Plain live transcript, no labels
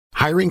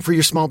Hiring for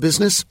your small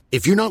business?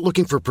 If you're not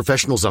looking for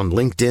professionals on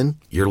LinkedIn,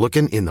 you're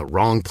looking in the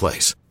wrong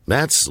place.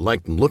 That's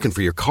like looking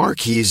for your car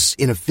keys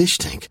in a fish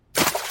tank.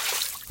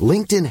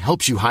 LinkedIn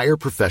helps you hire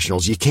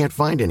professionals you can't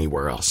find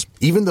anywhere else,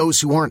 even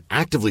those who aren't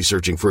actively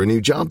searching for a new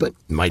job but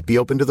might be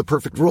open to the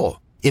perfect role.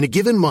 In a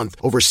given month,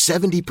 over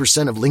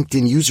 70% of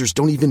LinkedIn users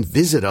don't even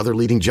visit other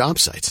leading job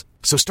sites.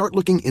 So start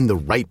looking in the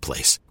right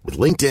place. With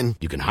LinkedIn,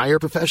 you can hire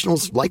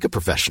professionals like a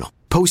professional.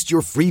 Post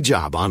your free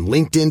job on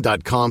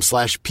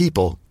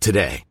linkedin.com/people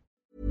today.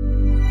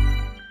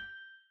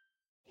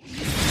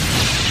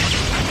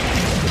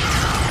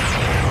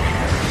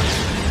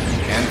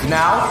 And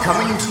now,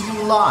 coming to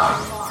you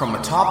live from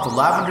atop the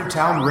Lavender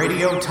Town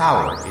Radio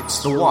Tower,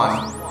 it's the one,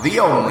 the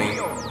only,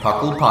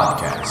 Puckle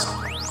Podcast.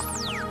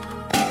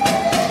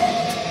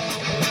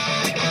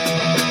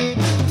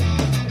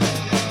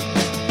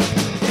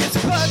 It's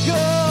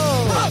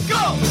Puckle!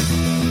 Puckle!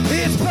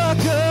 It's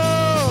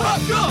Puckle!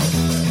 Puckle!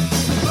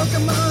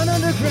 Pokemon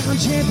Underground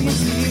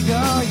Champions League,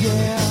 oh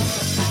yeah!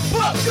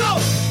 Puckle!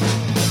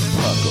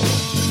 Puckle.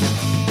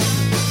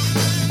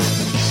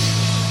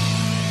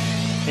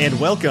 And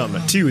welcome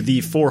to the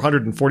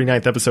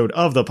 449th episode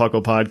of the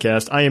Puckle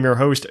Podcast. I am your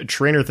host,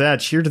 Trainer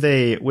Thatch, here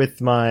today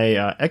with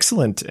my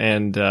excellent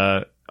and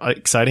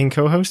exciting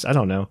co-host. I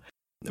don't know.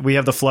 We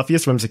have the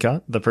fluffiest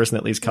Whimsicott, the person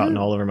that leaves cotton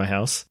all over my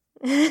house.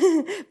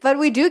 But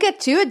we do get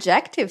 2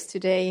 adjectives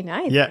today.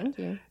 Nice. Yeah. Thank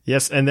you.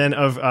 Yes, and then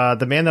of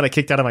the man that I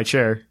kicked out of my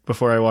chair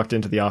before I walked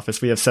into the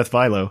office, we have Seth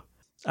Vilo.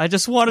 I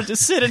just wanted to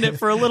sit in it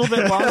for a little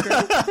bit longer.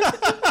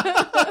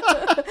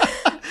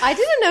 I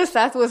didn't know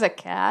Seth was a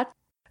cat.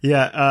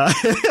 Yeah,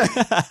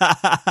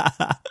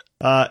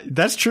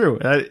 that's true.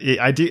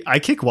 I do. I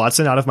kick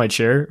Watson out of my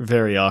chair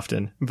very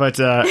often. But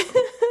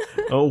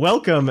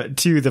welcome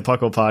to the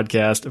Puckle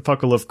Podcast.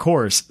 Puckle, of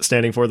course,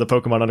 standing for the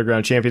Pokemon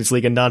Underground Champions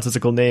League, a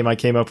nonsensical name I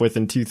came up with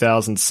in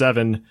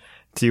 2007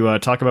 to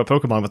talk about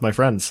Pokemon with my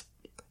friends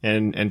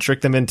and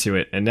trick them into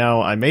it. And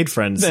now I made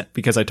friends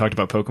because I talked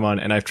about Pokemon,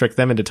 and I've tricked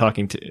them into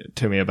talking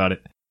to me about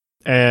it.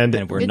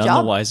 And we're Good none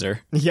job. the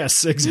wiser.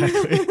 Yes,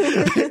 exactly.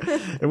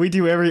 And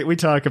we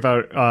talk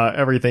about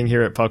everything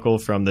here at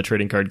Puckle, from the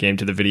trading card game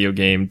to the video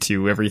game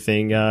to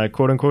everything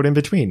quote unquote in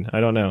between. I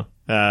don't know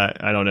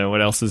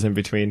what else is in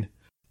between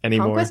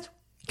anymore.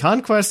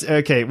 Conquest.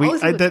 Okay,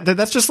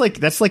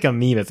 that's like a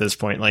meme at this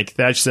point. Like,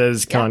 Thatch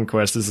says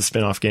Conquest is a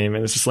spin-off game,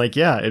 and it's just like,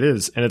 yeah, it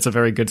is, and it's a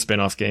very good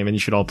spin-off game, and you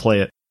should all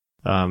play it.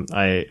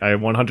 I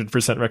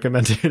 100%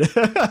 recommend it.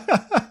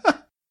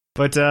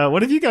 But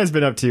what have you guys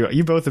been up to?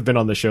 You both have been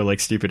on the show like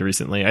stupid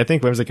recently. I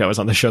think Whimsicott was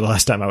on the show the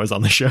last time I was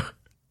on the show.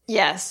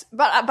 Yes,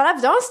 but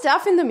I've done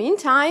stuff in the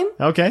meantime.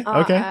 Okay.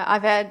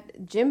 I've had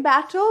gym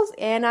battles,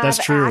 and I've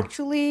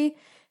actually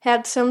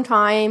had some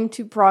time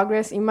to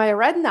progress in my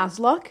Red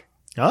Nuzlocke.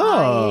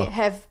 Oh. I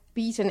have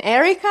beaten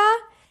Erica,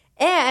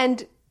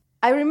 and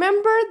I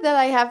remember that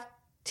I have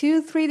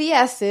 2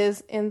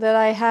 3DSs and that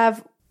I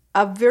have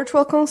a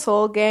virtual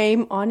console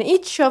game on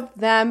each of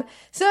them.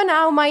 So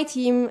now my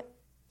team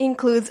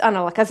includes an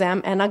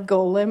Alakazam and a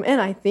Golem, and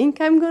I think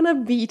I'm gonna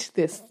beat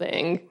this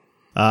thing.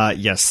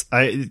 Yes.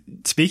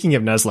 Speaking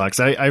of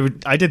Nuzlocke,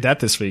 I did that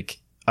this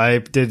week. I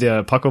did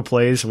Puckle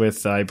Plays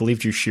with, I believe,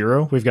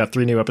 Jushiro. We've got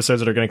 3 new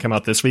episodes that are going to come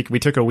out this week. We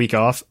took a week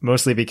off,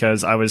 mostly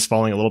because I was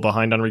falling a little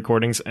behind on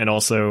recordings, and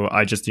also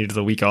I just needed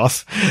the week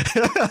off.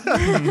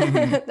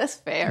 That's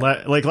fair.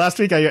 Like last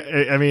week,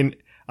 I mean,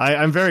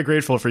 I'm very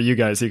grateful for you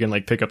guys who can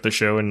like pick up the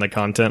show and the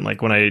content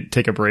like when I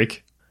take a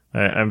break.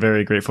 I'm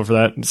very grateful for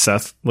that.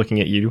 Seth, looking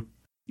at you.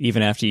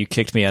 Even after you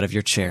kicked me out of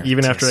your chair.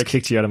 Even after I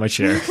kicked you out of my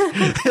chair.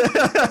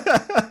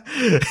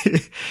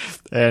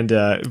 And,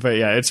 but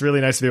yeah, it's really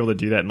nice to be able to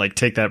do that and like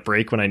take that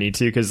break when I need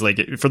to. Cause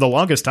like for the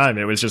longest time,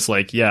 it was just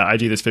like, yeah, I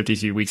do this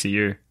 52 weeks a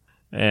year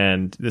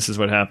and this is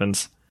what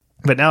happens.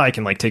 But now I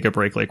can like take a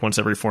break like once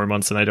every 4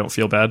 months and I don't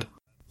feel bad.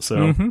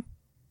 So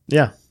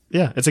yeah,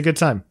 it's a good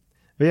time.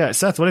 But yeah,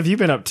 Seth, what have you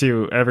been up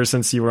to ever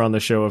since you were on the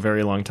show a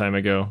very long time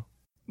ago?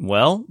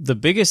 Well, the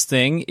biggest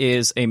thing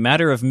is a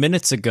matter of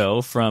minutes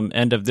ago from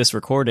end of this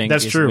recording.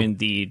 That's is true. When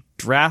the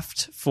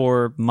draft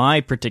for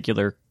my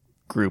particular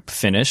group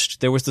finished.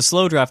 There was the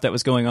slow draft that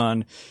was going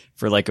on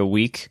for like a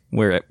week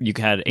where you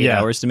had 8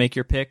 hours to make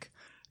your pick.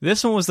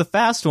 This one was the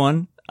fast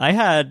one. I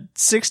had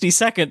 60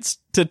 seconds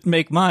to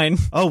make mine.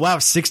 Oh, wow.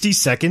 60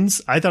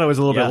 seconds? I thought it was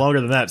a little bit longer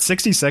than that.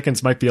 60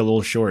 seconds might be a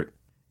little short.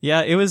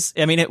 Yeah, it was.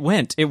 I mean, it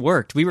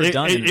worked. We were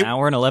done in an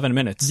hour and 11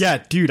 minutes. Yeah,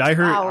 dude, I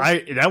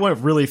heard that went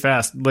really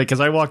fast. Like, because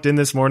I walked in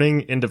this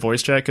morning into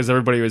voice chat because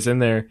everybody was in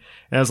there,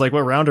 and I was like,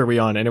 "What round are we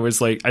on?" And it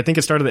was like, I think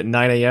it started at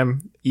 9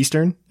 a.m.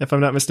 Eastern, if I'm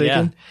not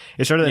mistaken. Yeah.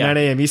 It started at 9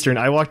 a.m. Eastern.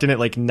 I walked in at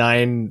like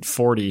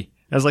 9:40.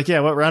 I was like, "Yeah,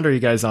 what round are you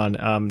guys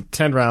on?"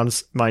 10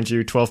 rounds, mind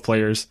you, 12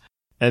 players,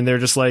 and they're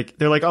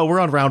like, "Oh,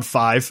 we're on round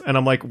 5," and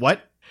I'm like, "What?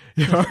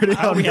 You're already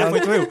on halfway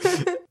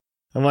through?"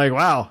 I'm like,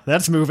 "Wow,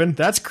 that's moving.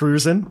 That's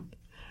cruising."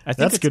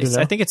 That's good enough.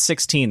 I think it's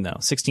 16 though.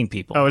 16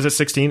 people. Oh, is it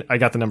 16? I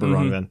got the number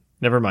wrong then.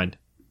 Never mind.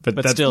 But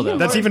that's still,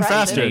 that's even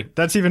faster.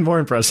 That's even more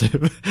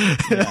impressive.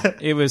 Yeah,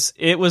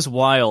 it was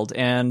wild,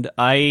 and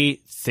I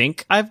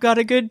think I've got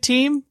a good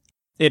team.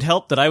 it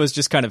helped that I was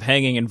just kind of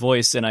hanging in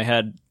voice and I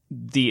had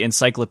the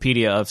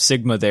encyclopedia of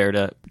Sigma there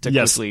to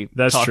quickly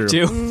talk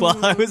to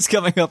while I was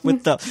coming up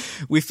with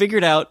we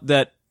figured out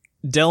that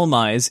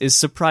Delmise is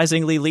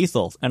surprisingly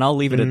lethal, and I'll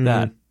leave it at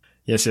that.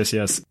 Yes.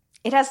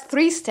 It has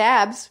 3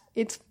 stabs.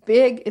 It's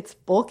big. It's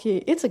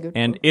bulky. It's a good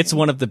And Pokemon. it's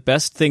one of the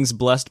best things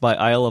blessed by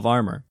Isle of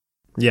Armor.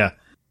 Yeah,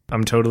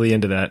 I'm totally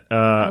into that.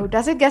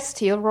 Does it get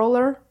Steel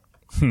Roller?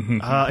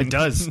 It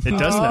does. It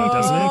does now,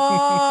 doesn't it?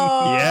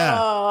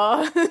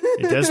 Yeah,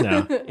 it does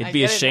now. It'd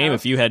be a shame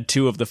if you had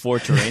 2 of the 4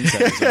 terrain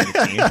settings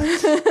on your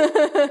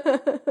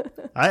team.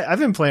 I've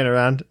been playing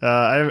around.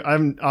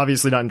 I'm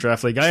obviously not in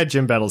Draft League. I had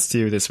gym battles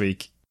too this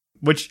week,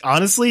 which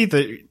honestly,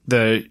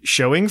 the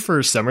showing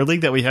for Summer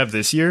League that we have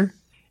this year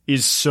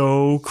is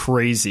so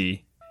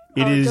crazy.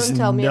 It is don't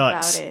tell me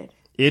nuts. about it.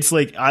 It's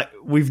like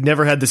we've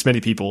never had this many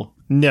people.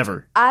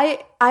 Never. I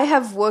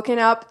have woken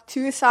up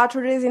 2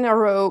 Saturdays in a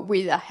row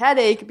with a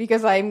headache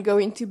because I'm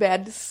going to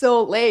bed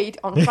so late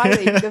on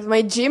Friday because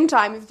my gym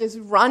time is just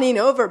running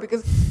over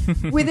because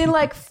within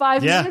like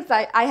 5 minutes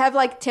I have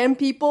like 10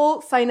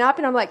 people sign up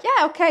and I'm like,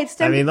 yeah, okay, it's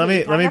 10 people.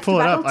 let me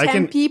pull it up.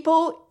 10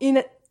 people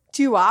in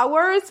 2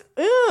 hours?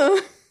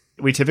 Ugh.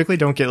 We typically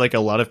don't get like a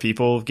lot of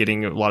people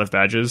getting a lot of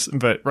badges,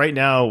 but right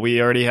now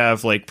we already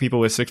have like people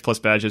with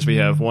 6+ badges. We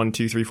have 1,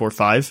 2, 3, 4,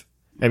 5.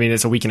 I mean,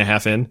 it's a week and a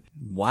half in.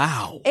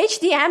 Wow.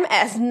 HDM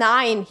has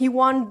 9. He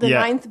won the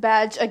 9th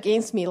badge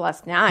against me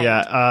last night.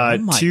 Yeah, Oh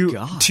my 2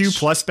 gosh.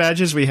 2+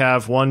 badges. We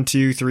have 1,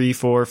 2, 3,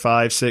 4,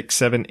 5, 6,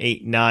 7,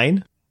 8,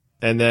 9.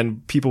 And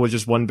then people with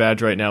just 1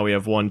 badge right now, we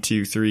have 1,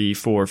 2, 3,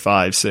 4,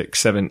 5, 6,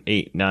 7,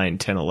 8, 9,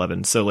 10,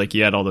 11. So like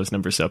you add all those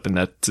numbers up and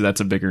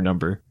that's a bigger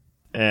number.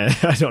 And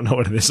I don't know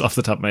what it is off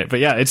the top of my head. But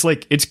yeah,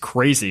 it's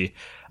crazy.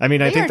 I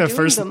mean, I think the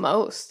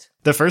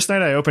first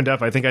night I opened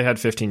up, I think I had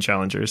 15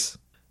 challengers.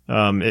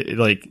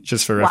 Like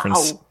just for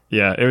reference. Wow.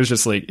 Yeah, it was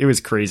just like, it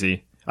was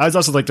crazy. I was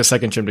also like the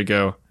second gym to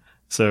go.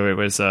 So it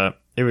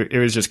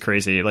was just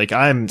crazy. Like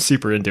I'm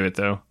super into it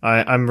though.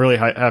 I'm really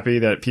happy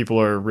that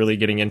people are really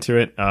getting into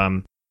it.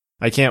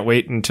 I can't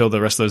wait until the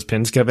rest of those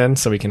pins come in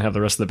so we can have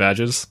the rest of the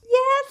badges.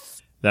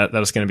 Yes. That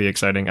is going to be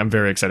exciting. I'm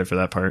very excited for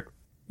that part.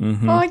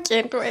 Mm-hmm. Oh, I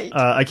can't wait.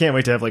 I can't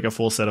wait to have like a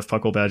full set of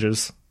Puckle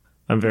badges.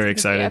 I'm very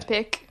excited.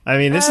 Epic. I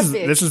mean, this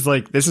Epic.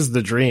 is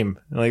the dream.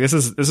 Like this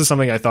is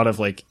something I thought of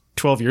like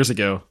 12 years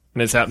ago,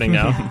 and it's happening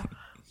now.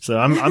 So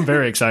I'm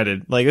very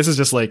excited. Like this is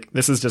just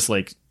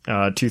like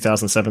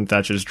 2007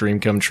 Thatcher's dream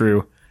come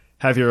true.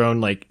 Have your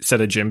own like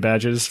set of gym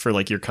badges for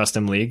like your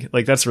custom league.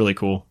 Like that's really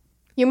cool.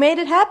 You made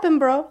it happen,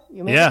 bro.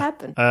 You made it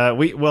happen.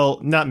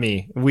 Not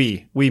me.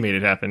 We made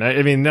it happen.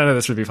 I mean, none of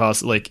this would be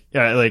possible.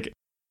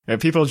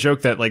 People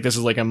joke that like this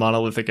is like a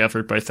monolithic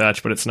effort by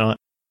Thatch, but it's not.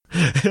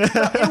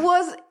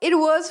 It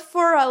was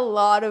for a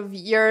lot of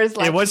years.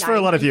 Like it was for a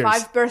lot of years.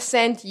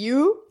 5%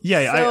 you.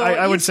 Yeah, so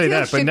I would say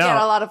that, but now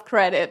get a lot of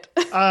credit.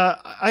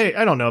 I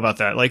don't know about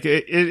that. Like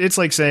it's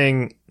like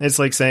saying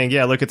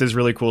yeah, look at this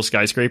really cool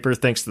skyscraper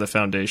thanks to the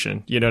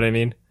foundation. You know what I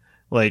mean?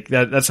 Like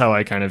that's how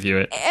I kind of view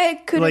it.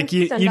 It couldn't like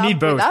you need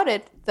both without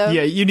it, though.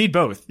 Yeah, you need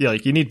both. Yeah,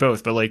 like you need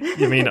both. But like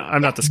I mean,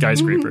 I'm not the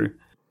skyscraper.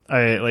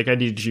 I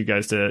need you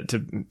guys to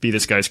be the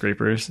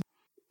skyscrapers.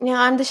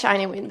 Yeah, I'm the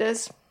shiny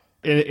windows.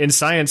 In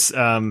science,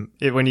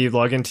 when you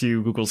log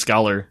into Google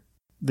Scholar,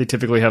 they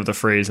typically have the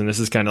phrase, and this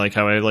is kind of like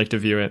how I like to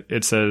view it.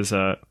 It says,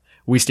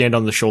 "We stand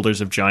on the shoulders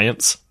of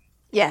giants."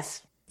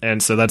 Yes.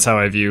 And so that's how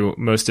I view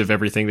most of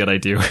everything that I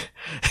do.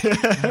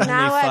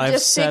 Now I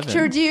just 5'7".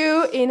 pictured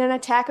you in an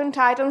Attack on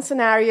Titan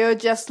scenario,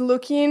 just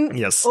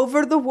looking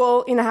over the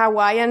wall in a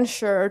Hawaiian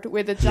shirt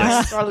with a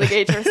giant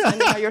alligator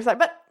standing on your side.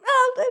 But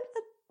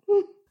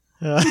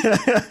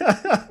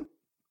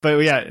But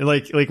yeah,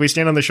 like we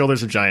stand on the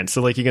shoulders of giants,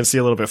 so like you can see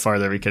a little bit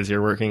farther because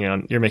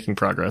you're making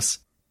progress.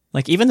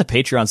 Like even the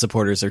Patreon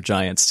supporters are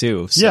giants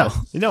too. So. Yeah,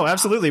 no,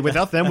 absolutely.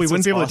 Without them, we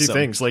wouldn't be able to do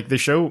things like the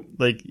show.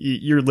 Like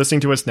you're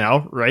listening to us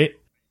now, right?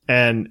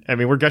 And I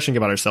mean, we're gushing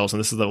about ourselves, and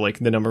this is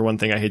the number one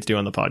thing I hate to do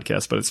on the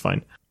podcast, but it's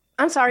fine.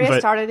 I'm sorry, I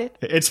started it.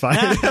 It's fine.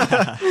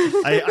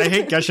 I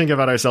hate gushing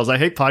about ourselves. I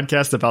hate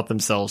podcasts about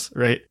themselves,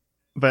 right?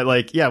 But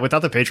like, yeah,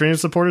 without the Patreon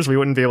supporters, we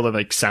wouldn't be able to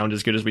like sound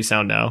as good as we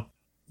sound now.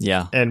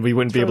 Yeah. And we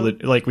wouldn't be able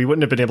to, like, we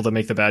wouldn't have been able to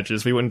make the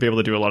badges. We wouldn't be able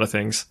to do a lot of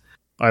things.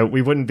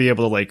 We wouldn't be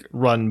able to, like,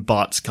 run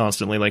bots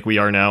constantly like we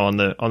are now on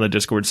the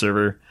Discord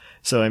server.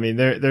 So, I mean,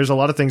 there's a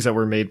lot of things that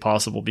were made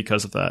possible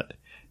because of that.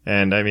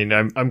 And, I mean,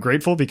 I'm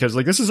grateful because,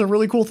 like, this is a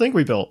really cool thing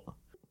we built.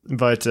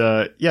 But,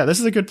 yeah, this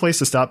is a good place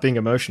to stop being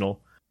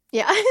emotional.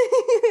 Yeah.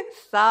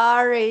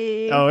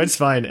 Sorry. Oh, it's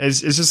fine.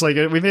 It's just like,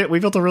 we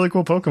built a really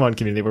cool Pokemon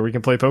community where we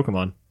can play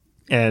Pokemon.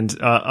 And,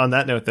 on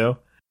that note, though,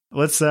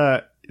 let's,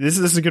 this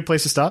is a good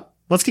place to stop.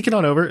 Let's kick it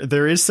on over.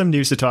 There is some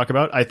news to talk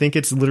about. I think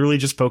it's literally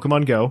just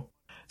Pokemon Go.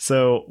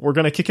 So we're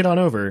going to kick it on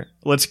over.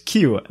 Let's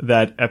cue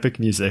that epic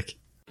music.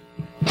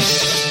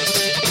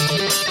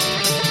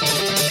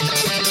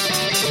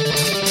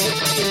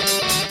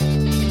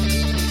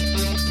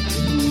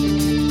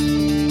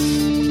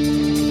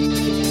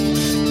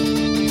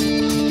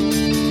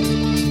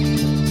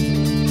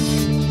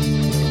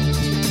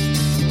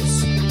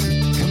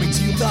 Coming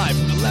to you live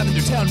from the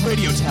Lavender Town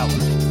radio tower.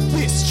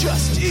 This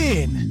just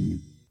in.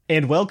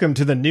 And welcome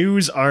to the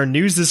news. Our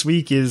news this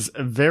week is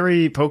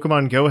very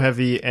Pokemon Go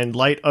heavy and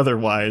light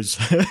otherwise.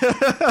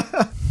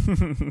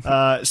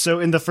 So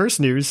in the first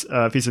news,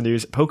 piece of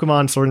news,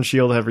 Pokemon Sword and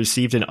Shield have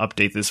received an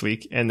update this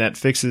week, and that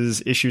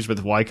fixes issues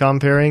with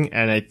Y-Com pairing.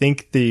 And I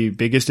think the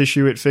biggest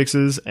issue it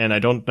fixes, and I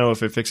don't know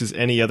if it fixes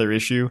any other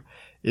issue,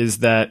 is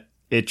that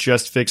it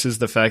just fixes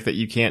the fact that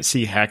you can't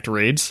see hacked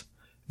raids.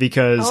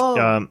 Because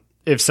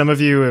if some of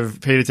you have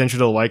paid attention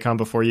to the Y-Com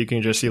before, you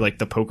can just see like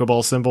the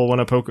Pokeball symbol when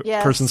a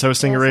person's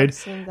hosting a raid.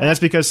 And that's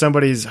because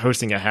somebody's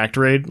hosting a hacked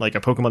raid, like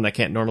a Pokemon that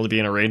can't normally be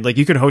in a raid. Like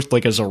you could host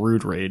like a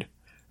Zarude raid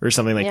or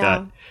something like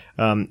that.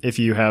 If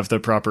you have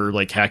the proper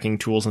like hacking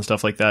tools and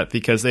stuff like that,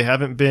 because they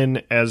haven't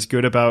been as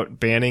good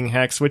about banning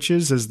hack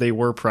switches as they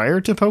were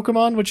prior to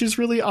Pokemon, which is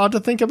really odd to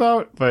think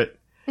about, but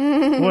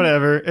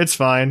whatever, it's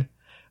fine.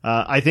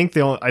 I think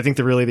the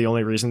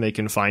only reason they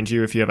can find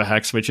you if you have a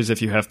hack switch is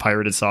if you have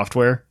pirated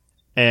software.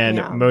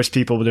 And most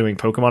people doing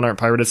Pokemon aren't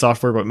pirated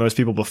software, but most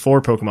people before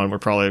Pokemon were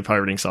probably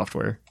pirating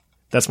software.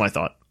 That's my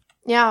thought.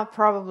 Yeah,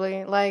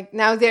 probably. Like,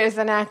 now there's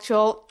an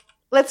actual,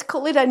 let's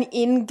call it an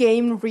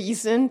in-game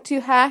reason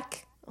to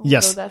hack.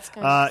 Yes. That's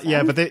kind of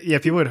yeah, but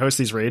people would host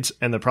these raids,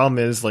 and the problem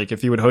is, like,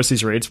 if you would host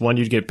these raids, one,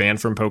 you'd get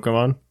banned from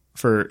Pokemon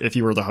for if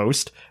you were the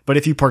host. But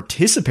if you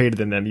participated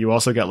in them, you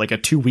also got, like, a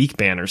 2-week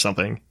ban or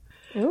something.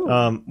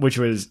 Ooh. Which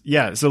was,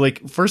 so,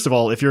 like, first of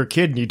all, if you're a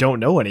kid and you don't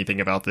know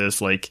anything about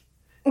this, like,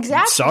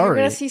 exactly. sorry. You're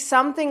going to see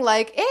something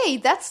like, hey,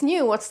 that's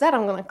new. What's that?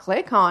 I'm going to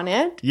click on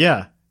it.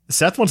 Yeah.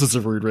 Seth wants a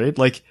Zarude raid.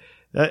 Like,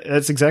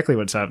 that's exactly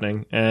what's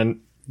happening.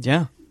 And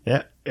yeah,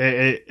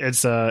 it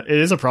is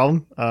a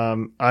problem.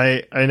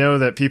 I know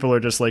that people are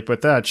just like,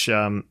 but that's,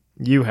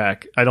 you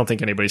hack. I don't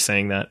think anybody's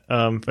saying that.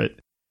 But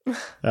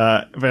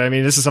I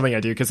mean, this is something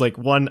I do because, like,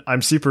 one,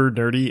 I'm super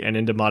nerdy and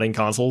into modding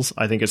consoles.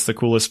 I think it's the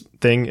coolest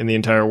thing in the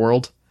entire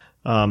world.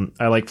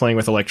 I like playing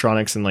with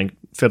electronics and like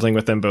fiddling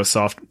with them, both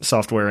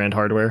software and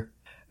hardware.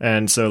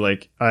 And so,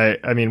 like,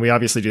 I mean, we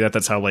obviously do that.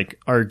 That's how, like,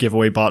 our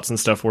giveaway bots and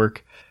stuff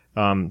work.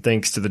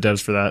 Thanks to the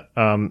devs for that.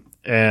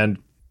 And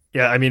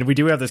yeah, I mean, we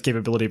do have this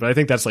capability, but I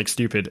think that's, like,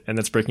 stupid and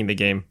that's breaking the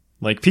game.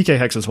 Like, PK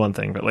Hex is one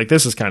thing, but, like,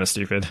 this is kind of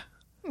stupid.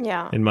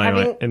 Yeah. In my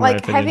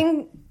opinion.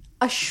 Having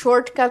a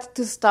shortcut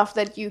to stuff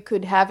that you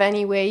could have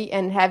anyway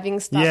and having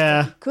stuff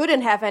that you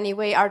couldn't have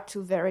anyway are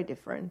two very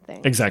different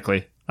things.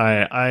 Exactly.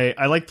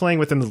 I like playing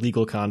within the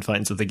legal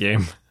confines of the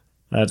game.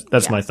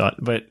 That's my thought.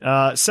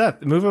 But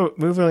Seth,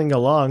 moving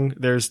along,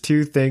 there's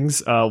two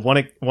things.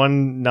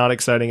 One not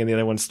exciting and the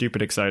other one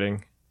stupid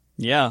exciting.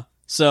 Yeah.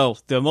 So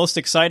the most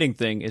exciting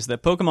thing is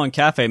that Pokemon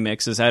Cafe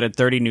Mix has added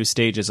 30 new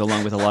stages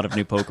along with a lot of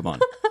new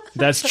Pokemon.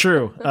 That's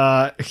true.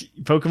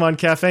 Pokemon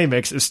Cafe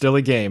Mix is still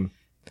a game.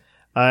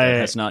 That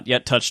has not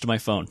yet touched my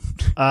phone.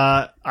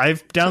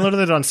 I've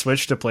downloaded it on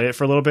Switch to play it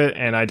for a little bit,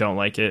 and I don't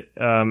like it.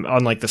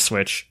 Unlike the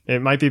Switch,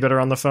 it might be better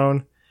on the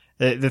phone.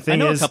 The thing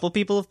I know is, a couple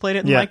people have played it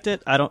and liked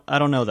it. I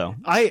don't know though.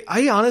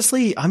 I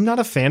honestly, I'm not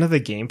a fan of the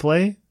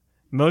gameplay,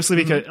 mostly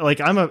because like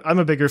I'm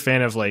a bigger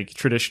fan of like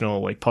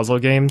traditional like puzzle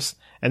games,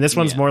 and this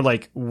one's more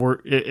like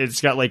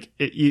it's got like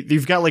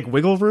you've got like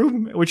wiggle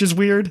room, which is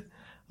weird,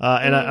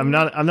 and I'm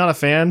not a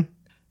fan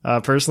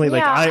personally.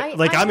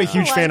 Like I'm a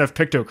huge fan of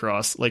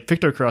Pictocross. Like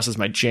Pictocross is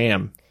my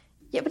jam.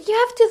 Yeah, but you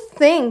have to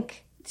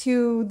think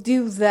to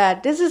do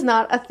that. This is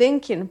not a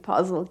thinking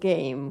puzzle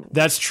game.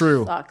 That's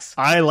true. Sucks.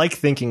 I like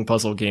thinking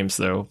puzzle games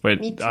though, but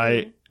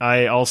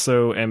I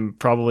also am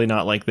probably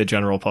not like the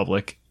general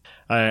public.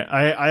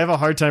 I have a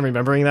hard time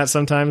remembering that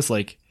sometimes.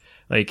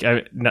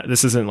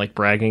 This isn't like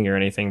bragging or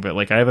anything, but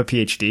like I have a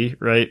PhD,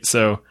 right?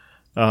 So,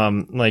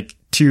 like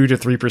 2 to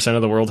 3%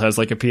 of the world has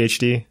like a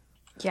PhD.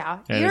 Yeah,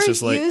 and you're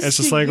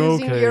using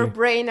okay. your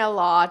brain a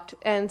lot,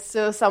 and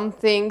so some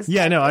things.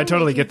 Yeah, no, I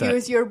totally get that.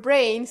 Use your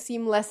brain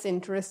seem less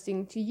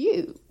interesting to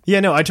you. Yeah,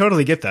 no, I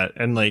totally get that,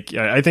 and like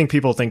I think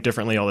people think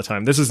differently all the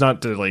time. This is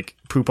not to like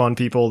poop on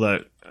people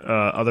that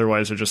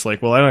otherwise are just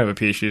like, well, I don't have a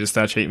PhD. Does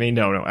Thatch hate me?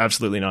 No,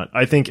 absolutely not.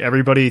 I think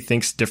everybody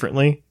thinks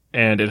differently,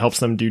 and it helps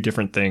them do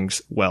different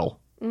things well.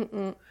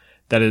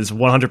 That is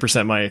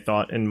 100% my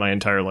thought in my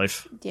entire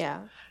life.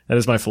 Yeah. That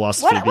is my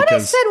philosophy. What I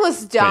said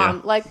was dumb.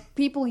 Yeah. Like,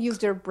 people use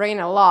their brain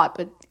a lot,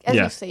 but as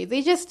you say,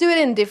 they just do it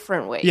in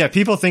different ways. Yeah,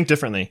 people think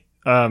differently.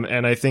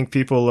 And I think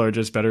people are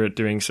just better at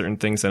doing certain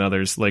things than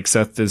others. Like,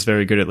 Seth is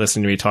very good at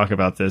listening to me talk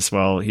about this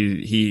while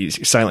he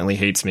silently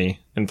hates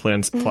me and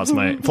plots the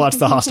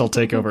hostile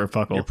takeover of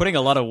Puckle. You're putting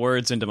a lot of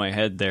words into my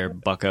head there,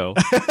 bucko.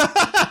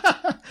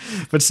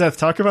 But Seth,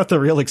 talk about the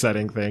real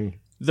exciting thing.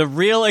 The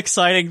real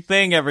exciting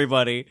thing,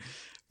 everybody.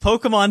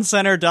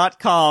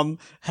 PokemonCenter.com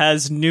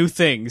has new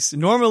things.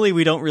 Normally,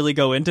 we don't really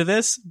go into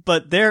this,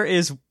 but there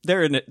isn't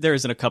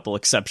a couple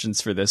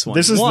exceptions for this one.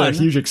 This is the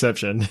huge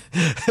exception.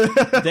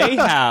 They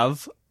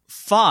have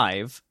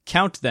 5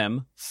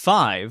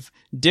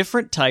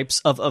 different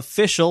types of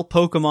official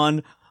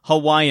Pokemon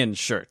Hawaiian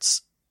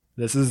shirts.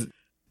 This is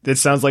it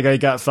sounds like I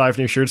got 5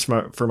 new shirts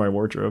for my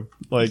wardrobe.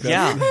 Like,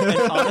 Yeah, and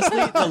honestly,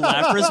 the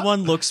Lapras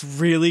one looks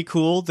really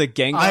cool. The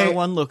Gengar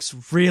one looks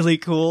really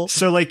cool.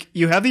 So, like,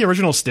 you have the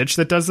original Stitch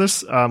that does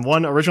this.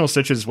 One, original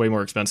Stitch is way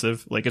more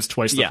expensive. Like, it's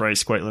twice the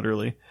price, quite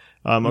literally.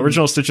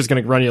 Original Stitch is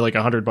going to run you like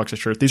 $100 a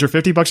shirt. These are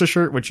 $50 a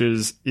shirt, which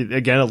is,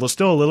 again,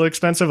 still a little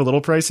expensive, a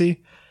little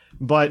pricey.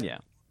 But Yeah.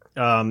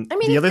 I mean,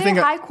 the other thing,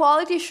 high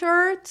quality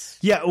shirts.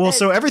 yeah, well,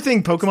 so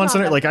everything Pokemon not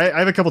Center, that like I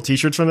have a couple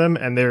T-shirts from them,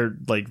 and they're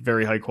like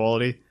very high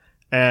quality.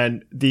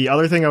 And the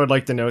other thing I would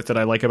like to note that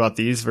I like about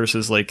these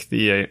versus like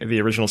the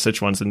original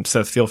Stitch ones, and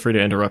Seth, feel free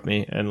to interrupt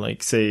me and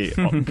like say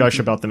gush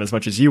about them as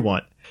much as you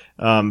want.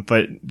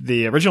 But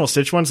the original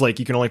Stitch ones, like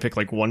you can only pick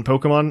like one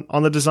Pokemon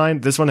on the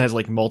design. This one has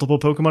like multiple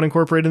Pokemon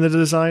incorporated into the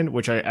design,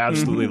 which I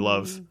absolutely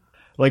love.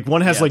 Like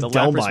one has like the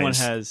Lapras one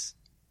Delmines.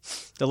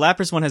 the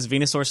Lapras one has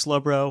Venusaur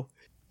Slowbro.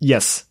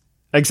 Yes,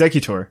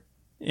 Executor.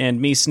 And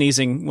me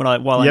sneezing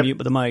while I Yep. mute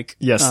the mic.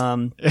 Yes.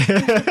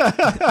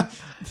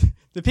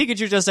 The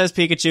Pikachu just has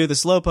Pikachu. The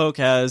Slowpoke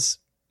has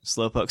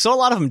Slowpoke. So a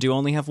lot of them do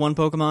only have one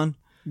Pokemon.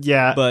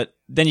 Yeah. But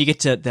then you get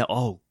to the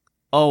oh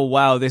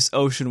wow, this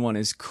ocean one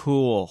is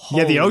cool. Yeah,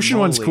 the Holy ocean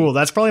one's moly. cool.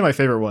 That's probably my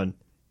favorite one.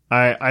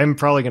 I'm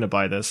probably gonna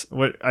buy this.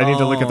 I need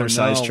to look at their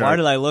size no. chart. Why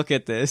did I look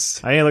at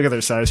this? I need to look at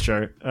their size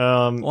chart. Why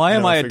am I'll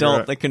I figure adult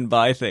out- that can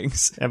buy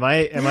things? Am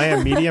I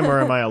a medium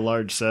or am I a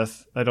large,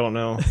 Seth? I don't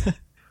know.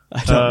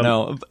 I don't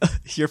know.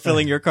 You're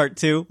filling your cart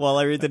too while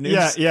I read the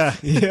news. Yeah.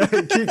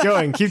 Keep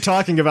going. Keep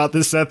talking about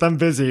this, Seth. I'm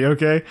busy.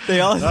 Okay.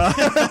 They all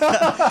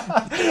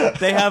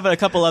they have a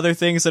couple other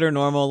things that are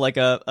normal, like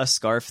a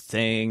scarf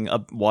thing,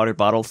 a water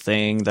bottle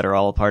thing that are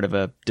all part of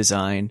a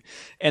design.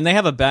 And they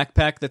have a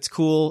backpack that's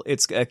cool.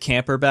 It's a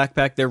camper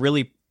backpack. They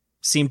really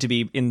seem to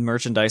be in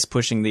merchandise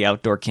pushing the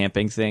outdoor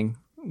camping thing,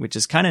 which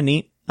is kind of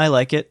neat. I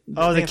like it.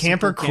 Oh, They the have some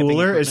camper cool camping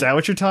cooler. Is equipment. that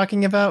what you're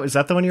talking about? Is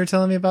that the one you were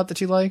telling me about that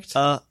you liked?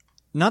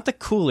 Not the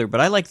cooler, but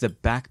I like the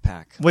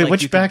backpack. Wait, Like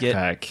which you could get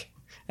backpack?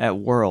 at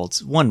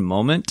Worlds? One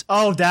moment.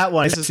 Oh, that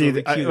one. This is where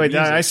we cue the Wait,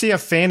 music. I see a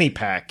fanny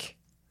pack.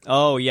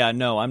 Oh yeah,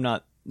 no, I'm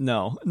not.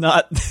 No,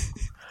 not.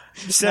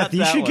 Seth, Not you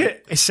that should one.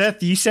 get.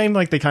 Seth, you seem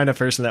like the kind of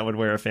person that would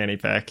wear a fanny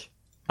pack.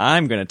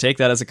 I'm gonna take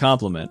that as a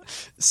compliment.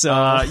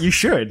 So, You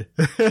should.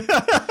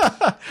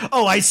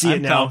 Oh, I see it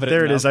I'm now. confident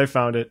There it now. is. I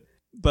found it.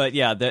 but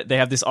yeah, they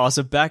have this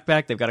awesome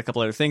backpack. They've got a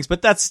couple other things,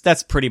 but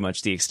that's pretty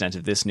much the extent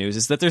of this news.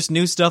 Is that there's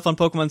new stuff on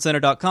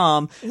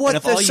PokemonCenter.com, What? and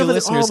if There's all you some of the-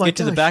 listeners oh my get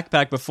to the gosh.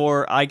 backpack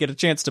before I get a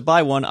chance to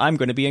buy one, I'm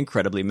going to be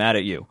incredibly mad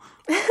at you.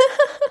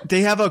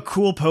 They have a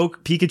cool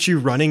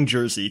Pikachu running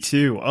jersey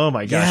too. Oh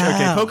my gosh.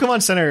 Yeah. Okay,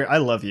 Pokemon Center, I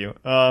love you.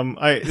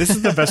 This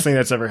is the best thing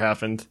that's ever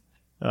happened.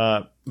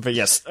 But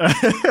yes.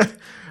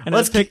 And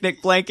a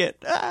picnic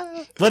blanket.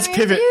 Let's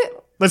pivot.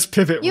 Let's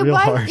pivot You real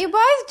guys, hard. you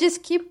guys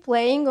just keep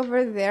playing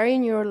over there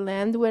in your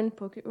land when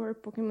where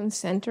Pokemon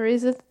Center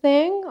is a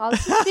thing. I'll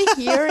just be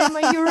here in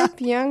my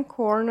European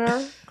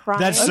corner crying.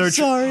 That's so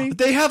true.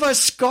 They have a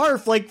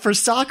scarf like for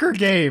soccer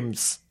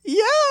games.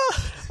 Yeah,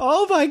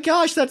 Oh my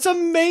gosh, that's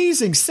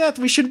amazing. Seth,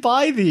 we should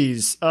buy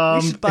these.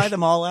 we should buy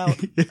them all out.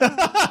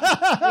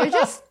 You're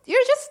just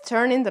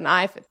turning the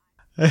knife.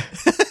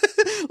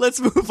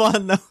 Let's move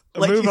on, though.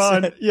 Like move you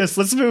on. said. Yes,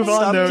 let's move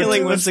on. Stop though.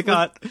 killing Let's-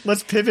 Whimsicott.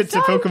 Let's pivot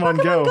to Sorry,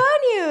 Pokemon Go.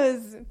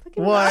 news.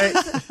 Pokemon What?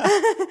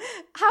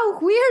 How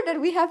weird that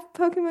we have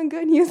Pokemon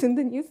Go news in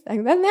the news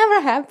segment. That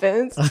never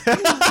happens.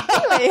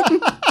 Anyway.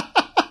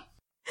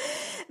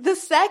 The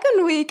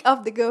second week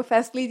of the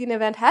GoFest leading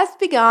event has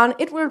begun.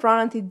 It will run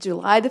until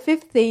July the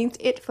 15th.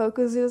 It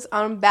focuses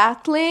on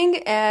battling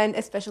and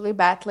especially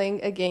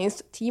battling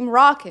against Team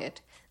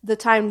Rocket. The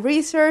timed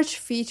research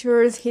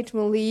features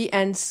Hitmonlee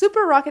and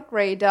Super Rocket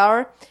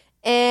Radar.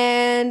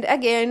 And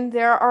again,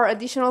 there are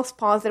additional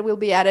spawns that will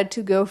be added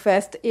to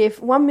GoFest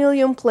if 1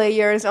 million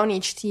players on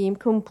each team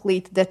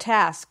complete the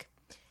task.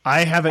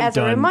 I haven't As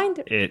a done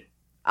reminder- it.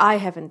 I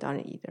haven't done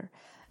it either.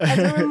 As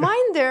a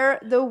reminder,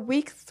 the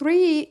week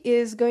 3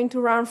 is going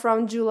to run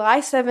from July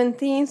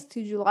 17th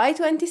to July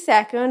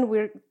 22nd.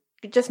 We're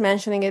just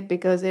mentioning it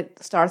because it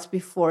starts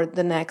before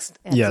the next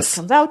episode Yes.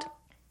 comes out.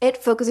 It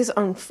focuses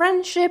on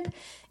friendship.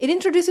 It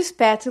introduces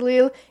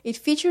Petilil. It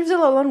features a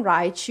Alolan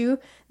Raichu.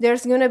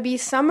 There's going to be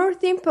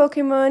summer-themed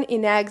Pokemon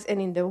in eggs and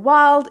in the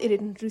wild. It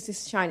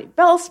introduces Shiny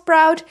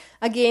Bellsprout.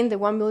 Again, the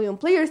 1 million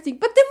players thing.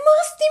 But the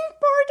most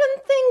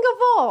important thing of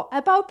all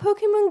about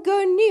Pokemon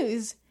Go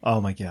news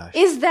Oh my gosh.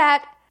 is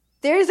that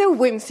there's a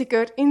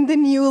Whimsicott in the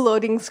new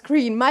loading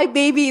screen. My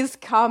baby is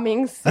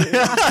coming soon. It's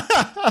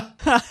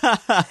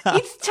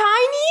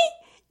tiny.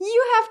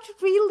 You have to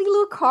really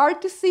look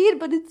hard to see it,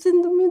 but it's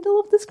in the middle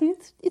of the screen.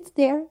 It's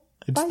there.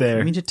 It's Bye. there.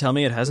 You mean to tell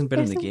me it hasn't been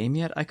in the game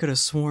yet? I could have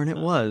sworn it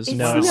was. It's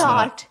No, it's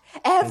not.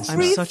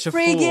 Every I'm such a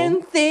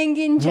friggin' thing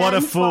in What a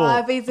Gen fool.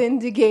 5 is in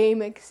the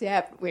game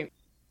except Whimsicott.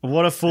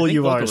 What a fool I think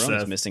you are, Volcarona's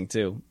Seth. missing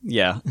too.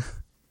 Yeah,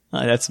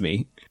 that's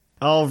me.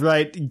 All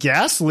right,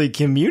 Ghastly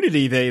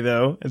Community Day,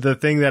 though, the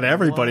thing that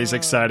everybody's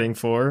exciting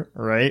for,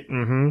 right?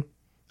 Mm-hmm.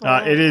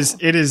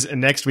 It is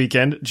next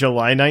weekend,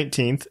 July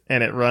 19th,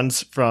 and it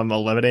runs from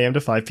 11 a.m.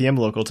 to 5 p.m.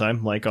 local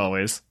time, like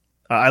always.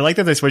 I like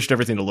that they switched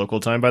everything to local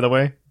time, by the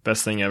way.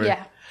 Best thing ever.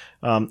 Yeah.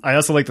 I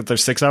also like that they're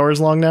 6 hours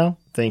long now.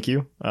 Thank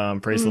you.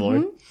 Praise the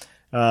Lord.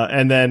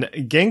 And then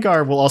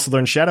Gengar will also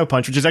learn Shadow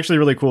Punch, which is actually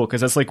really cool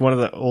because that's like one of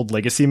the old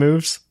legacy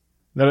moves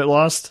that it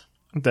lost.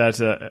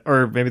 That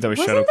or maybe that was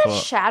Shadow Claw.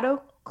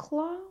 Shadow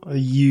Claw?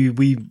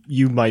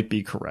 You might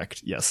be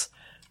correct. Yes.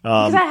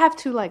 Because I have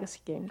 2 legacy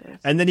Gengars.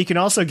 And then you can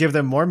also give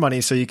them more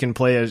money so you can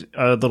play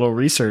a little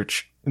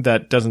research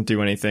that doesn't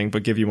do anything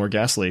but give you more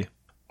Ghastly.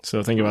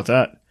 So think about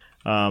that.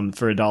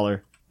 For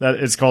 $1. That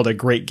it's called a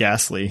Great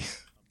Ghastly.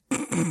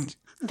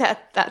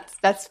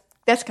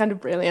 That's kind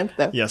of brilliant,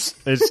 though. Yes,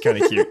 it's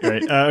kind of cute,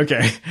 right?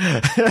 Okay.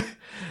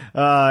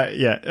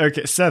 Yeah.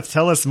 Okay, Seth,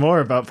 tell us more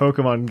about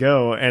Pokemon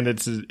Go and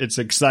its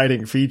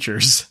exciting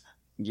features.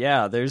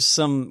 Yeah, there's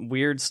some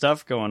weird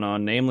stuff going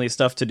on, namely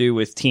stuff to do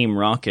with Team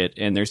Rocket,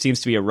 and there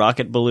seems to be a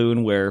rocket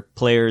balloon where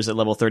players at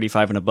level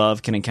 35 and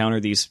above can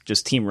encounter these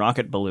just Team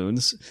Rocket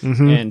balloons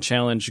and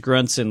challenge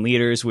grunts and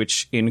leaders,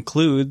 which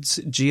includes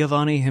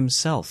Giovanni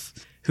himself,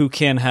 who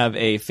can have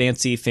a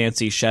fancy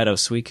Shadow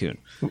Suicune.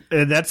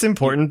 And that's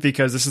important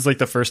because this is like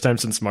the first time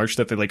since March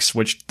that they like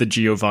switched the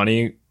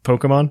Giovanni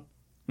Pokemon.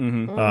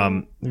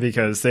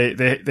 Because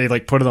they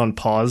like put it on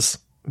pause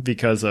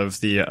because of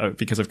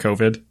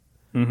COVID.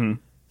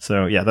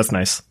 So yeah, that's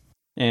nice.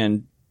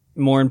 And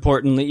more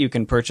importantly, you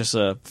can purchase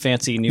a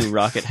fancy new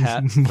rocket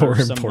hat for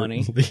some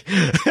money.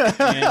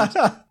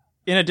 And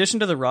in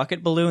addition to the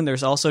rocket balloon,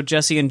 there's also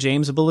Jesse and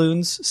James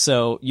balloons,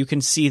 so you can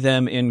see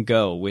them in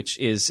Go, which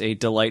is a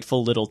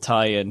delightful little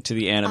tie-in to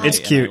the anime. It's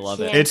cute. I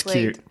love it. It's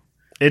cute.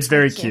 It's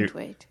very cute.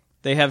 Wait.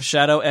 They have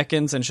Shadow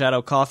Ekans and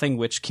Shadow Coughing,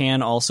 which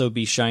can also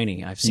be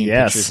shiny. I've seen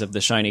pictures of the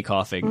shiny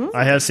Coughing.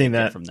 I have seen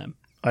that from them.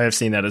 I have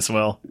seen that as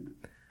well.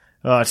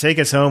 Take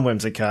us home,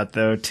 Whimsicott,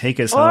 though. Take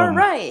us home. All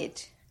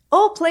right.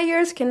 All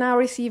players can now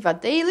receive a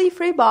daily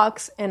free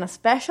box and a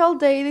special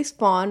daily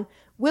spawn.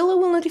 Willow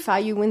will notify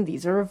you when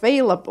these are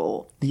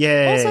available.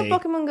 Yay! Also,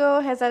 Pokemon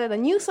Go has added a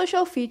new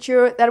social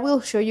feature that will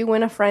show you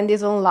when a friend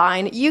is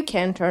online. You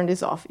can turn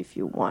this off if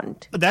you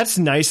want. That's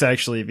nice,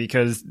 actually,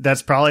 because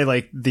that's probably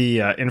like the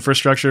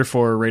infrastructure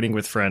for raiding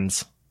with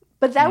friends.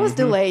 But that was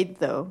delayed,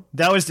 though.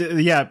 That was,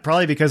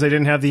 probably because they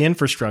didn't have the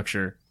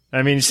infrastructure.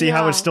 I mean, you see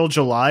how it's still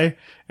July,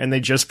 and they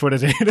just put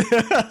it in?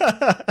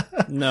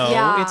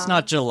 No, it's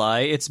not July.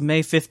 It's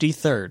May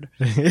 53rd.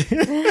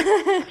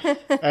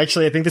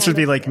 Actually, I think this would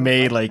be like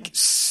May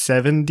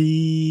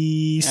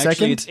 72nd?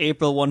 Actually, it's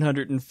April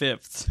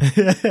 105th.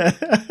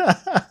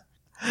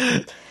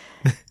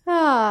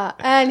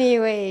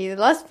 Anyway, the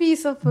last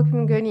piece of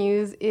Pokemon Go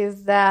news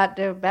is that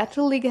the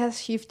Battle League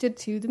has shifted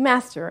to the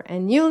Master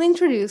and newly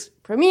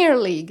introduced Premier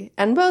League,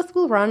 and both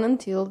will run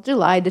until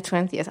July the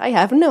 20th. I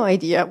have no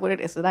idea what it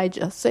is that I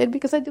just said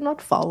because I do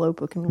not follow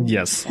Pokemon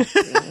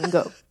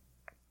Go.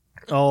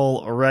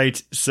 All right.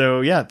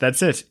 So, yeah,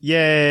 that's it.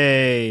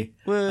 Yay.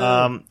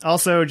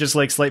 Also, just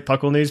like slight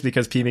Puckle news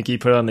because P. Mickey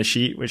put it on the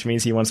sheet, which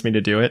means he wants me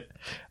to do it,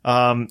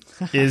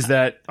 is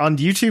that on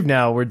YouTube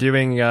now we're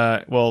doing,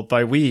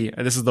 by we,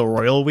 this is the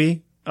Royal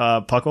We,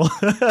 Puckle.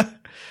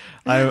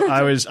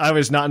 I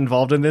was not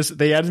involved in this.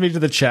 They added me to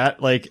the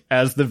chat, like,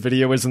 as the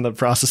video was in the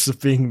process of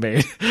being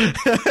made.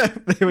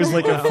 It was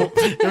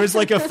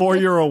like a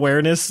 4-year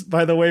awareness,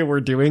 by the way,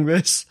 we're doing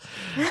this,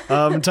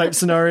 type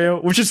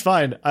scenario, which is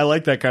fine. I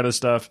like that kind of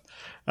stuff.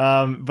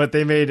 But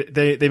they made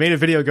a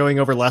video going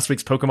over last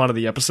week's Pokemon of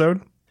the episode,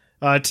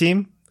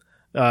 team.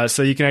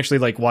 So you can actually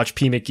like watch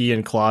P. Mickey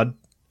and Claude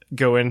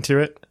go into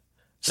it.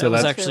 So that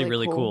was actually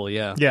really cool.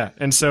 Yeah. Yeah.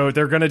 And so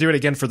they're going to do it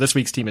again for this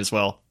week's team as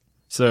well.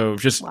 So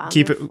just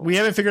keep it. We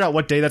haven't figured out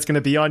what day that's going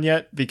to be on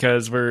yet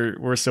because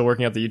we're still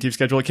working out the YouTube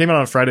schedule. It came out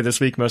on Friday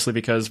this week, mostly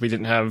because we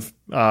didn't have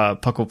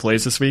Puckle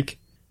Plays this week.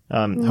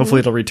 Hopefully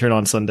it'll return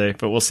on Sunday,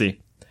 but we'll see.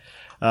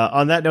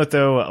 On that note,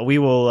 though,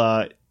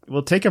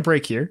 we'll take a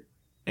break here,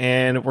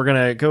 and we're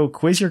gonna go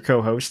quiz your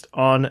co-host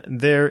on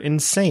their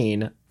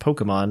insane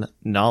Pokemon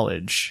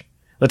knowledge.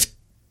 Let's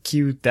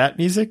cue that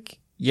music.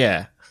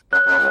 Yeah.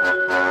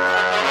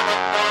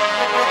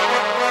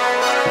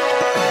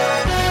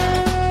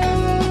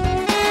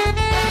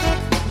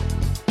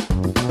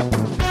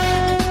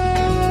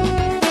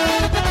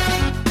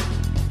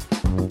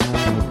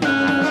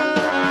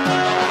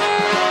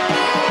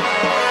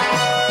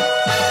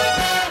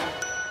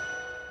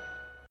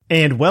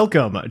 And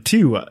welcome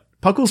to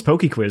Puckle's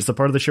Poke Quiz, the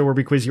part of the show where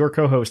we quiz your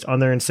co-host on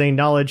their insane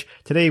knowledge.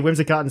 Today,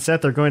 Whimsicott and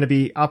Seth are going to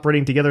be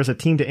operating together as a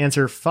team to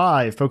answer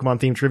 5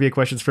 Pokemon-themed trivia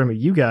questions from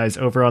you guys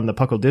over on the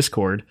Puckle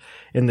Discord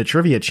in the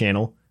trivia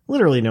channel,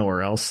 literally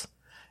nowhere else.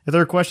 If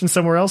there are questions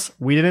somewhere else,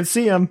 we didn't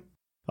see them.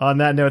 On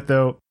that note,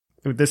 though,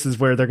 this is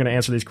where they're going to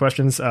answer these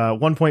questions.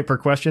 1 point per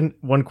question.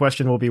 One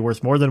question will be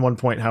worth more than 1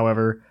 point,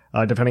 however,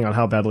 depending on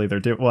how badly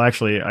they're doing. Well,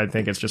 actually, I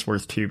think it's just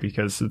worth 2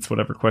 because it's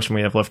whatever question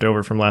we have left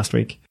over from last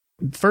week.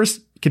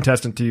 First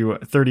contestant to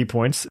 30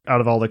 points out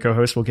of all the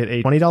co-hosts will get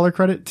a $20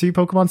 credit to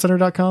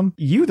PokemonCenter.com.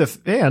 You, the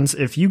fans,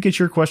 if you get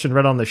your question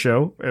read on the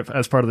show,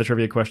 as part of the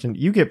trivia question,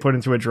 you get put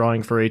into a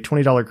drawing for a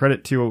 $20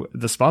 credit to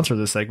the sponsor of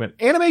this segment,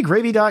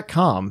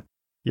 AnimeGravy.com.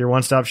 your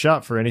one-stop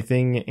shop for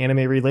anything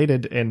anime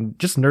related and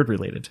just nerd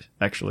related,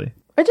 actually.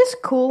 Which is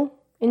cool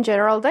in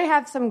general. They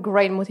have some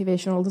great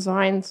motivational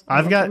designs.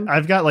 I've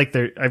got like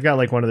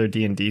one of their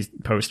D&D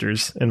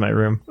posters in my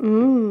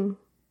room.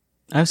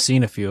 I've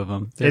seen a few of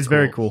them. It's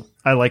very cool.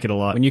 I like it a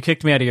lot. When you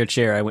kicked me out of your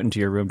chair, I went into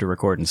your room to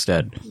record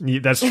instead.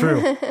 That's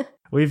true.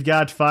 We've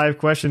got 5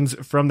 questions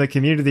from the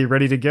community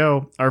ready to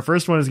go. Our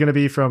first one is going to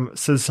be from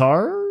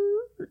Cesar.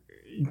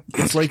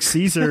 It's like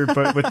Caesar,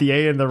 but with the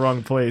A in the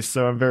wrong place,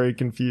 so I'm very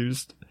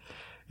confused.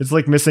 It's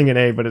like missing an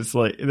A, but it's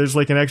like there's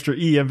like an extra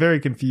E. I'm very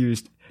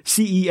confused.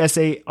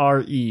 Cesare.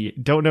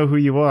 Don't know who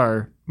you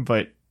are,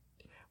 but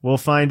we'll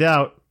find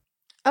out.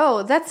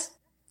 Oh, that's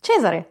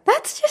Cesare.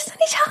 That's just an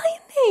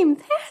Italian name.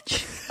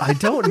 Thatch. I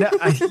don't know.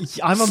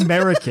 I'm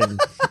American.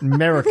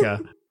 America.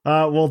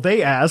 Well,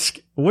 they ask,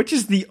 which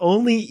is the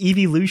only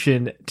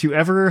evolution to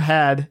ever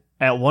had,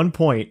 at one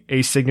point,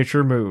 a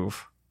signature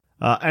move?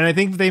 And I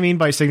think they mean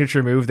by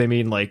signature move, they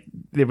mean like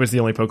it was the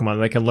only Pokemon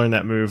that can learn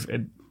that move.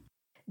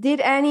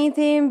 Did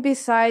anything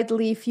besides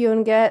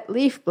Leafeon get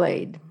Leaf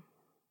Blade?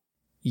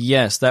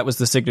 Yes, that was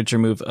the signature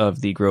move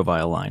of the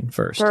Grovyle line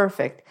first.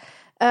 Perfect.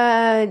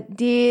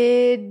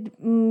 Did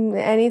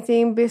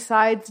anything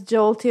besides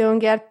Jolteon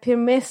get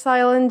Pin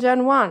Missile in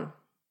Gen 1?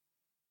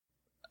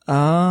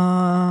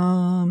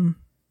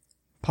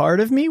 Part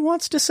of me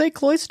wants to say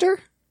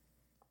Cloyster.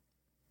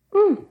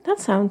 That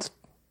sounds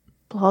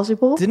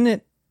plausible. Didn't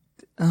it?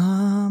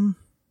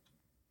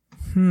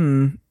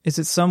 Is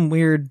it some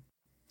weird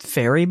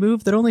fairy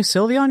move that only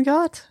Sylveon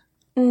got?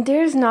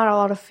 There's not a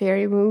lot of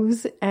fairy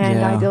moves, and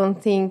Yeah. I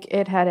don't think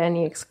it had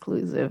any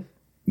exclusive.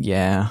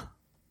 Yeah.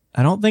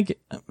 I don't think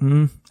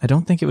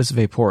it was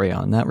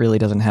Vaporeon. That really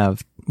doesn't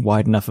have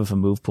wide enough of a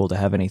move pool to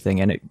have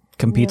anything, and it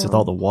competes with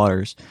all the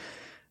waters.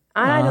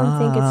 And I don't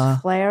think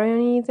it's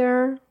Flareon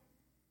either.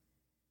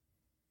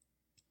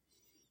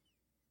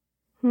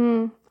 I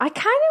kind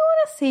of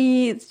want to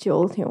see it's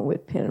Jolteon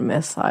with Pin and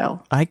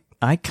Missile.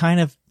 I kind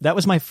of, that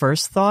was my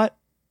first thought,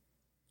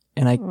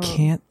 and I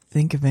can't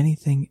think of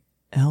anything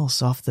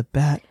else off the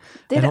bat.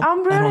 Did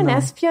Umbreon and know.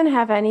 Espeon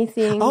have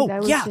anything? Oh,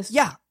 that was yeah, just...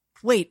 yeah.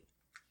 Wait.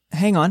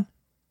 Hang on.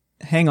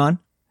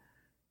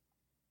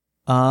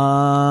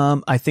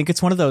 I think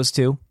it's one of those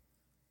two.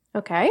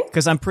 Okay.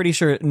 Because I'm pretty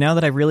sure, now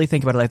that I really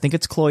think about it, I think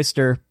it's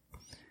Cloyster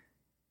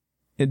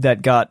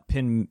that got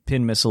Pin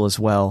Missile as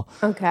well.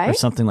 Okay. Or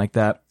something like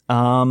that.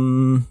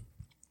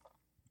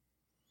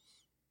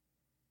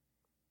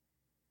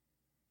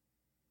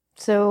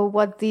 So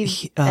what did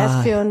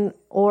Espeon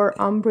or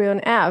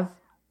Umbreon have?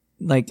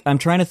 Like, I'm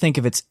trying to think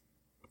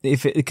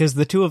because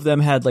the two of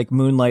them had like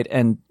Moonlight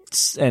and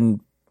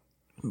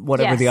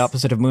whatever Yes. the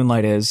opposite of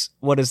Moonlight is.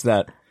 What is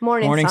that?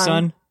 Morning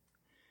Sun.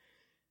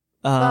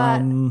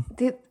 But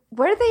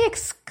were they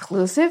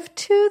exclusive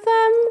to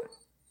them?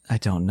 I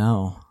don't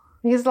know.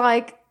 Because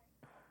like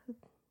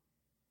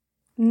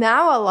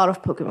now a lot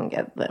of Pokemon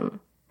get them.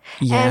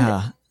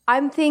 Yeah. And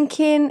I'm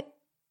thinking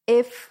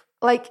if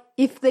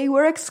they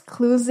were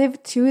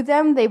exclusive to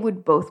them, they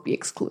would both be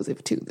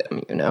exclusive to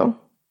them, you know?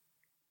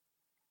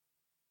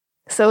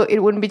 So it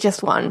wouldn't be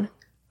just one.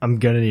 I'm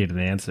gonna need an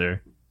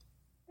answer.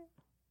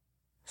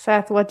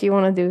 Seth, what do you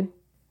want to do?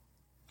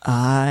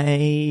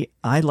 I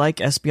like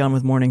Espeon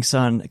with Morning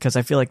Sun because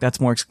I feel like that's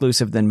more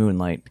exclusive than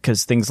Moonlight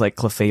because things like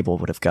Clefable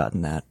would have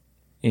gotten that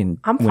when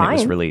it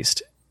was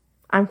released.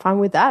 I'm fine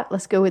with that.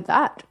 Let's go with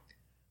that.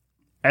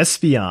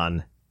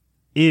 Espeon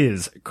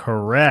is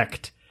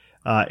correct.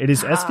 It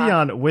is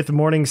Espeon with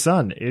Morning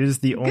Sun. It is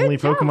the only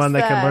job, Pokemon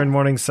that can Seth. learn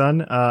Morning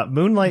Sun.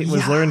 Moonlight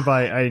was learned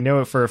by, I know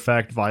it for a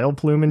fact,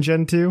 Vileplume in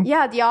Gen 2.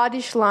 Yeah, the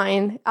Oddish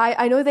line.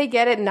 I know they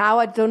get it now.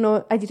 I don't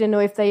know. I didn't know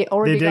if they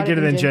already They did got get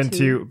it in Gen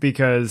 2. 2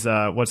 because,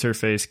 what's her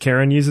face?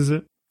 Karen uses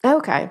it.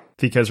 Okay.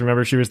 Because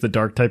remember, she was the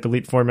Dark type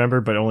Elite Four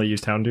member, but only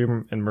used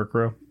Houndoom and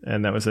Murkrow,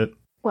 and that was it.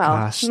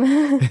 Well,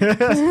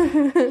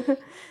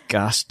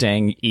 Gosh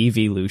dang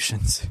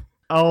evolutions.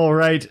 All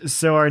right,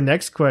 so our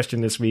next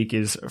question this week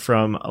is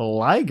from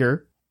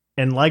Liger,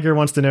 and Liger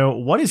wants to know,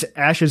 what is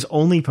Ash's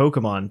only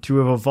Pokemon to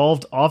have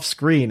evolved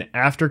off-screen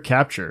after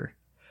capture?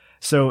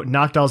 So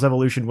Noctowl's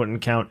evolution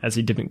wouldn't count as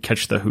he didn't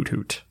catch the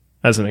Hoot,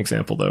 as an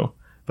example, though.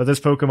 But this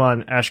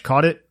Pokemon, Ash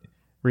caught it,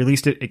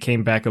 released it, it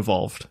came back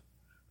evolved.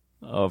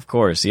 Of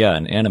course, yeah,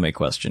 an anime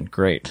question.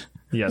 Great.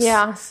 Yes.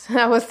 yeah,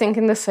 I was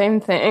thinking the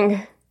same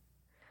thing.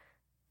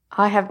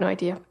 I have no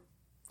idea.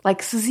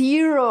 Like,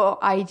 zero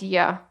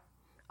idea.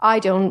 I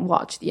don't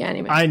watch the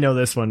anime. I know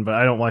this one, but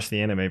I don't watch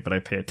the anime, but I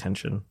pay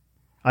attention.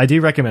 I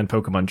do recommend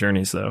Pokemon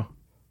Journeys, though.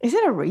 Is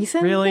it a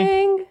recent Really?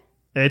 thing?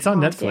 It's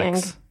on Oh, Netflix.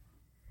 dang.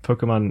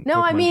 Pokemon.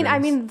 No, Pokemon I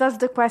mean, does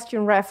the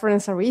question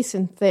reference a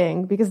recent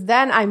thing? Because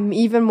then I'm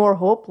even more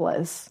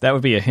hopeless. That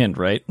would be a hint,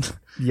 right?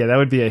 Yeah, that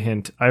would be a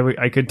hint.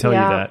 I could tell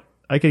Yeah. you that.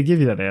 I could give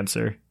you that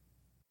answer.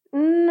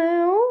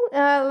 No,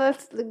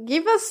 let's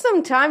give us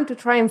some time to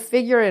try and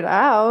figure it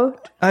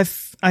out. I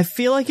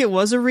feel like it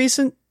was a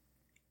recent,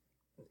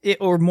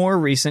 or more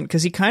recent,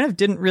 because he kind of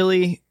didn't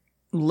really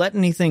let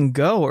anything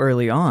go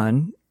early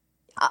on.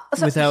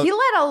 So Without- he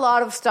let a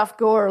lot of stuff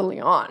go early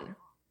on.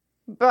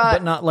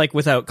 But not like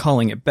without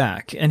calling it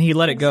back. And he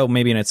let it go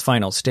maybe in its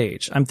final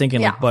stage. I'm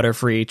thinking like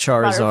Butterfree,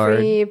 Charizard.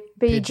 Butterfree,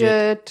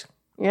 Pidgeot.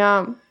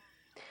 Yeah.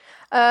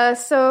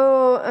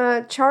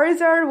 So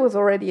Charizard was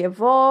already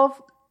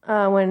evolved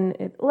when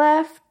it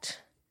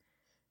left.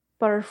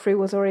 Butterfree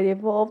was already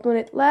evolved when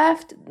it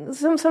left.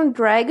 Some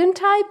dragon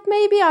type,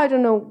 maybe? I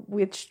don't know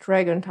which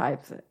dragon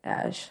types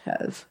Ash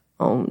has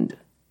owned.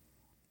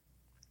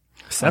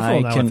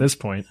 Several now at this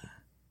point.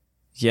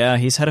 Yeah,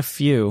 he's had a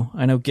few.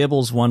 I know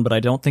Gibble's one, but I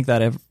don't think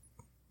that ever...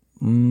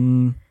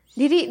 Did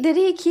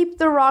he keep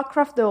the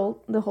Rockruff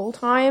the whole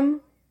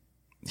time?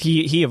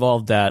 He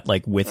evolved that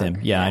like with him.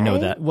 Yeah, I know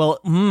that. Well,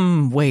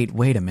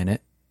 wait a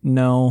minute.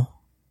 No.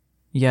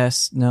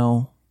 Yes,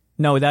 no.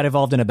 No, that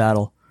evolved in a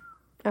battle.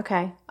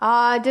 Okay.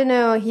 I don't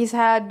know.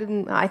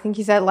 I think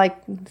he's had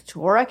like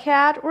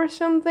Torracat or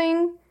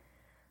something.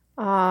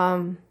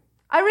 I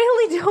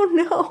really don't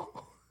know.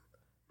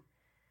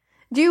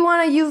 Do you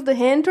want to use the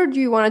hint or do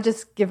you want to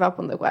just give up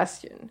on the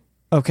question?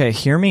 Okay,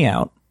 hear me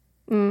out.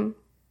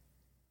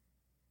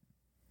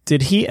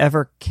 Did he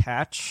ever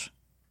catch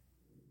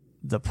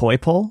the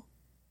Poipole?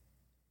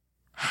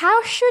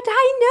 How should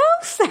I know,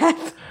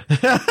 Seth?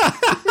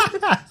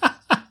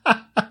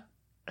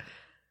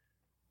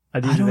 I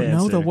don't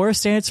know. The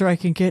worst answer I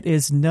can get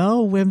is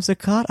no,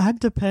 Whimsicott. I'm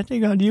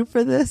depending on you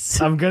for this.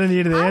 I'm going to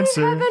need an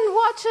answer. I haven't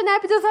watched an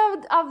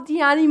episode of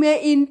the anime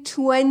in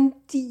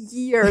 20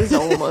 years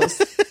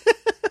almost.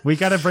 We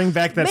got to bring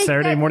back that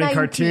Saturday morning 19.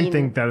 cartoon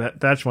thing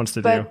that Thatch wants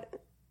to do.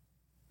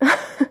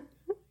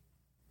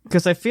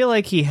 Because I feel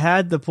like he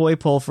had the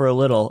Poipole for a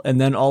little, and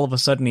then all of a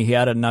sudden he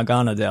had a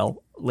Naganadel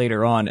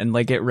later on, and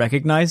like it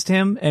recognized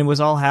him and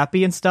was all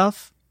happy and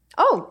stuff.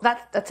 Oh,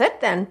 that's it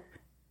then.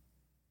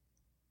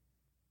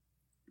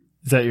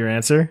 Is that your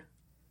answer?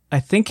 I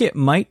think it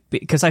might be,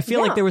 because I feel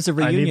like there was a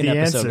reunion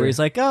episode answer. where he's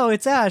like, oh,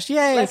 it's Ash,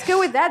 yay! Let's go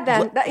with that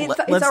then.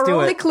 It's our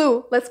only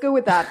clue. Let's go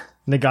with that.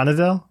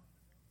 Naganadel?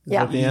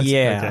 Yeah.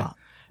 Yeah.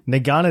 Okay.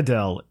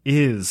 Naganadel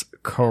is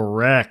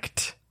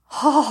correct.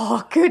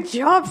 Oh, good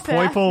job,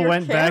 Seth. Poipole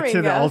went back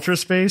to the Ultra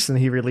Space, and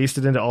he released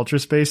it into Ultra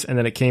Space, and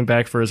then it came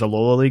back for his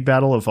Alola League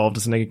battle, evolved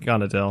as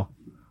Naganadel.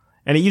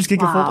 And it used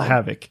Gigavolt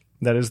Havoc.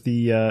 That is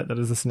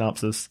the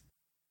synopsis.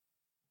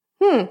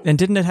 And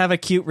didn't it have a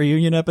cute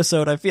reunion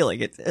episode? I feel like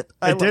it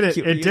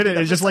did.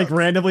 It just like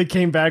randomly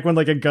came back when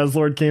like a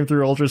Guzzlord came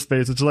through Ultra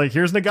Space. It's like,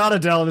 here's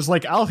Naganadel, and it's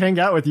like, I'll hang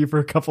out with you for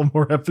a couple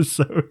more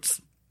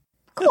episodes.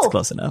 Cool. That's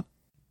close enough.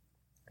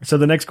 So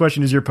the next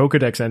question is your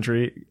Pokedex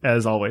entry,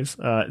 as always.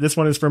 This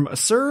one is from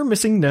Sir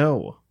Missing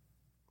No.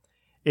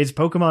 Its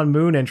Pokemon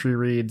Moon entry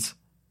reads,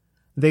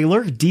 they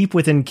lurk deep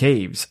within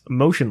caves,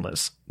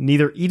 motionless,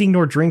 neither eating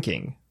nor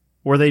drinking.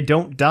 Where they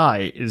don't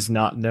die is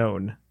not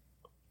known.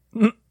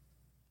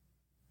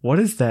 What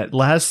is that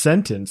last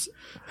sentence?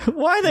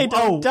 Why they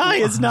don't die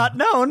is not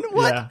known.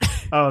 What? Yeah.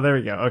 Oh, there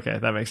we go. Okay,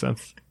 that makes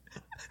sense.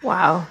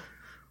 Wow.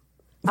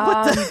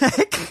 What the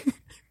heck?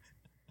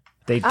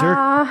 They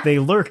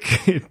lurk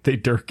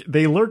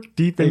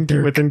deep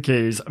within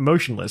caves,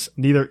 motionless,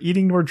 neither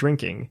eating nor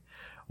drinking.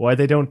 Why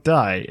they don't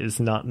die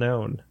is not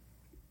known.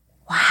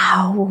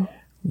 Wow.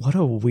 What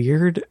a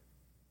weird...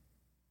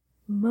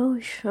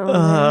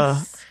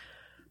 Motionless.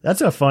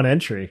 That's a fun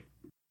entry.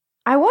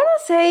 I want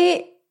to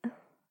say...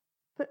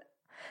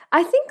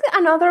 I think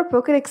another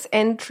Pokedex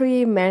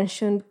entry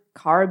mentioned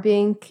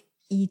Carbink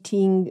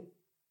eating...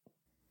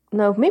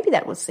 No, maybe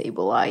that was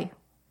Sableye.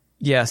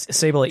 Yes,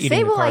 Sableye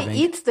eating the Carbink. Sableye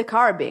eats the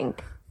Carbink.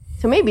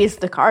 So maybe it's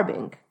the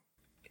Carbink.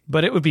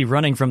 But it would be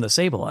running from the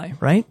Sableye,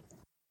 right?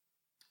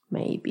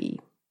 Maybe.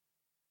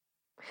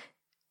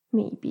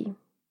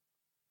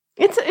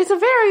 It's a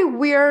very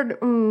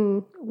weird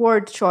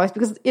word choice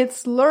because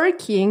it's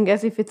lurking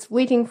as if it's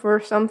waiting for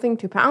something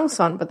to pounce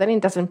on, but then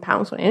it doesn't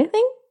pounce on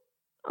anything.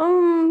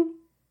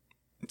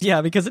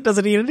 Yeah, because it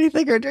doesn't eat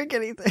anything or drink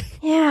anything.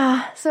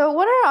 Yeah. So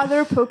what are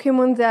other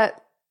Pokemon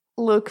that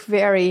look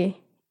very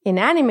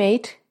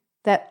inanimate,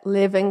 that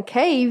live in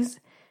caves,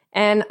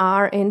 and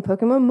are in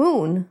Pokemon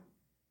Moon?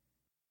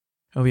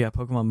 Oh yeah,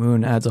 Pokemon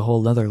Moon adds a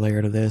whole other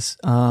layer to this.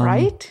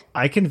 Right?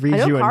 I can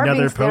read you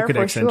another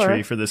Pokedex for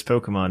entry for this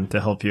Pokemon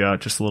to help you out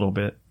just a little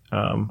bit.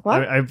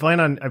 What? I plan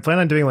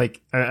on doing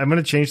like I'm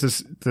going to change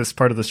this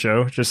part of the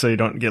show just so you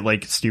don't get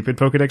like stupid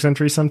Pokedex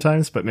entries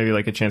sometimes, but maybe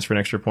like a chance for an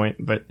extra point.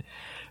 But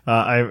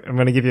I'm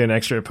going to give you an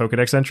extra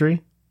Pokedex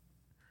entry,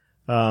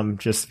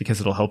 just because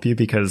it'll help you.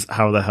 Because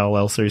how the hell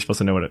else are you supposed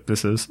to know what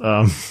this is?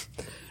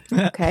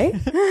 Okay.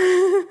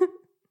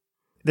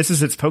 This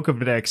is its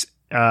Pokedex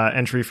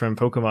entry from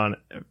Pokemon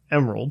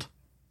Emerald.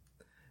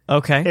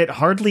 Okay. It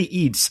hardly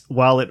eats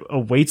while it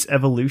awaits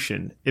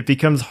evolution. It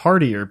becomes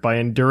hardier by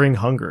enduring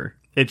hunger.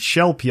 Its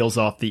shell peels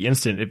off the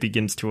instant it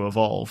begins to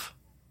evolve.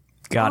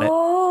 Got it.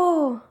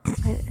 Oh.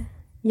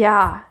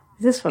 Yeah.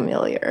 This is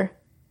familiar.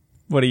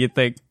 What do you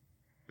think?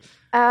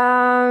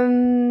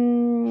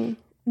 No.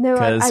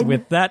 Because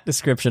with that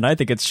description, I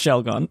think it's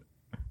Shelgon.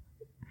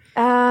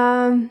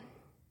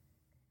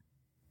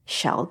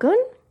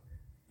 Shelgon?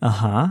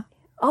 Uh-huh.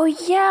 Oh,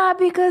 yeah,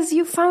 because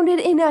you found it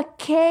in a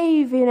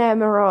cave in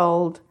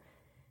Emerald.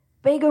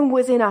 Bagon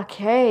was in a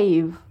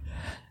cave.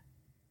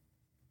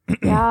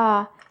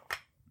 Yeah.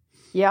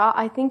 Yeah,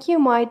 I think you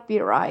might be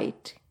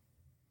right.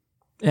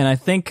 And I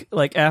think,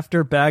 like,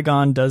 after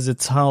Bagon does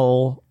its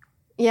whole...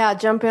 Yeah,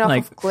 jumping off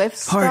like, of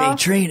cliffs hardy stuff.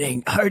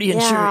 training, hardy in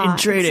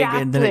trading,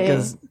 and then it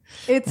goes,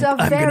 It's a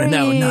I'm very...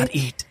 gonna now not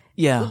eat.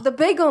 Yeah. The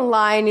Bagon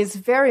line is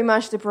very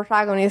much the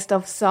protagonist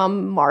of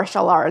some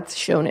martial arts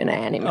shown in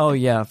anime. Oh,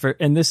 yeah.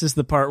 And this is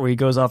the part where he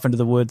goes off into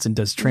the woods and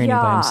does training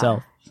by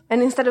himself.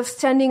 And instead of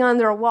standing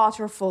under a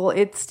waterfall,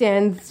 it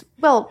stands...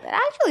 Well, it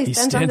actually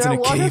stands under a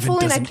waterfall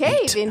in a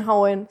cave in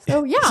Hoenn.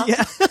 So, yeah.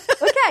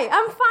 Okay,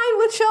 I'm fine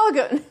with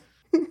Shogun.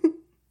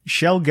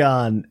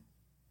 Shelgon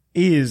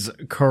is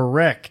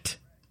correct.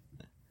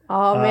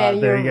 Oh, man,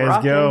 there you're you guys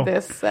rocking go.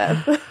 this,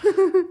 Seth.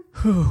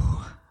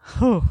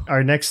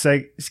 Our next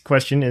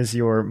question is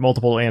your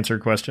multiple answer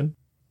question.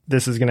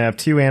 This is going to have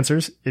 2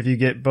 answers. If you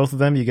get both of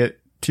them, you get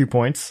 2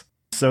 points.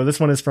 So this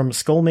one is from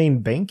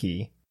Skullmane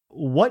Banky.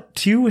 What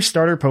 2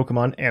 starter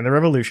Pokemon and their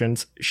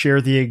evolutions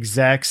share the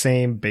exact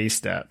same base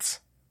stats?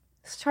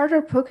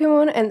 Starter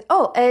Pokemon and...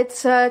 Oh,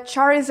 it's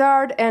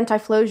Charizard and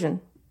Typhlosion.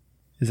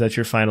 Is that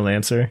your final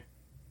answer?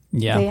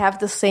 Yeah. They have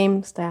the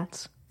same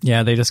stats.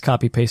 Yeah, they just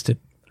copy-pasted.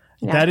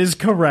 Yeah. That is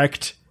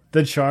correct.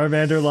 The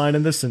Charmander line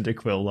and the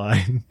Cyndaquil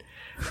line.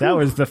 That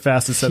was the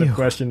fastest set of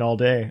question all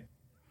day.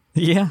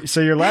 Yeah.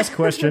 So your last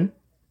question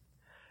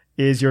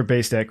is your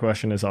base stat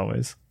question, as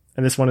always.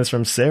 And this one is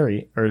from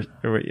Sari.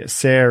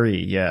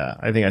 Sari, yeah.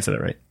 I think I said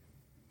it right.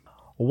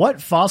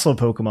 What fossil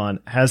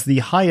Pokemon has the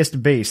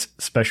highest base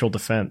special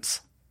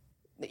defense?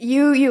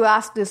 You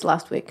asked this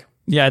last week.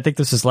 Yeah, I think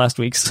this is last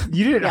week's.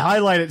 You didn't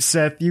highlight it,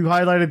 Seth. You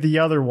highlighted the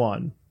other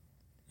one.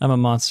 I'm a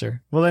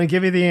monster. Well, then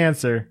give me the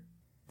answer.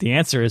 The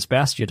answer is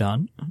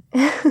Bastiodon.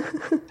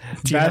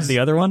 Do you have the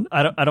other one?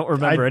 I don't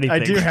remember anything.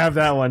 I do have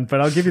that one, but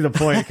I'll give you the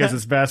point because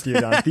it's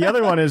Bastiodon. The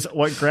other one is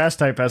what grass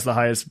type has the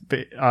highest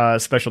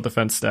special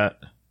defense stat?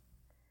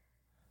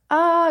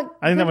 I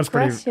think that one's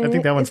pretty. I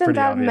think that one's pretty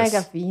obvious.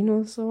 Isn't that Mega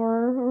Venusaur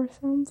or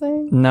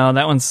something? No,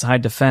 that one's high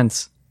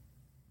defense.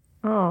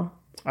 Oh.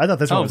 I thought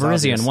this one was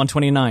Virizion, obvious.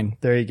 129.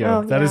 There you go.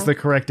 Oh, That is the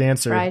correct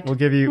answer. Right. We'll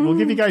give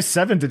you guys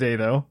 7 today,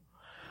 though.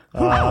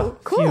 Wow,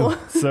 cool.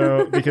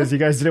 So because you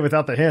guys did it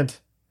without the hint.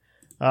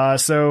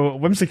 So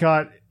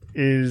Whimsicott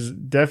is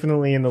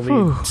definitely in the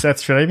lead.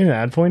 Seth, should I even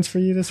add points for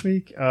you this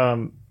week?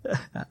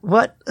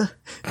 What?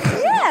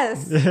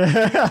 Yes.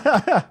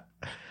 I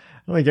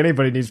don't think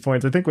anybody needs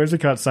points. I think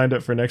Whimsicott signed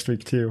up for next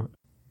week too.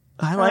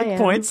 I like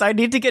points. I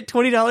need to get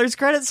 $20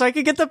 credit so I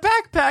can get the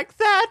backpack.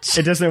 Thatch.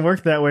 It doesn't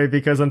work that way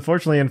because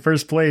unfortunately in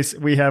first place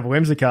we have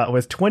Whimsicott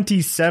with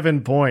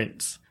 27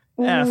 points.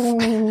 F.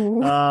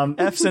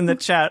 F's in the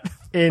chat.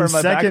 In for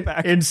my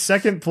backpack. In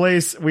second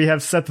place we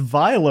have Seth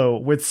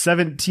Vilo with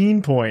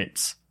 17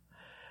 points.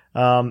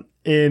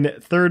 In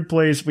third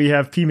place we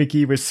have P.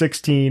 McKee with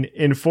 16.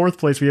 In fourth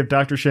place we have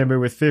Dr. Shamu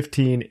with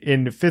 15.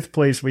 In fifth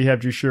place we have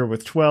Jushir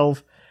with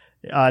 12.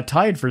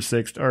 Tied for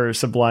sixth are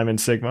Sublime and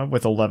Sigma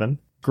with 11.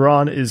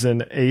 Gron is in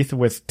 8th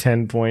with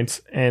 10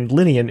 points, and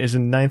Linian is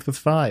in 9th with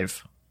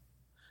 5.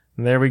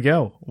 And there we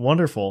go.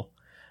 Wonderful.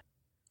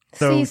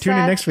 So tune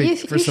in next week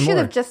for some more. You should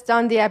have just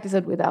done the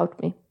episode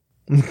without me.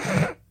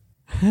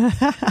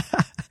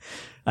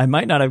 I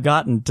might not have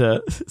gotten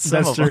to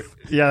some That's of true.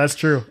 Yeah, that's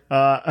true.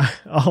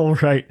 All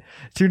right.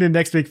 Tune in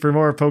next week for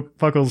more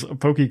Puckle's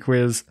Poke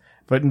Quiz.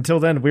 But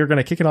until then, we're going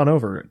to kick it on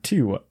over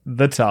to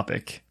the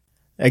topic.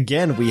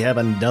 Again, we have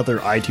another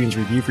iTunes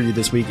review for you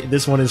this week.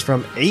 This one is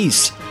from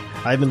Ace.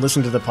 I've been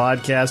listening to the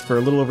podcast for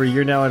a little over a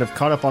year now and have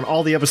caught up on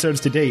all the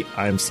episodes to date.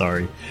 I'm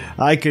sorry.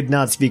 I could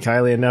not speak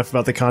highly enough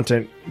about the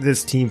content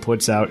this team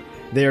puts out.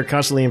 They are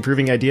constantly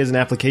improving ideas and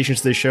applications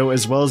to the show,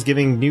 as well as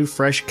giving new,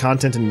 fresh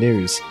content and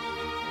news.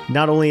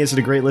 Not only is it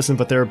a great listen,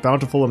 but there are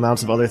bountiful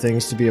amounts of other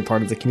things to be a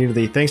part of the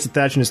community. Thanks to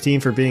Thatch and his team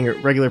for being a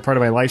regular part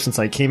of my life since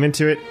I came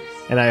into it,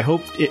 and I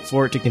hope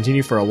for it to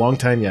continue for a long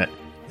time yet.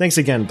 Thanks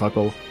again,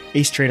 Puckle.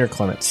 Ace Trainer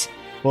Clements.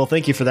 Well,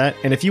 thank you for that.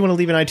 And if you want to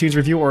leave an iTunes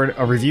review or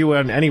a review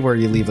on anywhere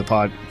you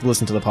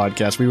listen to the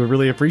podcast, we would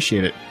really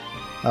appreciate it.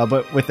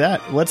 But with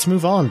that, let's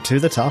move on to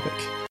the topic.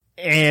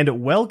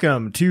 And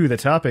welcome to the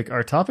topic.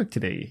 Our topic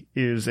today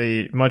is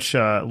a much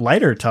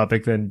lighter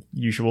topic than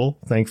usual,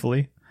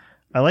 thankfully.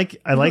 I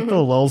like the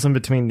lulls in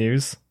between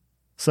news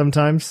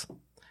sometimes,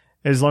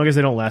 as long as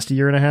they don't last a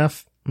year and a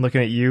half. I'm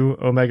looking at you,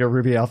 Omega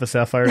Ruby Alpha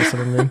Sapphire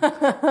Sun and Moon.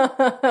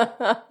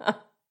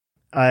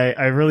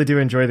 I really do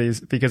enjoy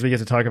these because we get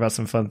to talk about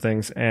some fun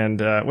things. And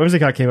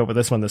Whimsicott came up with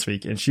this one this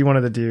week, and she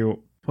wanted to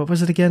do, what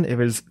was it again? It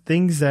was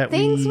things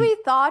we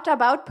thought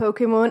about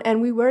Pokemon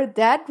and we were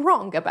dead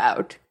wrong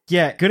about.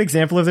 Yeah, good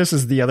example of this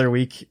is the other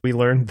week we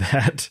learned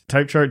that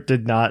Type Chart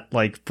did not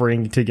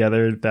bring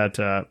together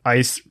that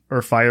ice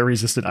or fire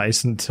resistant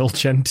ice until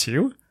Gen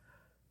 2.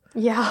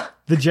 Yeah.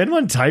 The Gen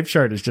 1 Type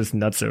Chart is just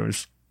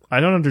nutsos. I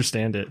don't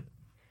understand it.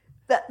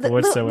 The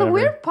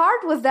weird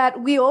part was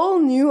that we all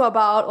knew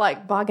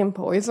about bug and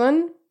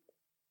poison,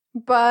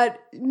 but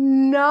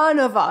none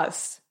of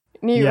us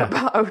knew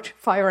about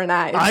fire and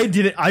ice. I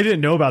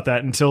didn't know about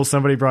that until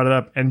somebody brought it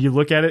up, and you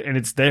look at it and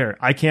it's there.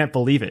 I can't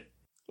believe it.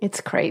 It's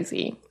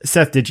crazy.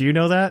 Seth, did you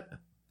know that?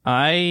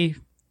 I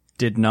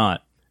did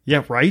not.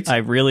 Yeah, right? I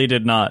really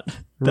did not.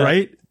 That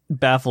right?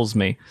 baffles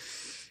me.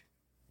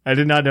 I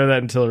did not know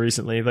that until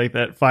recently. Like,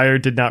 that fire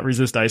did not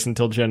resist ice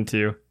until Gen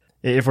 2.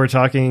 If we're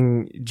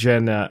talking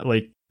Gen,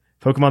 like,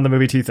 Pokemon the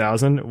movie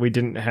 2000, we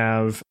didn't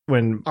have,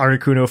 when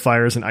Articuno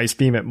fires an ice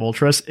beam at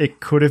Moltres, it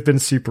could have been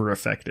super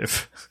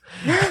effective.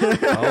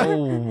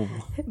 Oh.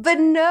 But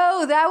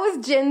no, that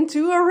was Gen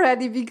 2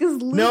 already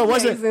because Lugia No, it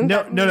wasn't. is in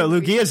that No,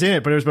 movie. Lugia's in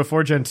it, but it was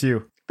before Gen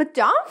 2. But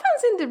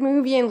Donphan's in the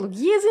movie and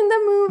Lugia's in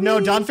the movie.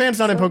 No, Donphan's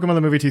not in Pokemon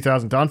the movie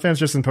 2000. Donphan's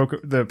just in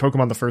the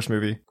Pokemon the first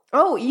movie.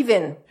 Oh,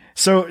 even.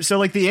 So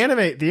like the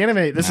anime,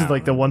 this is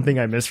like the one thing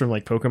I miss from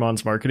like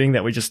Pokemon's marketing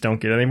that we just don't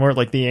get anymore.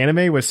 Like the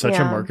anime was such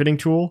a marketing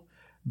tool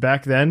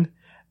back then.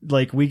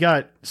 Like we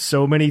got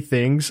so many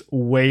things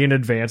way in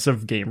advance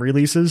of game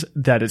releases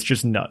that it's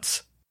just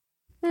nuts.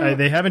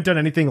 They haven't done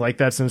anything like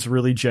that since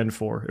really Gen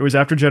 4. It was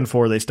after Gen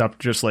 4 they stopped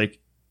just like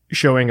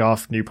showing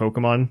off new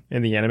Pokemon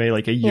in the anime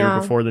like a year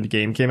before the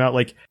game came out.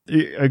 Like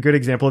a good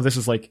example of this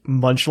is like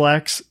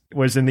Munchlax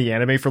was in the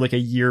anime for like a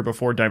year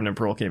before Diamond and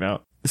Pearl came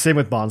out. Same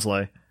with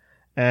Bonsly.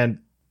 And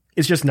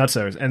it's just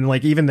nutsos. And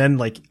like even then,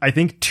 like I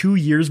think 2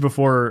 years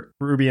before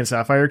Ruby and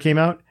Sapphire came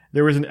out,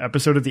 there was an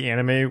episode of the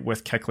anime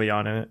with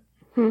Kecleon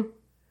in it.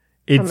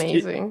 It's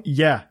amazing.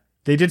 Yeah.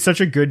 They did such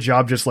a good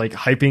job just like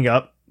hyping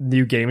up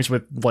new games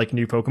with like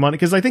new Pokemon.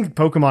 Because I think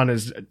Pokemon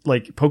is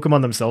like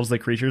Pokemon themselves, the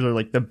creatures are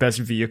like the best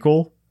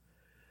vehicle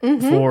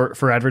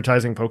for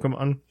advertising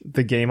Pokemon,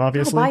 the game,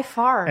 obviously. By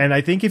far. And I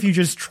think if you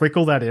just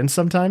trickle that in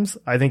sometimes,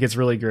 I think it's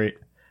really great.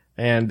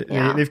 And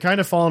they've kind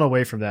of fallen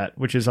away from that,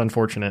 which is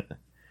unfortunate.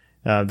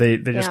 They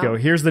just go,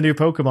 here's the new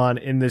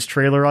Pokemon in this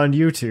trailer on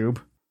YouTube.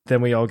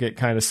 Then we all get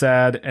kind of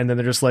sad. And then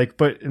they're just like,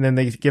 and then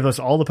they give us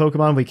all the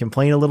Pokemon. We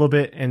complain a little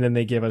bit. And then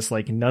they give us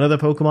like none of the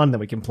Pokemon. And then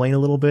we complain a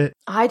little bit.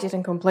 I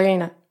didn't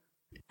complain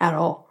at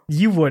all.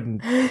 You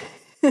wouldn't.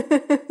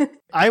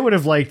 I would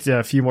have liked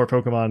a few more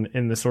Pokemon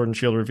in the Sword and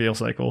Shield reveal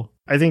cycle.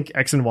 I think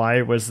X and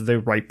Y was the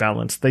right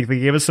balance. They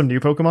gave us some new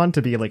Pokemon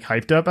to be like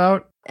hyped up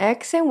about.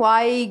 X and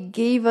Y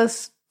gave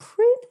us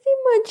pretty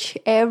much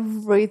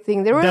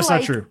everything. There were That's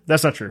not true.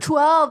 That's not true.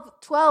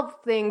 12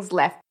 things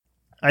left.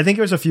 I think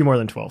it was a few more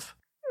than 12.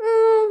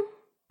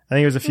 I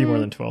think it was a few more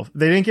than 12.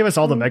 They didn't give us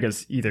all the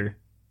megas either,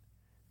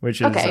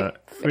 which is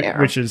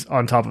which is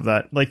on top of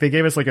that. Like they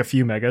gave us like a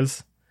few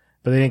megas,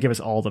 but they didn't give us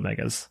all the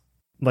megas.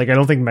 Like I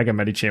don't think Mega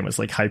Medicham was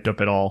like hyped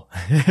up at all.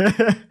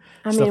 I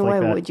mean, why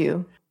would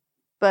you?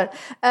 But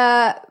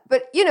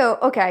you know,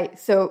 okay.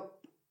 So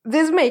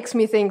this makes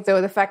me think though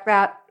the fact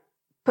that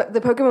the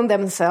Pokemon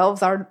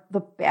themselves are the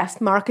best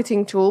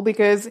marketing tool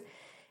because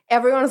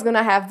everyone's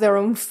gonna have their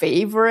own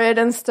favorite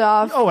and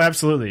stuff. Oh,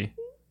 absolutely.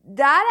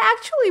 That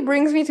actually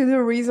brings me to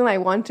the reason I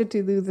wanted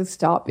to do this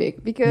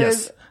topic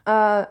because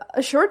a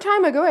short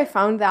time ago I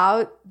found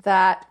out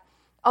that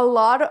a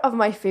lot of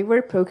my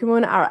favorite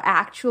Pokemon are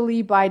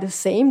actually by the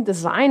same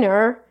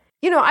designer.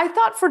 You know, I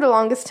thought for the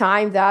longest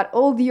time that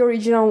all the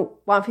original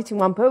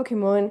 151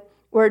 Pokemon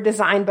were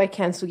designed by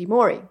Ken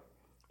Sugimori.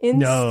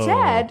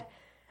 Instead,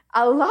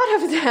 a lot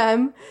of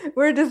them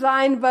were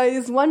designed by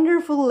this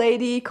wonderful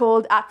lady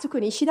called Atsuko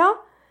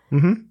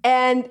Nishida.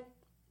 And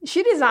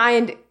she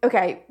designed,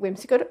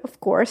 Whimsicott, of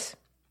course.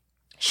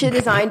 She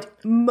designed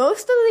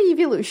most of the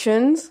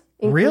evolutions,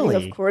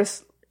 including, of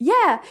course,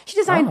 she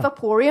designed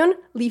Vaporeon,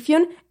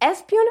 Leafeon,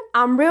 Espeon,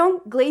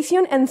 Umbreon,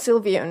 Glaceon, and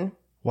Sylveon.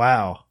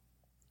 Wow.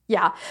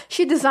 Yeah.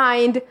 She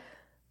designed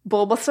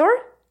Bulbasaur,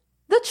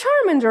 the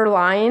Charmander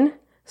line,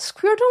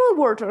 Squirtle and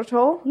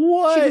Wartortle.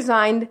 What? She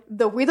designed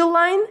the Weedle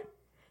line.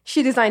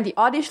 She designed the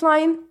Oddish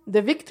line,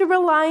 the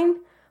Victreebel line,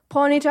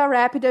 Ponyta,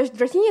 Rapidash,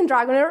 Dratini, and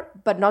Dragonair,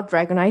 but not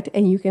Dragonite,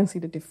 and you can see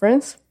the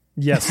difference.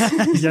 Yes.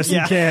 Yes,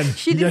 you can.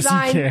 She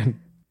designed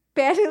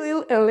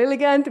Petilil and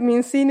Lilligant,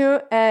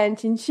 Minccino, and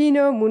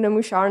Cinccino,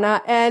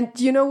 Munamusharna, and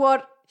do you know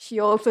what she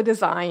also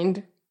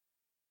designed?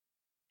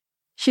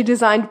 She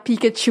designed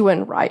Pikachu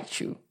and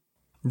Raichu.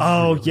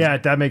 Oh, yeah,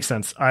 that makes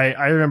sense.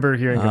 I remember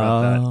hearing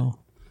about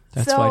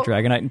that. That's why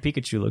Dragonite and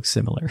Pikachu look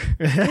similar.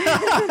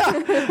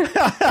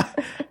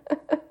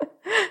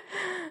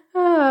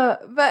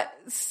 But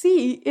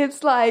see,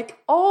 it's like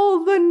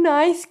all the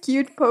nice,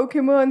 cute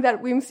Pokemon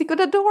that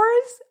Whimsicott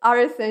adores are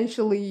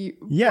essentially.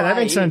 Yeah, that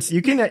makes sense.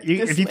 You can,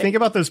 if you think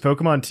about those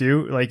Pokemon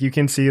too, like you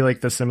can see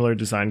like the similar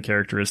design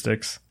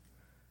characteristics.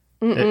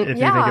 If you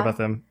think about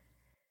them,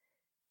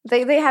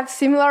 they have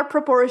similar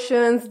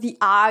proportions. The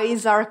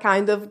eyes are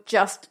kind of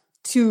just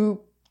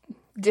two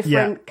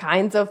different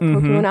kinds of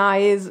Pokemon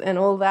eyes and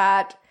all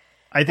that.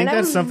 I think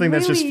that's something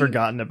that's just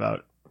forgotten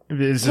about.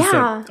 It's just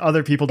that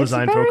other people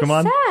design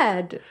Pokemon.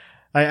 Sad.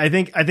 I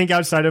think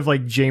outside of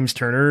like James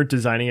Turner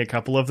designing a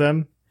couple of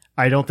them,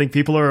 I don't think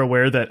people are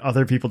aware that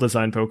other people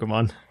design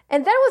Pokemon.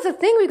 And that was the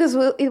thing because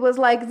it was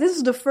like this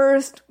is the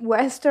first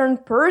Western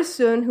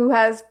person who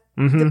has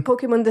the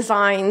Pokemon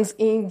designs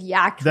in the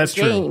actual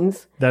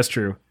games. That's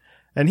true.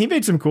 And he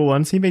made some cool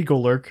ones. He made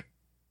Golurk.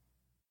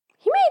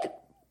 He made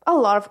a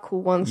lot of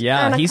cool ones.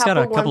 Yeah, he's got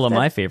a couple of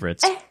my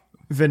favorites.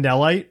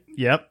 Vanillite.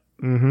 Yep.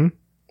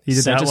 He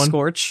did that one.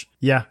 Scorch.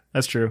 Yeah,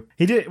 that's true.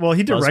 He did. Well,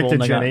 he directed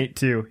Buzzwole Gen Nagat. 8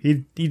 too.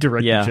 He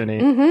directed Yeah. Gen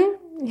 8.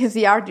 He's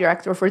the art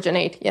director for Gen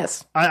 8,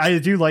 yes. I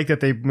do like that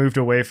they moved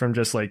away from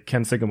just like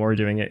Ken Sugimori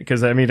doing it,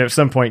 because I mean, at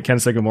some point, Ken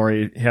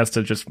Sugimori has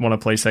to just want to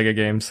play Sega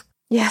games.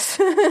 Yes.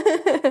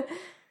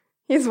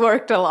 He's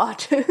worked a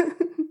lot.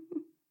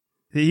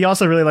 He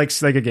also really likes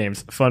Sega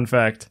games. Fun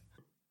fact.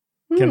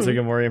 Ken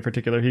Sugimori in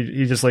particular,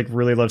 he just like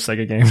really loves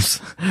Sega games.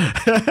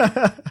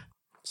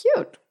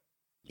 Cute.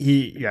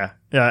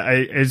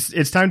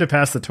 It's time to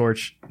pass the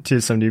torch to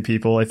some new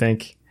people, I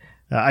think.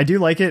 I do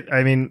like it.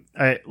 I mean,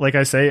 like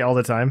I say all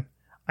the time,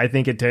 I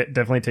think it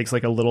definitely takes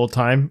like a little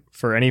time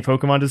for any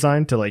Pokemon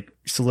design to like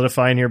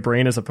solidify in your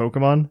brain as a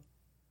Pokemon.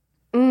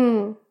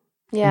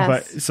 Yes.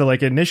 But so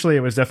like initially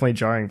it was definitely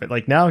jarring, but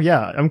like now,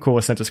 yeah, I'm cool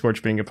with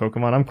Centiskorch being a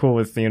Pokemon. I'm cool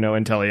with,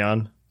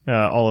 Inteleon,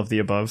 all of the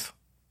above.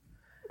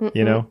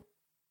 You know,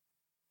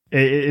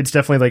 it's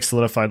definitely like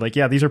solidified. Like,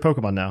 yeah, these are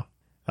Pokemon now.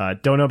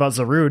 Don't know about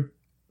Zarude.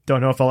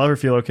 Don't know if I'll ever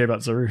feel okay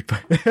about Zarude.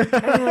 But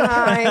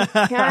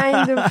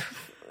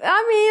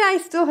I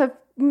still have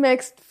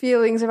mixed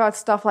feelings about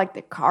stuff like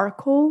the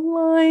Carkol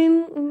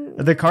line.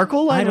 The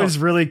Carkol line was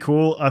really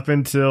cool up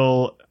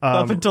until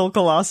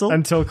Colossal.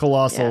 Until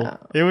Colossal, Yeah.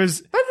 it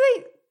was. But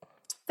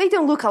they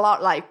don't look a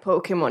lot like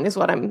Pokemon, is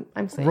what I'm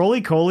saying.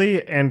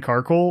 Roly-Coly and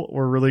Carkol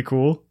were really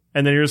cool,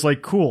 and then you're just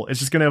like, cool, it's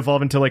just going to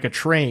evolve into like a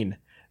train.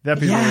 That'd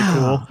be really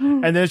cool.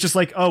 And then it's just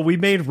like, oh, we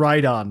made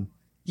Rhydon.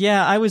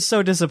 Yeah, I was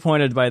so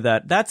disappointed by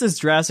that. That's as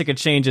drastic a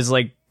change as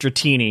like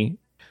Dratini.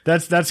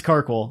 That's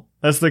Carkol.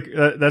 That's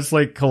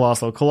like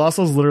Colossal.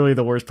 Colossal's literally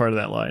the worst part of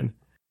that line.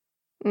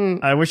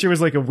 I wish it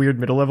was like a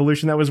weird middle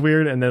evolution that was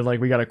weird, and then like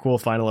we got a cool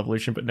final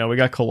evolution, but no, we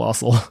got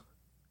Colossal.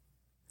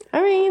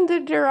 I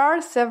mean, there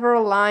are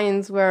several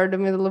lines where the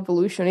middle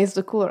evolution is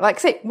the cooler. Like,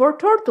 say,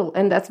 Wartortle,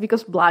 and that's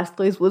because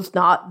Blastoise was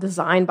not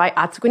designed by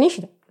Atsuko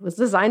Nishida. It was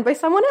designed by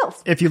someone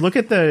else. If you look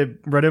at the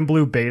Red and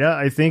Blue beta,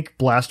 I think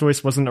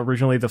Blastoise wasn't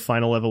originally the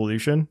final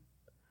evolution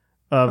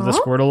of the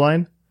Squirtle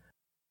line.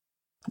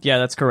 Yeah,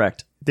 that's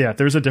correct. Yeah,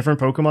 there's a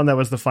different Pokemon that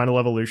was the final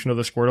evolution of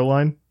the Squirtle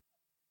line.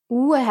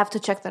 Ooh, I have to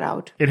check that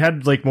out. It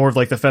had like more of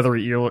like the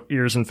feathery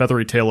ears and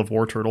feathery tail of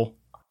Wartortle.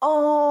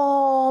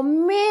 Oh,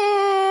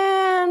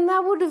 man,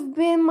 that would have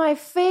been my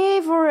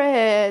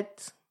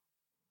favorite.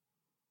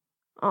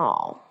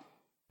 Oh.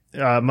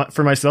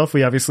 For myself,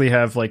 we obviously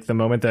have like the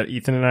moment that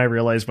Ethan and I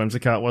realized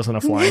Whimsicott wasn't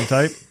a flying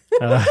type.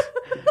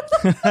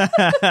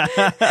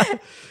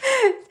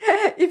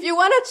 If you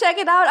want to check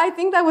it out, I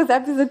think that was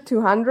episode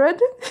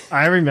 200.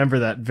 I remember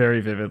that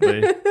very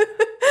vividly.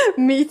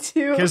 Me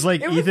too. Because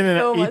like Ethan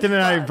and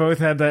I both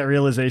had that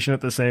realization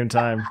at the same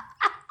time.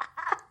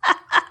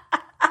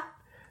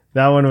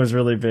 That one was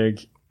really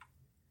big.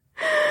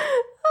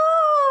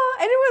 Oh,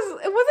 and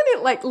wasn't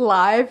it like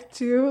live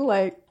too?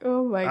 Like,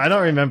 oh my god. I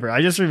don't remember.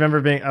 I just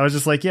remember I was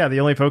just like, yeah,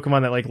 the only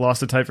Pokemon that like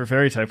lost a type for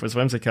Fairy type was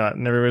Whimsicott,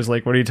 and everybody was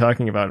like, what are you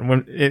talking about?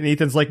 And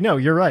Ethan's like, no,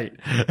 you're right.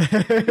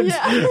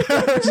 Yeah.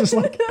 I was just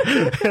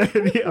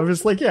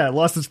like, yeah, it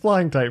lost its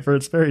flying type for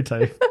its Fairy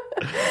type.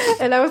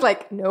 And I was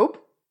like, nope.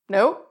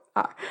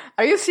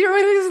 Are you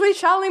seriously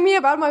telling me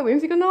about my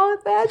whimsical knowledge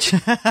badge?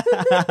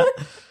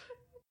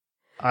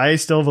 I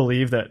still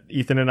believe that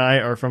Ethan and I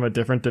are from a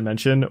different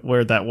dimension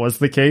where that was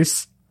the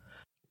case.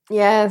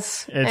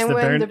 Yes. It's and the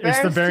when the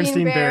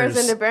Berenstain Bears.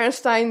 and the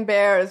Bernstein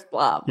Bears,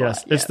 blah, blah.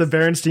 Yes, it's the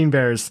Berenstain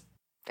Bears.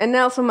 And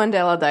Nelson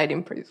Mandela died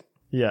in prison.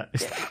 Yeah.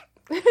 It's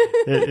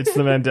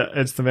the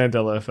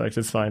Mandela effect.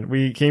 It's fine.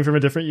 We came from a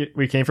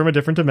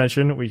different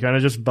dimension. We kind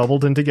of just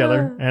bubbled in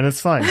together, and it's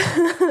fine.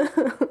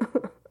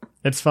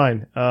 It's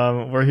fine.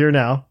 We're here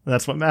now.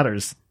 That's what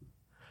matters.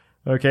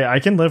 Okay, I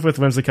can live with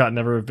Whimsicott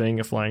never being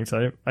a flying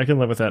type. I can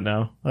live with that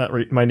now.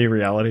 My new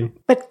reality.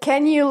 But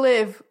can you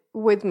live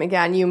with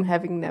Meganium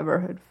having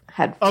never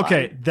had flying?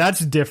 Okay,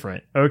 that's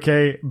different.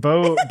 Okay,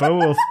 Bo's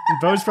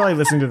probably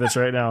listening to this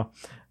right now.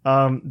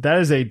 That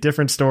is a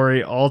different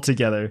story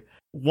altogether.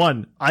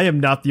 One, I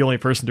am not the only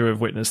person to have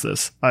witnessed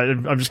this.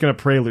 I'm just going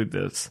to prelude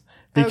this.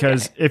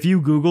 Because if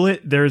you Google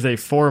it, there's a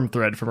forum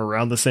thread from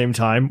around the same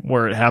time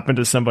where it happened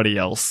to somebody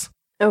else.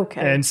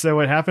 Okay. And so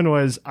what happened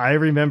was, I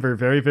remember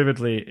very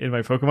vividly in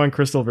my Pokemon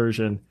Crystal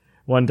version,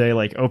 one day,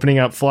 like, opening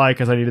up Fly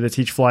because I needed to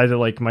teach Fly to,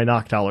 like, my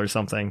Noctowl or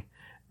something.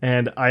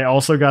 And I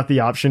also got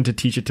the option to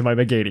teach it to my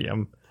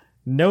Meganium.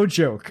 No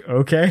joke,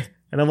 okay?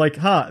 And I'm like,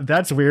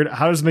 that's weird.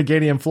 How does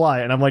Meganium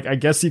fly? And I'm like, I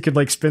guess you could,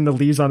 like, spin the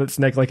leaves on its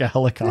neck like a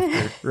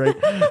helicopter, right?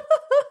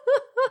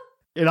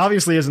 It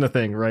obviously isn't a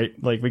thing, right?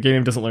 Like,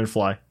 Meganium doesn't learn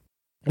Fly.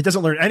 It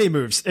doesn't learn any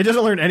moves. It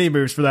doesn't learn any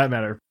moves for that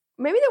matter.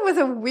 Maybe there was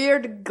a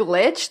weird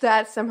glitch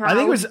that somehow I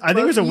think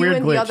it was a weird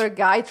and glitch. The other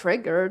guy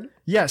triggered.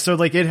 Yeah, so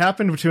like it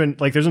happened to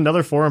there's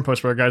another forum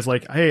post where a guy's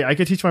like, "Hey, I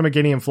could teach my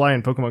Meganium Fly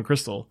in Pokemon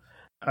Crystal."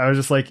 I was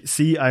just like,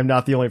 "See, I'm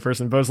not the only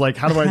person." Bo's like,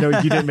 "How do I know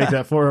you didn't make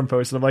that forum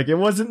post?" And I'm like, "It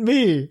wasn't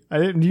me. I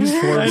didn't use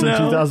forums in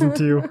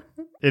 2002."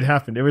 It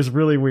happened. It was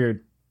really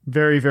weird.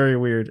 Very, very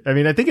weird. I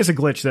mean, I think it's a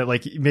glitch that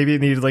like maybe it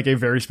needed like a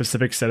very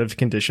specific set of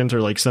conditions or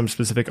like some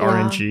specific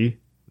RNG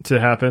to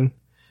happen.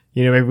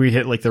 You know, maybe we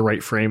hit like the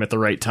right frame at the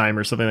right time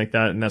or something like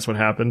that, and that's what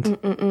happened.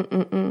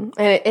 And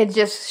it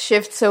just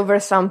shifts over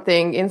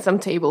something in some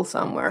table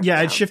somewhere.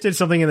 Yeah, it shifted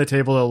something in the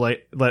table to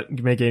let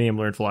Meganium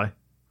learn fly.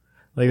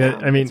 Like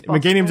that. I mean,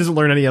 Meganium doesn't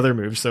learn any other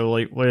moves, so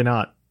like, why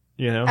not?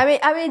 You know.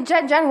 I mean,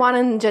 Gen 1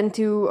 and Gen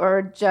 2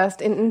 are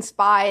just in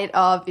spite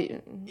of.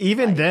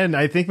 Even then,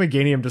 I think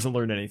Meganium doesn't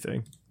learn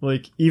anything.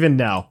 Like even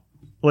now,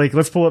 like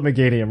let's pull up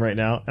Meganium right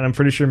now, and I'm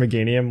pretty sure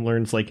Meganium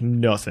learns like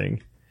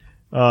nothing.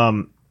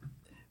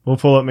 We'll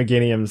pull up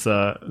Meganium's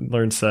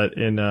learn set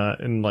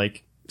in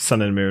like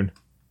Sun and Moon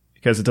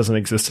because it doesn't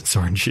exist in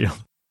Sword and Shield.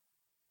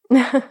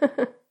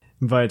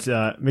 But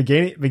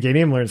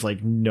Meganium learns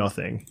like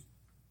nothing,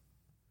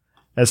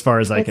 as far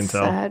as I can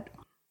tell. Sad.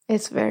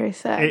 It's very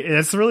sad.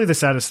 It's really the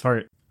saddest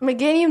part.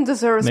 Meganium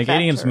deserves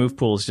Meganium's better. move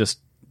pool is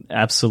just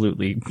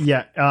absolutely.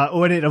 Yeah,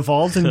 when it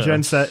evolves in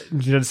Gen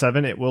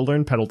 7, it will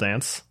learn Petal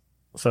Dance,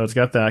 so it's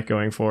got that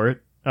going for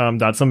it.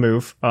 That's a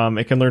move.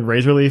 It can learn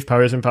Razor Leaf,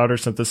 Poison Powder,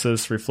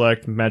 Synthesis,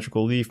 Reflect,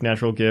 Magical Leaf,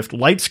 Natural Gift,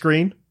 Light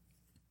Screen.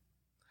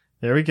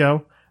 There we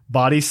go.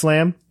 Body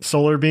Slam,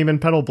 Solar Beam,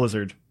 and Petal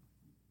Blizzard.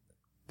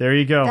 There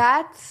you go.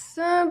 That's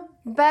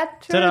better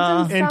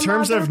than some in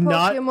terms other of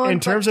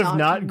Pokemon,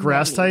 not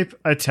grass type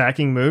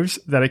attacking moves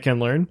that it can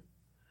learn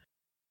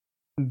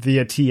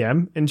via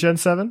TM in Gen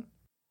 7.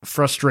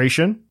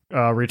 Frustration,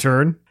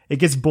 Return. It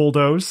gets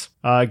Bulldoze,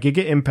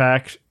 Giga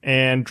Impact,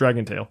 and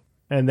Dragon Tail.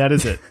 And that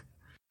is it.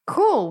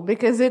 Cool,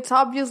 because it's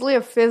obviously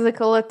a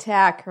physical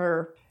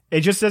attacker. It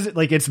just doesn't,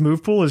 like, its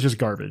move pool is just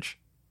garbage.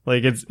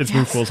 Like, its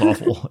move pool is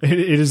awful. It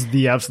is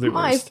the absolute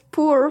My worst.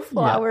 poor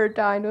flower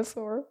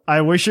dinosaur.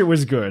 I wish it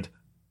was good.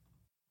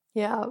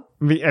 Yeah.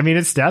 I mean,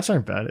 its stats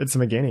aren't bad. It's a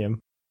Meganium.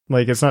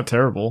 Like, it's not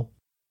terrible.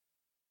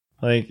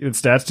 Like,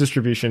 its stats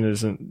distribution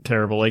isn't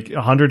terrible. Like,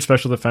 100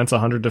 special defense,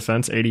 100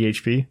 defense, 80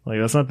 HP. Like,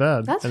 that's not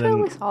bad. That's and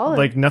really then, solid.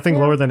 Like, nothing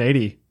lower than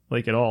 80.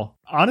 Like, at all.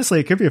 Honestly,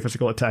 it could be a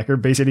physical attacker.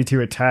 Base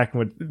 82 attack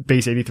with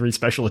base 83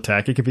 special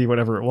attack. It could be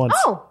whatever it wants.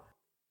 Oh.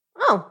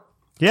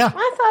 Yeah.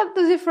 I thought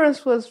the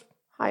difference was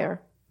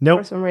higher.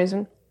 Nope. For some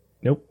reason.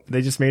 Nope.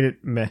 They just made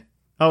it meh.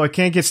 Oh, it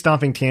can't get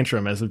Stomping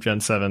Tantrum as of Gen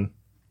 7.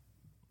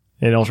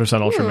 In Ultra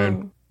Sun, Ultra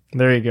Moon.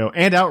 There you go.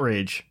 And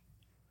Outrage.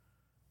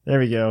 There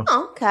we go.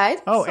 Oh, okay.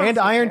 Oh, and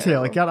Iron Tail.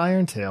 terrible. It got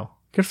Iron Tail.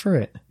 Good for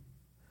it.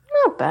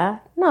 Not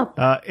bad. Not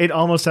bad. It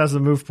almost has a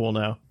move pool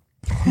now.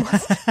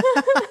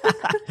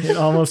 It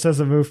almost has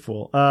a move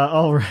pool.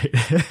 All right.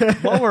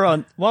 while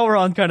we're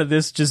on kind of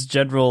this just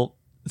general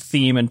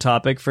theme and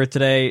topic for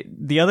today,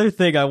 the other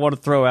thing I want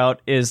to throw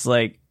out is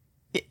like,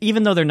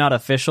 even though they're not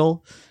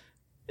official,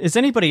 does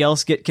anybody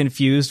else get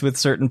confused with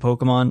certain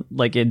Pokemon,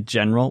 like in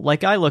general?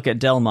 Like I look at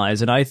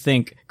Delmise and I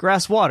think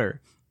grass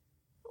water.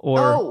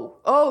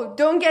 Or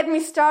don't get me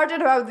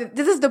started about this.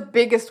 This is the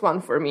biggest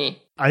one for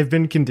me. I've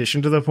been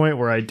conditioned to the point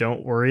where I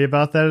don't worry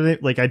about that.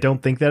 Like, I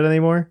don't think that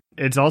anymore.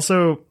 It's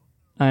also...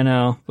 I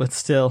know, but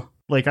still.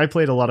 Like, I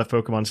played a lot of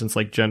Pokemon since,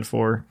 like, Gen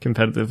 4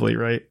 competitively,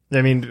 right?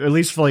 I mean, at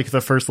least for, like, the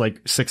first,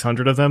 like,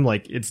 600 of them,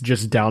 like, it's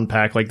just down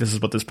pack. Like, this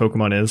is what this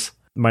Pokemon is.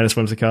 Minus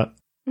Whimsicott.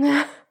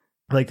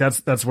 Like,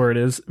 that's where it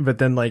is. But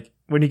then, like,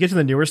 when you get to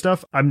the newer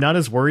stuff, I'm not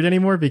as worried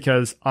anymore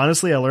because,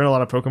 honestly, I learn a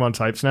lot of Pokemon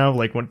types now,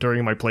 like,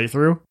 during my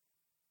playthrough.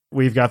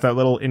 We've got that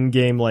little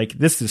in-game, like,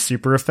 this is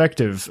super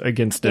effective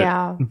against it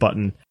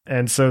button.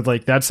 And so,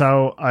 like, that's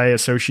how I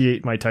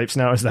associate my types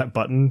now is that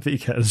button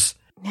because,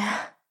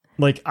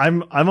 like,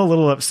 I'm a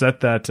little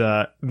upset that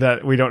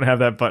that we don't have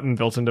that button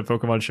built into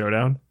Pokemon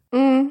Showdown.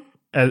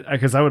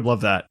 Because I would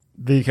love that.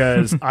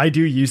 Because I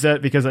do use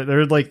that because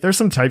there's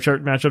some type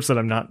chart matchups that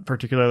I'm not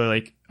particularly,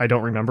 like, I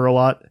don't remember a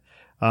lot.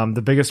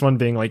 The biggest one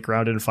being, like,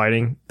 ground and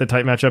fighting. The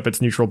type matchup,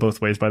 it's neutral both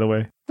ways, by the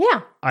way.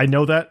 Yeah. I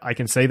know that. I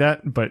can say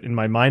that. But in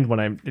my mind,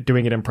 when I'm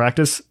doing it in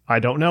practice, I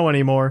don't know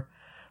anymore.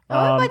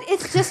 But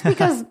it's just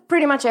because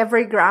pretty much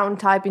every ground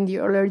type in the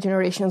earlier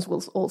generations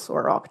was also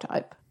a rock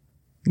type.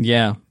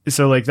 Yeah.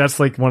 So, like,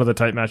 that's, like, one of the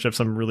type matchups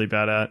I'm really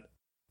bad at.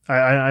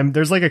 I'm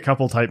there's, like, a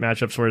couple type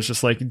matchups where it's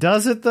just like,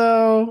 does it,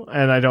 though?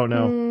 And I don't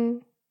know.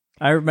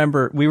 I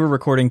remember we were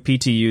recording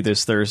PTU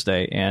this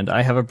Thursday, and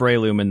I have a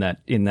Breloom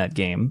in that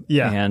game.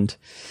 Yeah. And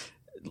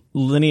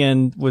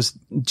Linian was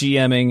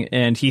GMing,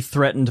 and he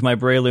threatened my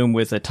Breloom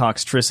with a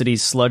Toxtricity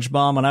Sludge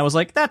Bomb, and I was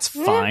like, that's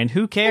fine.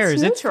 Who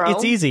cares?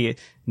 It's easy.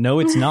 No,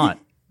 it's not.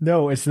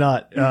 No, it's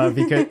not.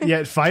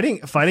 Because,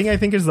 fighting, I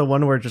think, is the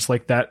one where just,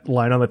 like, that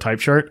line on the type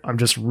chart, I'm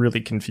just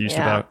really confused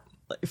about.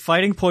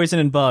 Fighting poison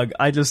and bug,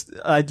 I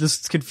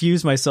just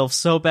confused myself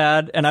so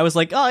bad, and I was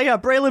like, oh yeah,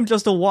 Breloom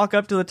just will walk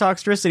up to the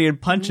Toxtricity and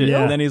punch it,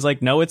 and then he's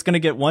like, no, it's gonna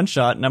get one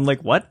shot, and I'm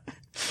like, what?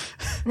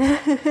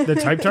 The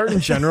type chart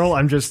in general,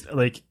 I'm just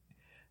like,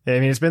 I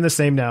mean, it's been the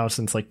same now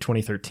since like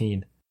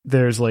 2013.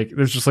 There's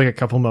just like a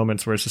couple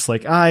moments where it's just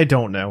like, I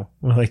don't know,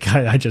 like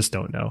I just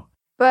don't know.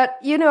 But,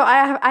 you know,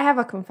 I have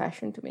a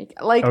confession to make.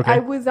 Like, okay. I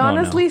was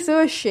honestly so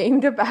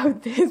ashamed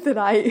about this that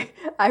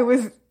I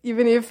was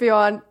even iffy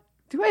on,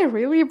 do I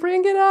really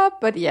bring it up?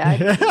 But yeah, I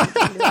didn't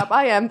bring it up.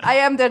 I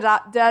am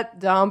that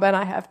dumb and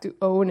I have to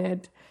own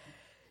it.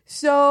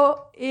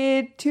 So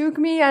it took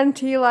me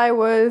until I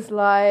was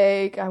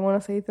like, I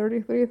want to say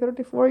 33,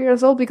 34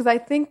 years old, because I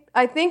think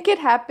it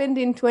happened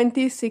in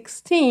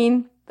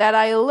 2016 that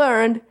I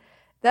learned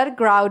that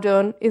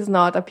Groudon is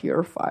not a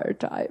pure fire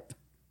type.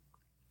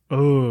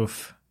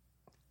 Oof.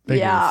 Big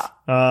Yeah.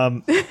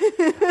 oof.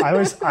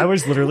 I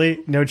was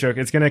literally, no joke.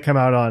 It's gonna come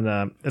out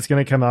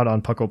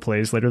on Puckle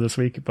Plays later this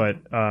week.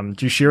 But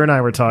Jushir and I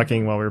were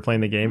talking while we were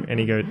playing the game, and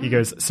he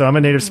goes, so I'm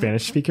a native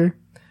Spanish speaker,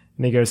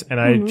 and he goes, and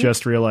I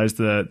just realized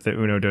the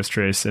uno dos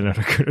tres and uno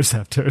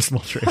zapdos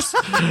moltres.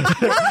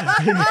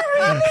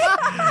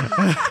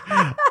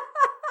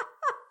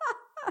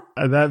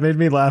 And that made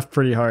me laugh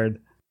pretty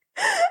hard.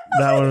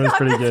 That one was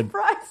pretty good.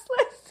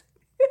 Priceless.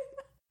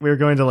 We were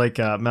going to like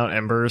Mount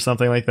Ember or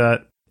something like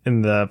that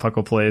in the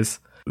Puckle Plays,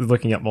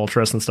 looking at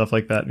Moltres and stuff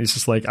like that. And he's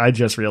just like, I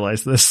just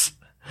realized this.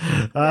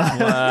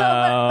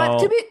 Wow.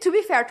 But to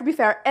be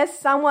fair, as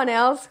someone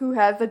else who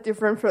has a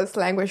different first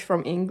language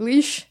from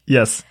English,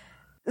 Yes.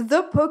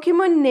 the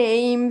Pokemon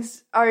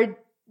names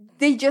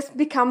they just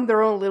become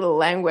their own little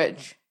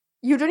language.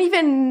 You don't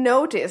even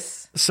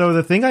notice. So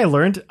the thing I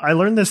learned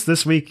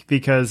this week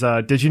because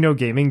Did You Know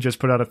Gaming just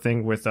put out a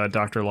thing with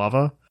Dr.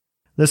 Lava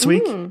this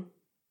week.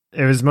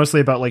 It was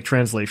mostly about like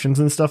translations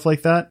and stuff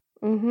like that.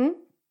 Mm-hmm.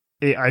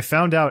 I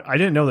found out, I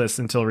didn't know this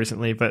until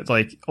recently, but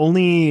like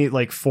only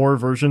like 4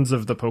 versions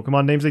of the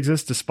Pokemon names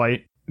exist,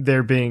 despite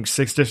there being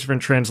 6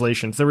 different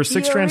translations. There were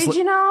 6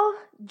 original,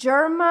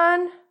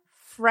 German,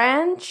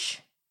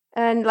 French,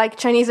 and like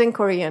Chinese and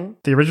Korean.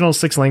 The original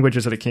 6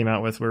 languages that it came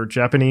out with were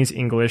Japanese,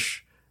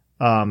 English,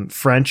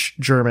 French,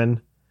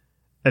 German,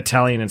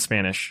 Italian, and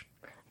Spanish.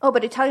 Oh,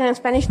 but Italian and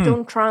Spanish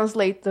don't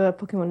translate the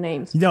Pokemon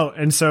names. No,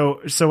 and so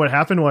what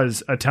happened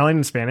was Italian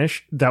and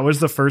Spanish, that was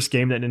the first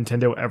game that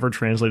Nintendo ever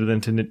translated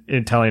into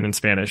Italian and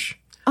Spanish.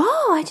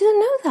 Oh, I didn't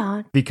know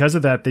that. Because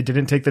of that, they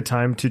didn't take the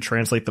time to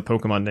translate the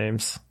Pokemon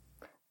names.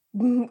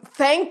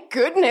 Thank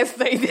goodness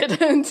they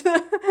didn't.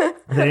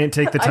 They didn't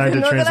take the time to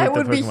translate the Pokemon names. I know that I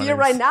would be here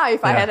right now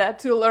if I had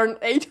to learn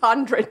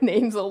 800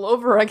 names all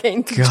over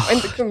again to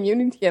join the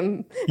community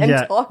and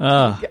talk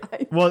to you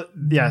guys. Well,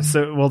 yeah,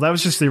 that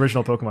was just the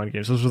original Pokemon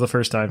games. Those were the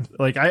first time.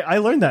 Like, I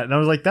learned that, and I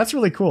was like, that's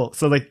really cool.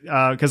 So, like,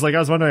 because, like, I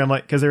was wondering, I'm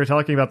like, because they were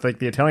talking about, like,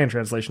 the Italian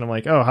translation. I'm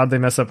like, oh, how'd they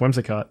mess up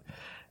Whimsicott?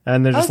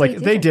 And they're just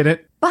they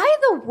didn't. By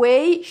the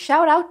way,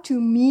 shout out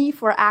to me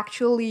for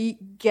actually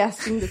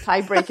guessing the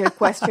tiebreaker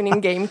question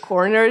in Game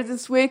Corner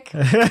this week.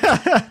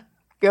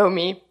 Go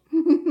me.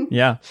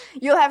 Yeah.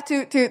 You'll have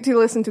to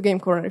listen to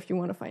Game Corner if you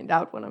want to find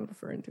out what I'm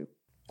referring to.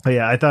 But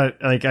yeah, I thought,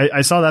 like,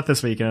 I saw that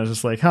this week, and I was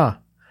just like, huh.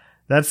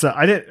 That's,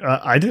 I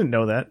didn't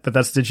know that, but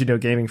that's Did You Know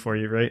Gaming for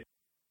you, right?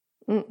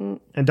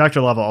 Mm-mm. And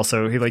Dr. Lava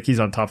also, he's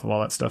on top of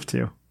all that stuff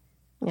too.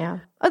 Yeah.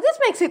 Oh, this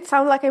makes it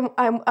sound like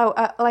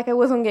like I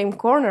was on Game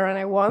Corner and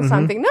I won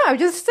something. No, I was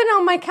just sitting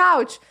on my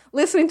couch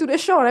listening to the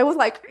show, and I was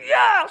like,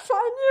 yes,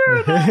 I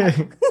knew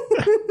that.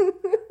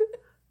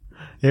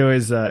 It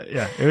was,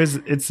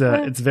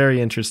 it's very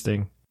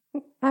interesting.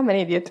 I'm an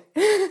idiot.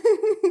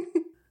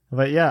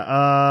 But yeah,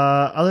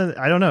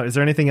 I don't know. Is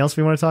there anything else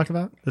we want to talk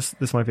about?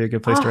 This might be a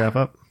good place to wrap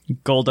up.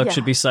 Golduck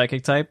should be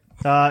psychic type.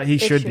 He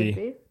should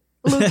be.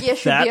 Lugia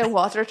should be a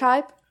water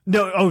type.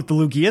 No, the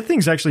Lugia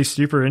thing's actually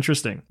super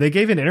interesting. They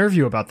gave an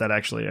interview about that,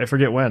 actually. I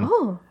forget when.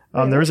 Oh,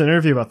 really? There was an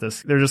interview about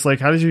this. They're just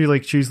like, how did you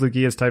like choose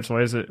Lugia's types?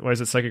 Why is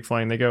it psychic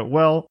flying? They go,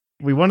 well,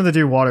 we wanted to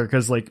do water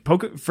because like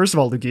first of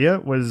all,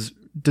 Lugia was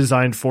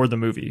designed for the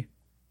movie.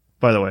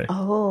 By the way,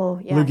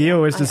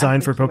 Lugia was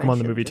designed for Pokemon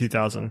the movie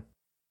 2000.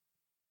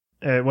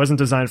 It wasn't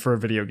designed for a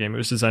video game. It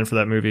was designed for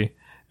that movie.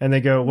 And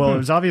they go, well, it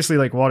was obviously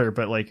like water,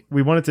 but like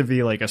we want it to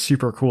be like a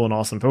super cool and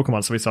awesome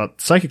Pokemon. So we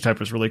thought psychic type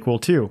was really cool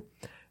too.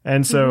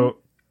 And so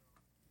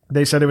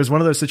they said it was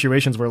one of those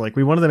situations where like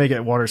we wanted to make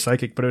it water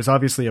psychic, but it was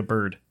obviously a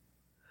bird.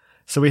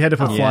 So we had to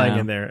put flying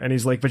in there. And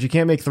he's like, but you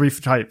can't make 3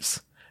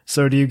 types.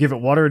 So do you give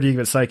it water or do you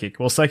give it psychic?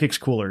 Well, psychic's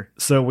cooler.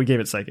 So we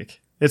gave it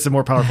psychic. It's a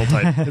more powerful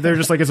type. They're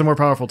just like, it's a more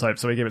powerful type.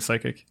 So we gave it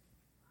psychic.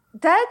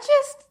 That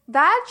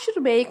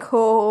should make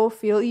Ho-Oh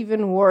feel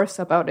even worse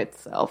about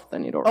itself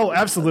than it already Oh,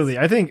 absolutely.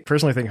 does. I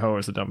personally think Ho-Oh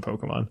is a dumb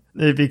Pokemon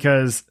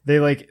because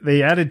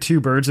they added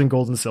 2 birds in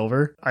Gold and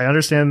Silver. I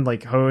understand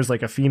like Ho-Oh is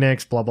like a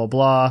phoenix, blah, blah,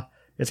 blah.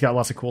 It's got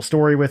lots of cool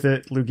story with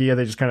it. Lugia,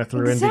 they just kind of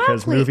threw in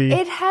because movie.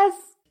 It has...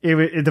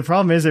 The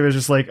problem is it was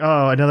just like,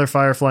 oh, another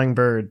fire-flying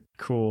bird.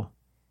 Cool.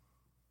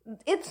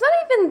 It's not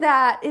even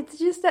that. It's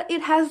just that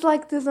it has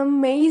like this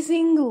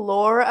amazing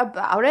lore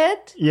about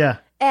it. Yeah.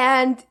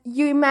 And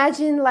you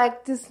imagine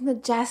like this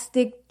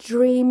majestic,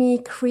 dreamy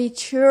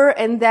creature,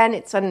 and then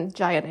it's a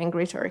giant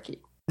angry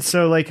turkey.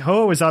 So like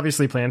Ho-Oh was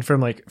obviously planned for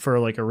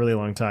a really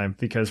long time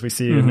because we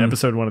see it in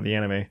episode 1 of the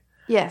anime.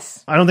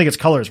 Yes. I don't think its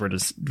colors were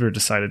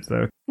decided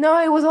though.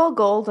 No, it was all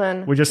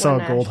golden. We just saw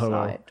a gold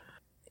Ho-Oh.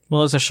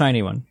 Well, it's a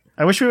shiny one.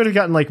 I wish we would have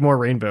gotten like more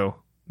rainbow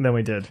than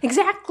we did.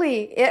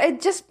 Exactly.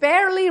 It just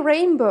barely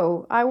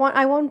rainbow. I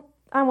want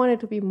it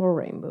to be more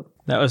rainbow.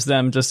 That was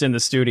them just in the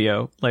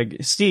studio. Like,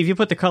 Steve, you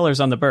put the colors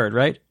on the bird,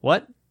 right?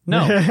 What?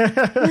 No.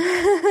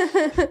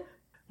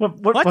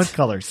 What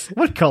colors?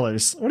 What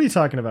colors? What are you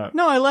talking about?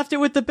 No, I left it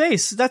with the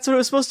base. That's what it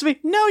was supposed to be.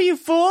 No, you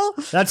fool!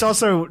 That's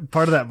also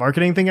part of that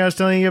marketing thing I was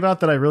telling you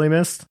about that I really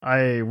missed.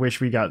 I wish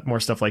we got more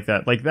stuff like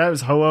that. Like, that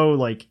was Ho-Oh,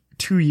 like,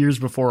 2 years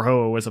before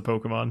Ho-Oh was a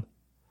Pokemon.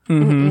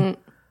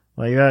 Mm-hmm.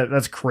 Like,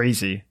 that's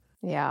crazy.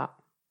 Yeah.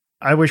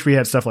 I wish we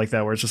had stuff like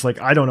that where it's just like,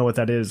 I don't know what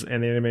that is.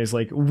 And the anime is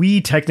like, we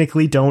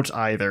technically don't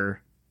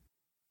either.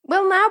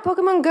 Well, now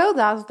Pokemon Go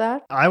does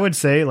that. I would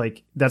say,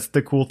 like, that's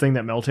the cool thing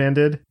that Meltan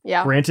did.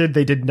 Yeah. Granted,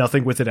 they did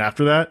nothing with it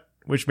after that,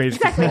 which made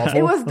it awful.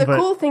 It was the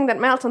cool thing that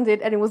Meltan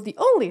did, and it was the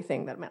only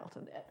thing that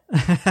Meltan did.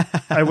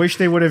 I wish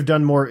they would have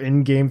done more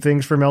in-game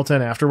things for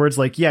Meltan afterwards.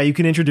 Like, yeah, you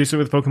can introduce it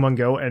with Pokemon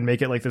Go and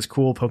make it like this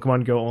cool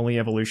Pokemon Go only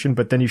evolution,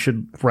 but then you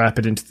should wrap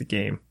it into the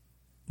game.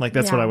 Like,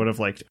 that's what I would have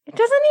liked. It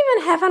doesn't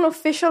even have an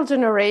official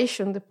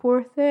generation, the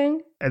poor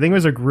thing. I think it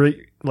was a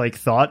great, like,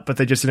 thought, but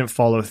they just didn't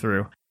follow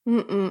through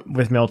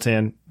with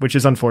Meltan, which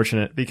is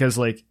unfortunate because,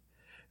 like,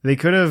 they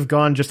could have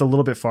gone just a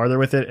little bit farther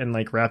with it and,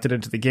 like, wrapped it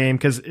into the game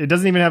because it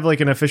doesn't even have, like,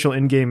 an official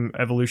in-game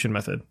evolution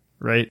method,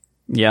 right?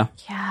 Yeah.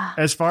 Yeah.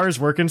 As far as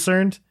we're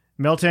concerned,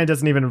 Meltan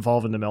doesn't even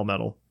evolve into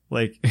Melmetal.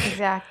 Like,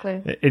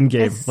 exactly.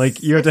 In-game.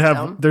 Like, you have to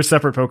have their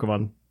separate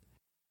Pokemon.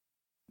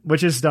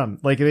 Which is dumb.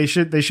 Like, they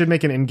should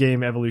make an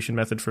in-game evolution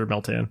method for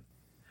Meltan.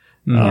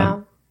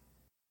 Yeah.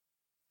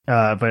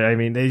 But I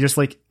mean, they just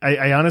like,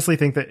 I honestly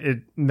think that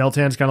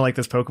Meltan's kind of like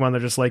this Pokemon. They're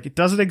just like,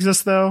 does it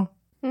exist though?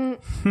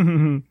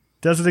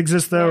 Does it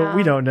exist though? Yeah.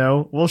 We don't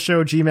know. We'll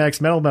show G-Max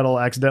Metal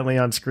accidentally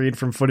on screen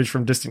from footage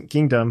from Distant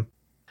Kingdom,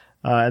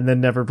 and then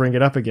never bring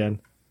it up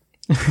again.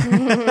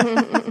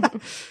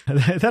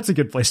 That's a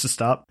good place to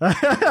stop.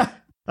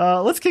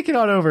 Let's kick it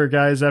on over,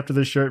 guys, after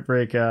this short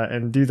break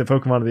and do the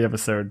Pokemon of the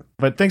episode.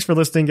 But thanks for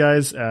listening,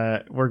 guys.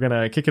 We're going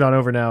to kick it on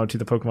over now to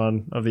the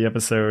Pokemon of the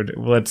episode.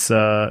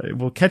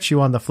 We'll catch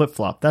you on the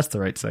flip-flop. That's the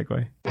right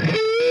segue.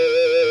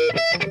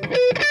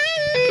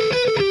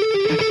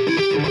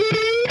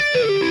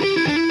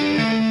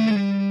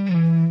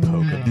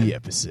 Poke of the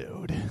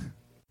episode.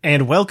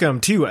 And welcome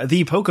to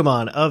the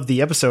Pokemon of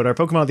the episode. Our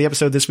Pokemon of the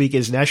episode this week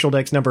is National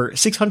Dex number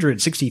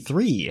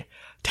 663,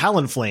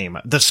 Talonflame,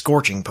 the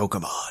Scorching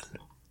Pokemon.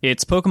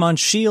 Its Pokemon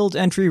Shield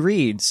entry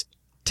reads,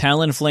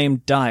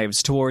 Talonflame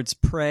dives towards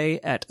prey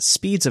at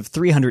speeds of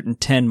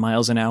 310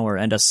 miles an hour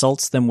and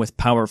assaults them with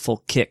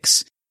powerful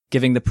kicks,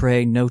 giving the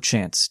prey no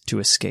chance to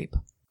escape.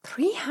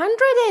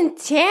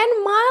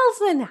 310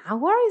 miles an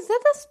hour? Is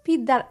that the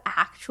speed that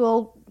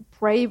actual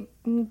prey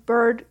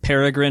bird?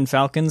 Peregrine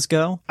falcons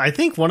go? I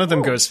think one of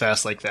them goes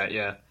fast like that,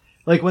 yeah.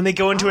 Like, when they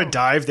go into a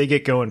dive, they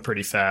get going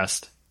pretty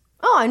fast.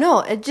 Oh, I know.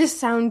 It just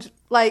sounds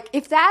like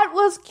if that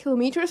was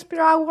kilometers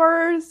per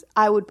hour,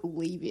 I would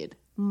believe it.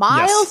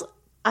 Miles, yes.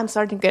 I'm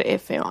starting to get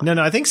iffy on.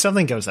 No, I think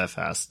something goes that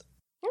fast.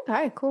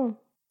 Okay, cool.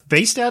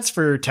 Base stats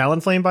for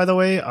Talonflame, by the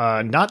way,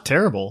 not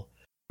terrible.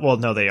 Well,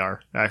 no, they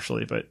are,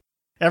 actually, but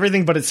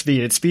everything but its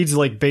speed. Its speed's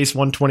like base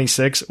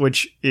 126,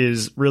 which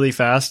is really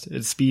fast.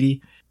 It's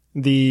speedy.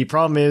 The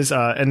problem is,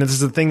 and this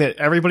is the thing that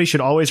everybody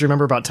should always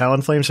remember about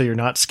Talonflame so you're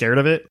not scared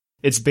of it,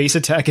 its base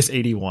attack is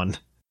 81.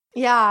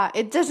 Yeah,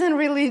 it doesn't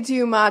really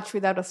do much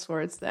without a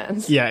Swords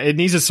Dance. Yeah, it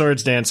needs a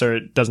Swords Dance or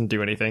it doesn't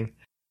do anything.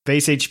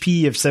 Base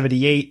HP of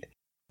 78,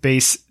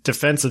 base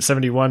defense of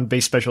 71,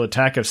 base special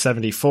attack of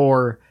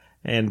 74,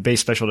 and base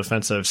special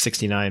defense of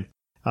 69.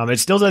 It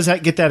still does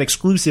get that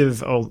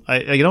exclusive,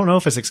 I don't know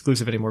if it's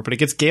exclusive anymore, but it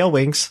gets Gale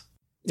Wings.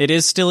 It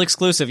is still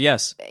exclusive,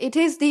 yes. It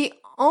is the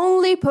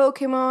only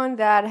Pokemon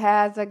that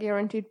has a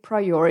guaranteed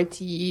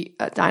priority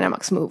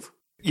Dynamax move.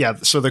 Yeah,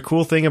 so the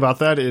cool thing about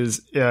that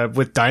is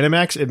with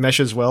Dynamax, it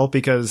meshes well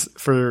because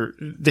for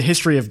the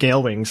history of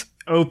Gale Wings,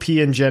 OP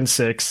in Gen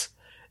 6,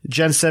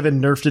 Gen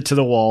 7 nerfed it to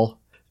the wall,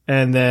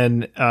 and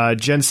then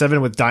Gen 7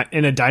 in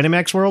a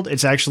Dynamax world,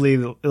 it's actually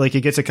like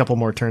it gets a couple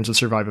more turns of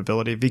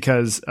survivability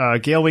because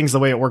Gale Wings, the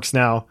way it works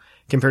now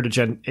compared to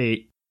Gen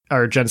 8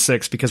 or Gen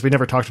 6, because we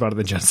never talked about it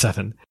in Gen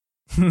 7,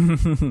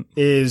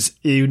 is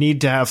you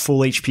need to have full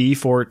HP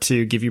for it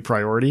to give you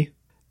priority.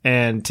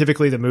 And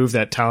typically the move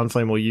that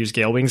Talonflame will use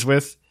Gale Wings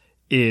with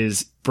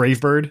is Brave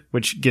Bird,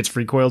 which gets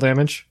recoil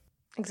damage.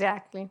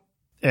 Exactly.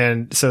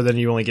 And so then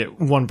you only get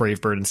one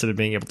Brave Bird instead of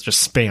being able to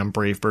just spam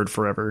Brave Bird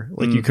forever,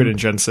 like you could in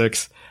Gen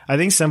 6. I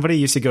think somebody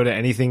used to go to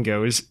Anything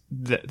Goes,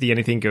 the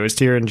Anything Goes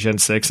tier in Gen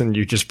 6, and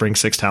you just bring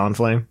 6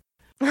 Talonflame.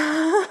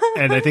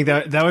 And I think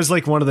that was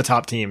like one of the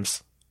top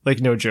teams.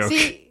 Like, no joke.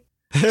 See,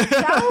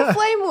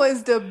 Talonflame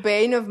was the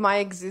bane of my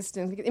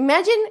existence.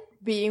 Imagine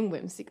being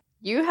whimsical.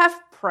 You have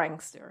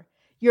Prankster.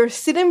 You're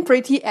sitting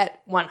pretty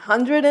at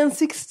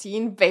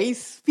 116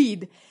 base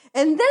speed.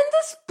 And then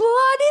this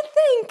bloody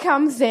thing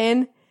comes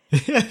in.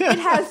 It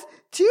has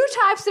 2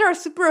 types that are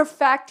super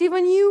effective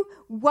on you.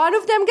 One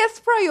of them gets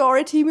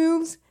priority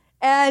moves.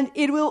 And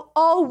it will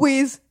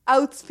always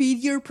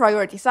outspeed your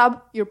priority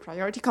sub, your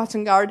priority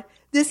Cotton Guard.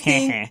 This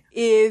thing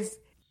is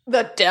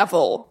the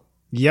devil.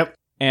 Yep.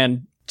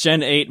 And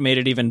Gen 8 made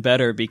it even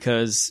better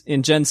because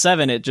in Gen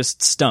 7 it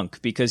just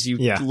stunk because you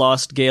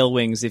lost Gale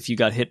Wings if you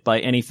got hit by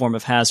any form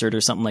of hazard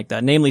or something like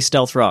that, namely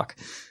Stealth Rock.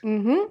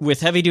 Mm-hmm. With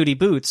heavy-duty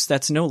boots,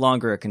 that's no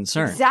longer a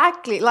concern.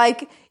 Exactly.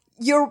 Like,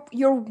 you're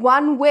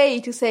one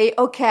way to say,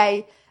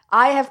 okay,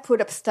 I have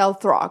put up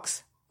Stealth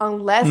Rocks.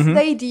 Unless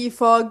they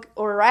defog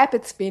or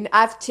rapid spin,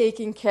 I've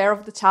taken care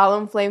of the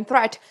Talonflame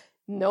threat.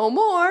 No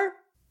more.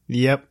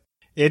 Yep.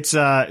 It's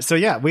so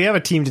yeah, we have a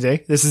team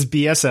today. This is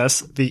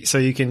BSS, so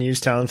you can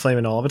use Talonflame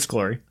in all of its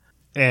glory.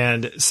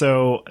 And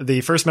so the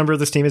first member of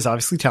this team is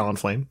obviously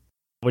Talonflame,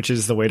 which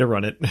is the way to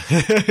run it.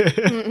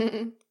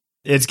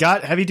 It's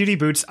got heavy duty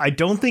boots. I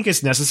don't think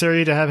it's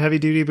necessary to have heavy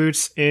duty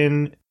boots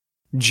in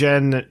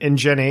Gen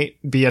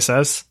 8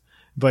 BSS,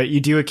 but you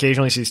do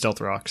occasionally see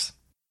Stealth Rocks.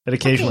 It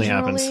occasionally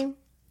happens.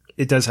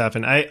 It does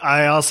happen.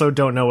 I also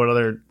don't know what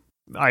other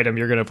item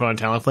you're going to put on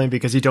Talonflame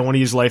because you don't want to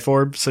use Life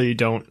Orb, so you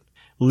don't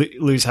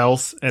lose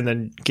health, and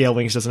then Gale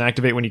Wings doesn't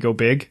activate when you go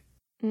big.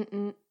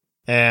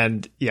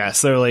 And yeah,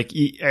 so like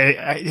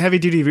heavy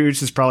duty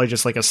boots is probably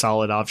just like a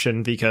solid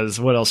option because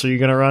what else are you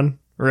going to run,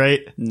 right?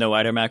 No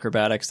item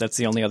acrobatics. That's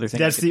the only other thing.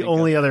 That's the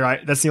only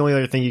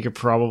other thing you could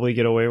probably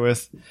get away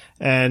with.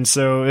 And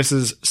so this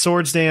is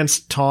Swords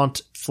Dance,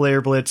 Taunt,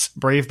 Flare Blitz,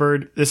 Brave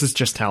Bird. This is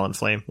just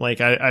Talonflame. Like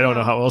I don't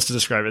know how else to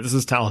describe it. This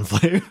is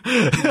Talonflame.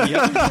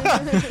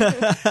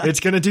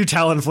 It's going to do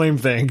Talonflame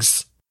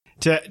things.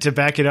 To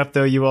back it up,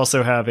 though, you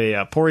also have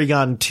a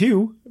Porygon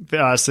 2.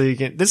 So you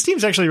can. This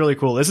team's actually really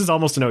cool. This is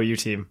almost an OU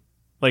team.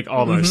 Like,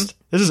 almost.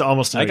 This is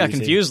almost an OU team. I got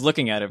confused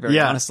looking at it, very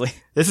honestly.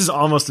 This is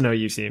almost an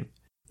OU team.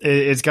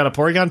 It's got a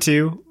Porygon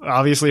 2,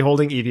 obviously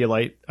holding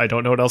Eviolite. I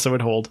don't know what else it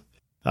would hold.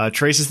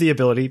 Traces the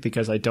ability,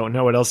 because I don't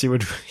know what else you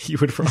would run.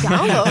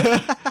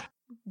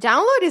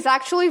 Download is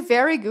actually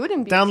very good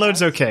in BSS.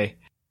 Download's okay.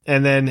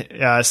 And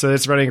then, so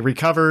it's running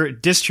Recover,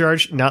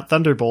 Discharge, not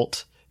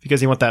Thunderbolt,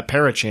 because you want that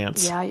para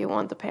chance. Yeah, you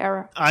want the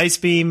para. Ice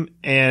Beam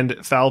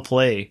and Foul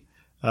Play.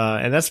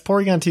 And that's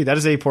Porygon 2. That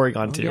is a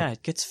Porygon 2. Yeah,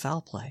 it gets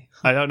Foul Play.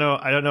 I don't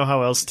know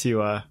how else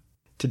to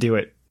do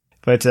it.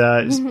 But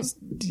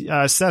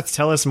Seth,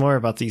 tell us more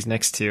about these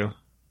next two.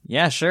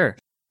 Yeah, sure.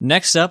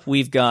 Next up,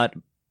 we've got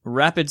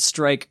Rapid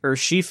Strike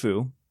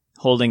Urshifu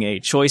holding a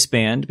Choice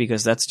Band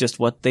because that's just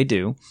what they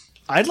do.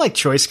 I'd like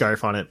Choice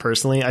Scarf on it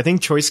personally. I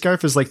think Choice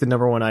Scarf is like the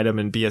number one item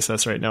in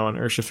BSS right now on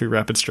Urshifu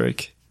Rapid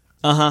Strike.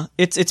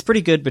 It's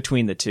pretty good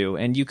between the two,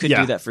 and you could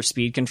do that for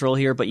speed control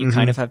here, but you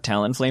kind of have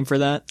Talonflame for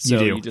that.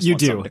 So you just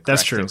want someone to crack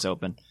That's true. Things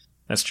open.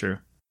 That's true.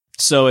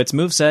 So its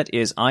moveset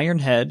is Iron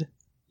Head,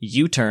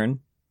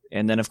 U-Turn,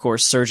 and then of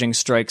course Surging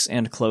Strikes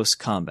and Close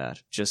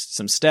Combat. Just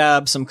some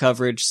stab, some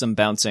coverage, some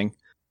bouncing.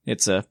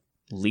 It's a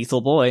lethal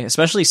boy,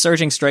 especially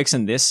Surging Strikes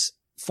in this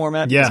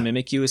format because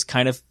Mimikyu is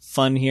kind of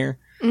fun here.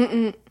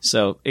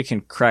 So it can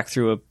crack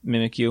through a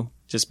Mimikyu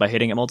just by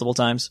hitting it multiple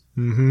times.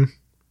 Mm-hmm.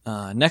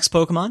 Next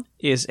Pokemon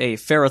is a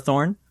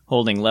Ferrothorn,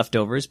 holding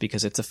Leftovers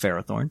because it's a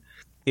Ferrothorn.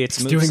 Its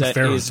doing moveset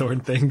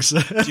Ferrothorn things.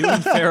 Doing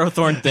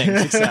Ferrothorn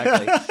things,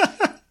 exactly.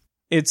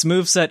 Its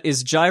moveset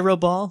is Gyro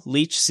Ball,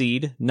 Leech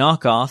Seed,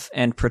 Knock Off,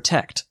 and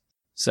Protect.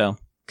 So,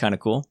 kind of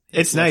cool.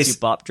 It's nice. You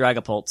bop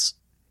Dragapults.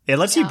 It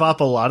lets you bop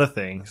a lot of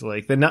things.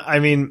 Like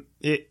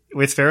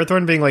with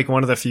Ferrothorn being like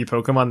one of the few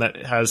Pokemon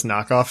that has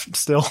knockoff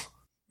still.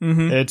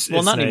 Mm-hmm. It's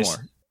not nice.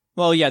 anymore.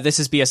 Well, yeah, this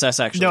is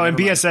BSS actually. No, in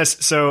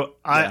BSS. So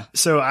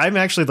I'm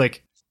actually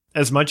like,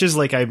 as much as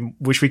like I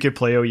wish we could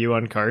play OU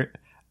on cart,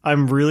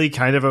 I'm really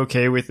kind of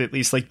okay with at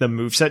least like the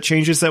moveset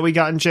changes that we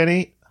got in Gen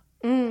 8.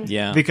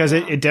 Yeah, because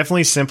it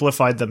definitely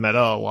simplified the meta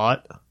a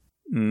lot.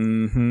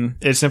 Mm-hmm.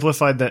 It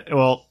simplified that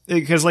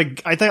because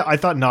like I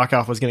thought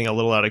knockoff was getting a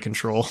little out of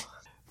control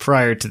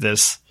prior to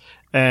this.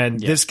 And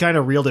this kind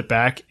of reeled it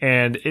back,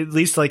 and at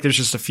least like there's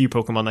just a few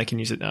Pokemon that can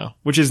use it now,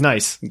 which is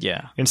nice.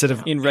 Yeah. Instead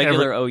of in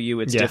regular OU,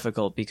 it's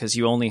difficult because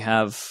you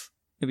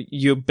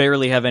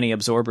barely have any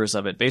absorbers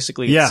of it.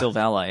 Basically, it's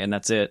Silvally, and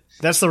that's it.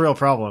 That's the real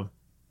problem.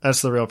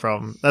 That's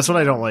what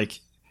I don't like,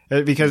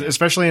 because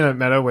especially in a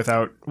meta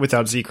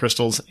without Z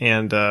crystals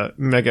and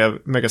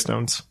Mega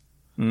Stones.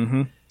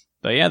 Mm-hmm.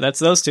 But yeah, that's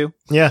those two.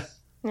 Yeah.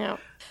 Yeah.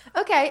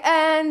 Okay,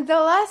 and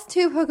the last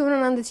two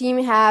Pokemon on the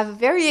team have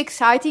very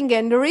exciting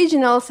and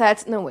original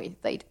sets. No,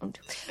 wait, they don't.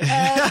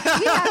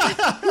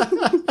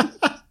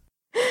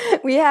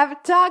 We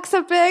have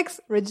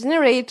Toxapex,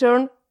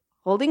 Regenerator,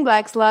 Holding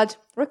Black Sludge,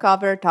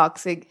 Recover,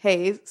 Toxic,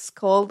 Haze,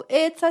 Scald.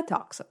 It's a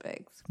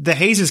Toxapex. The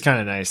Haze is kind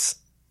of nice.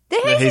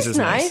 The Haze is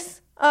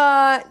nice.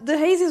 The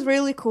Haze is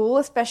really cool,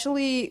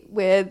 especially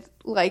with,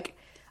 like,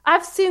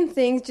 I've seen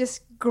things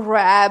just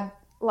grab,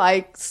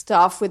 like,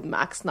 stuff with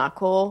Max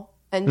Knuckle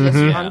and just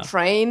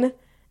untrain,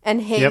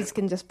 and Haze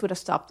can just put a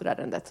stop to that,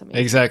 and that's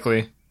amazing.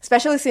 Exactly.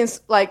 Especially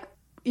since, like,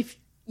 if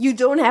you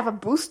don't have a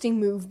boosting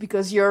move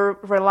because you're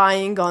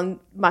relying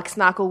on Max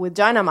Knuckle with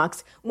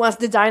Dynamax, once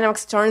the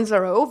Dynamax turns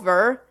are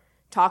over,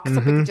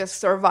 Toxapex just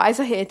survives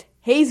a hit,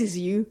 hazes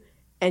you,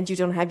 and you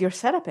don't have your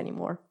setup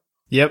anymore.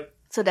 Yep.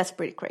 So that's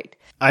pretty great.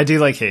 I do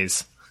like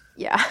Haze.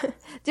 Yeah.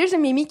 There's a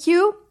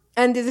Mimikyu,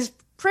 and this is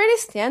pretty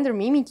standard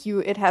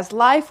Mimikyu. It has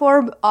Life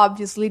Orb,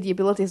 obviously the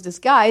ability is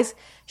Disguise,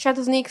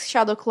 Shadow Sneak,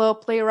 Shadow Claw,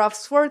 Play Rough,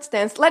 Sword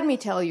Stance. Let me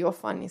tell you a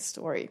funny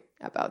story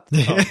about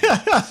this.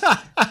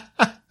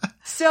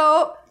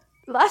 So,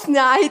 last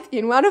night,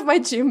 in one of my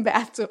gym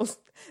battles,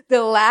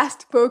 the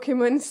last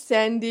Pokemon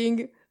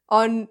standing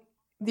on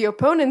the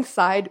opponent's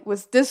side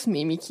was this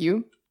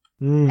Mimikyu.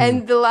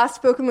 And the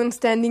last Pokemon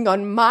standing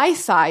on my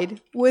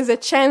side was a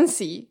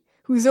Chansey,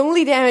 whose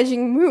only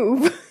damaging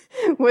move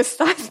was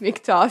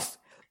Seismic Toss.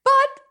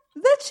 But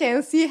the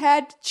Chansey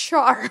had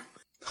Charm.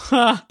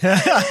 Fun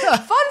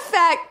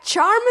fact,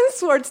 Charm and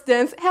Sword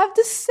Dance have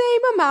the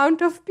same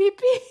amount of PP.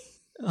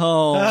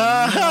 Oh,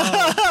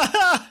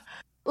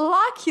 no.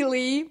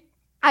 Luckily,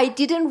 I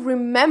didn't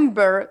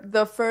remember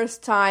the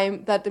first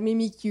time that the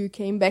Mimikyu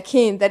came back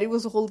in, that it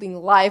was holding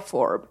Life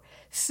Orb.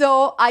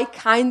 So I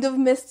kind of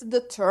missed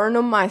the turn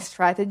on my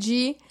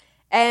strategy.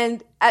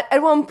 And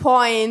at one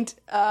point,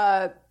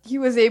 he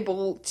was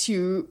able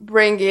to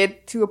bring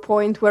it to a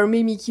point where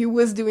Mimikyu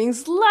was doing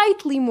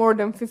slightly more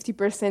than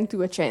 50%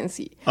 to a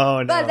Chansey. Oh,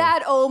 no. But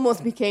that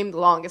almost became the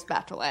longest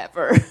battle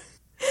ever.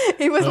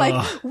 It was like,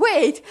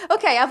 wait,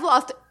 okay, I've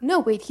lost. No,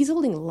 wait, he's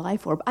holding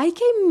Life Orb. I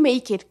can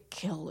make it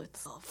kill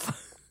itself.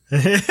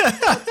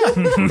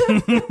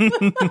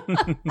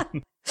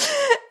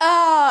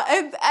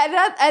 And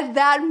at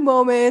that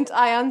moment,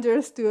 I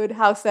understood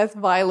how Seth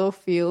Vilo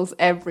feels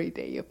every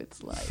day of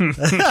its life.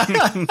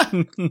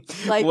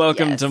 Like,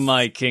 Welcome yes. to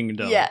my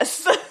kingdom.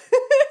 Yes.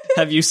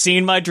 Have you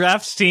seen my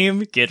draft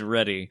team? Get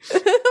ready.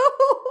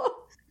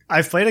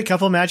 I've played a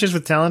couple matches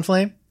with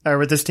Talonflame, or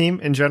with this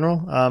team in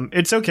general.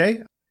 It's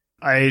okay.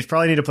 I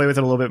probably need to play with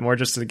it a little bit more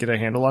just to get a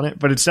handle on it,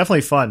 but it's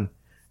definitely fun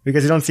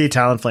because you don't see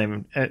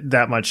Talonflame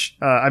that much.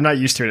 I'm not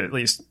used to it, at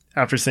least,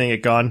 after seeing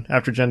it gone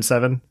after Gen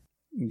 7.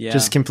 Yeah.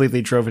 Just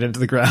completely drove it into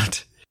the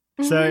ground.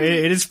 So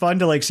it is fun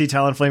to like see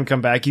Talonflame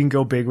come back. You can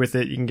go big with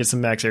it. You can get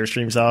some max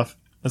airstreams off.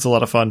 That's a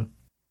lot of fun.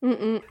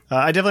 I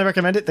definitely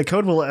recommend it. The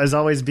code will, as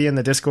always, be in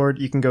the Discord.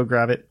 You can go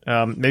grab it.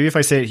 Maybe if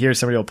I say it here,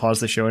 somebody will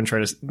pause the show and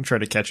try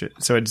to catch it.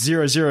 So it's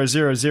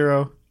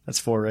 0000. That's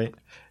 4, right?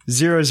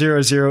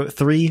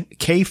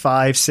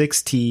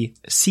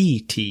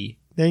 0003K56TCT.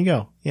 There you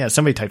go. Yeah,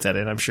 somebody typed that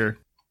in, I'm sure.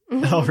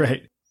 All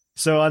right.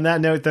 So on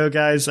that note, though,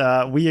 guys,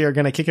 we are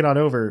going to kick it on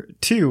over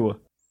to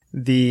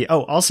the...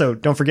 Oh, also,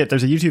 don't forget,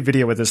 there's a YouTube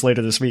video with this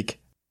later this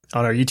week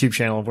on our YouTube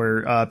channel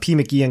where P.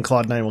 McGee and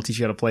Claude9 will teach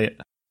you how to play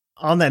it.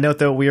 On that note,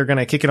 though, we are going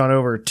to kick it on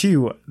over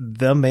to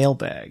the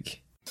mailbag.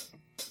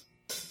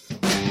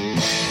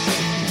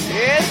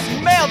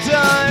 It's mail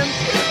time!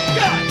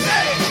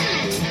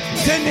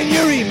 Send in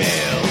your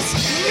emails!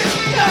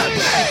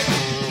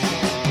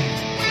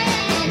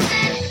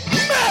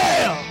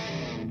 Mail!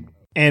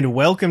 And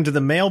welcome to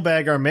the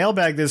mailbag. Our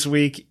mailbag this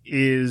week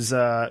is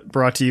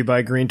brought to you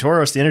by Green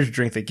Toros, the energy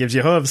drink that gives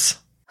you hooves.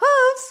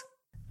 Hooves!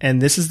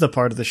 And this is the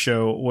part of the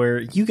show where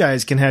you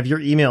guys can have your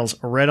emails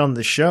read on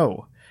the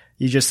show.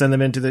 You just send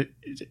them into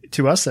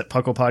to us at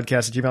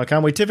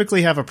pucklepodcast@gmail.com. We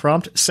typically have a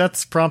prompt.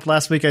 Seth's prompt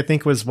last week, I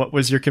think, was what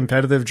was your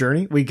competitive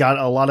journey? We got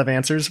a lot of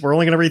answers. We're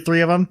only going to read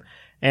 3 of them.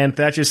 And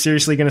Thatch is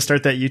seriously going to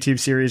start that YouTube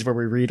series where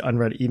we read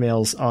unread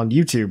emails on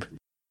YouTube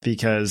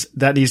because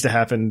that needs to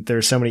happen.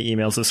 There's so many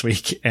emails this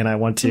week, and I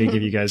want to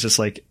give you guys just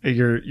like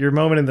your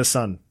moment in the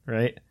sun,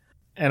 right?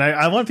 And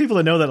I want people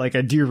to know that like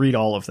I do read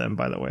all of them,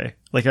 by the way.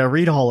 Like I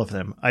read all of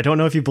them. I don't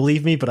know if you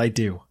believe me, but I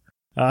do.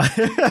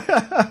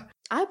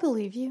 I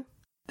believe you.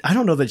 I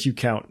don't know that you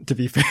count, to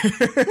be fair.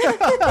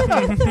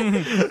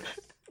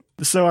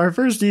 So our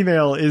first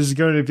email is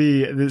going to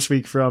be this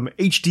week from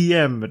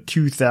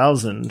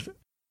HDM2000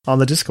 on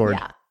the Discord.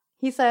 Yeah.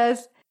 He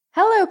says,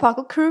 "Hello,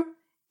 Puckle Crew.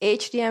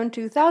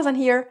 HDM2000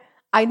 here.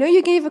 I know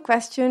you gave a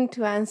question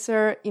to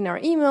answer in our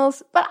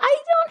emails, but I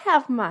don't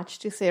have much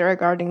to say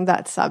regarding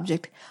that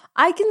subject.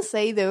 I can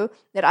say, though,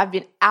 that I've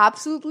been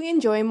absolutely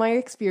enjoying my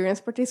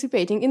experience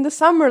participating in the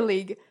Summer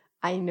League.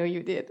 I know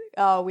you did.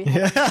 We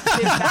had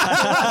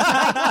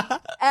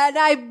that. And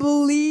I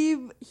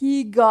believe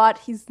he got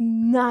his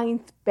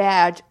 9th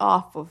badge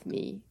off of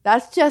me.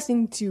 That's just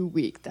in 2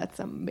 weeks. That's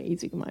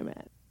amazing, my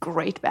man.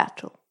 Great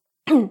battle.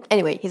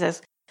 Anyway, he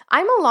says,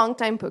 I'm a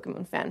longtime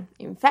Pokemon fan.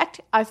 In fact,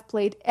 I've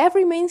played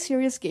every main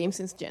series game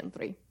since Gen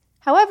 3.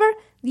 However,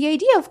 the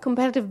idea of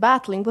competitive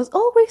battling was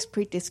always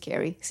pretty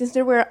scary, since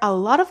there were a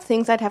lot of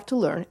things I'd have to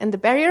learn, and the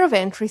barrier of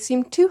entry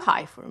seemed too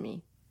high for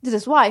me. This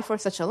is why, for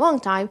such a long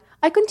time,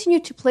 I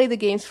continued to play the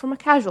games from a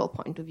casual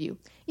point of view,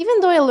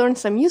 even though I learned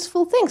some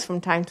useful things from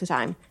time to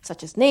time,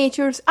 such as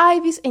natures,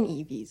 IVs, and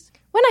EVs.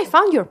 When I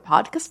found your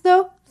podcast,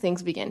 though,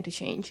 things began to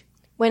change.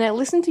 When I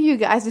listened to you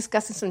guys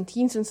discussing some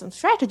teams and some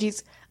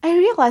strategies, I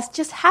realized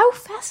just how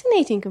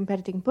fascinating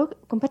competitive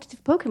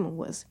Pokemon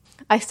was.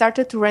 I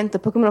started to rent the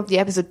Pokemon of the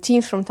episode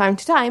teams from time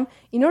to time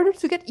in order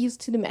to get used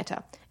to the meta,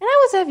 and I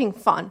was having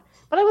fun,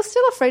 but I was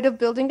still afraid of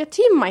building a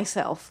team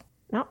myself.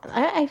 Now,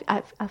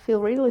 I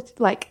feel really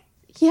like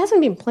he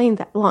hasn't been playing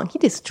that long. He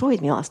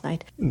destroyed me last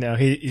night. No,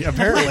 he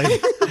apparently.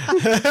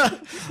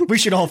 We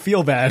should all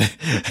feel bad.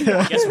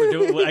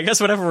 I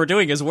guess whatever we're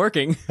doing is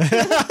working.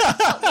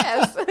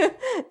 Yes,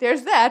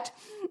 there's that.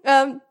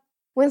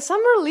 When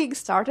Summer League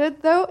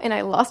started, though, and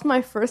I lost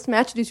my first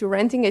match due to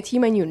renting a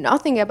team I knew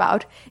nothing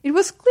about, it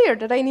was clear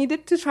that I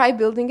needed to try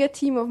building a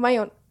team of my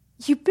own.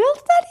 You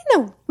built that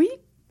in a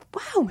week?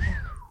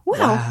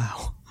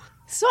 Wow.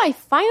 So I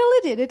finally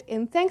did it,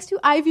 and thanks to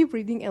Ivy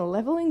breeding and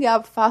leveling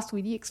up fast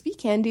with EXP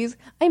candies,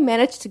 I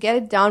managed to get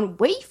it down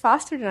way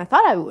faster than I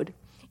thought I would.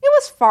 It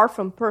was far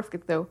from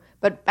perfect, though,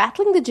 but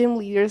battling the gym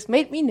leaders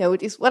made me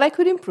notice what I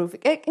could improve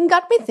and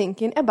got me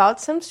thinking about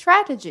some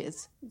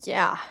strategies.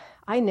 Yeah,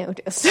 I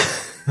noticed.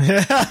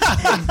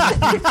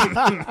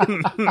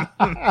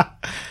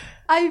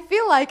 I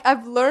feel like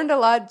I've learned a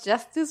lot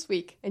just this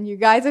week, and you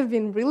guys have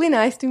been really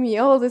nice to me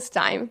all this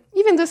time,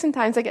 even though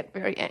sometimes I get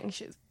very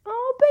anxious.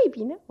 Oh,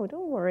 baby, no,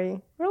 don't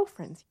worry. We're all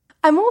friends.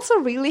 I'm also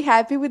really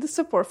happy with the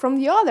support from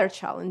the other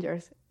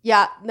challengers.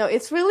 Yeah, no,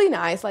 it's really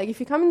nice. Like, if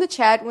you come in the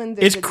chat when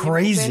there's it's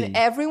crazy. Open,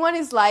 everyone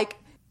is like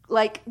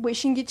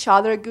wishing each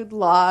other good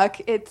luck.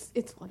 It's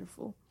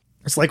wonderful.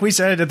 It's like we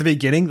said at the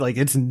beginning, like,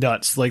 it's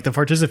nuts. Like, the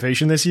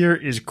participation this year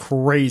is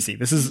crazy.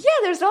 Yeah,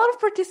 there's a lot of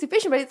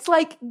participation, but it's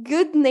like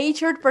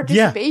good-natured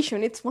participation.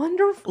 Yeah. It's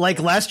wonderful. Like,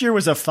 last year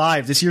was a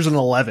 5. This year's an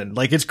 11.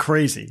 Like, it's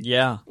crazy.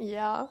 Yeah.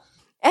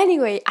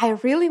 Anyway, I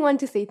really want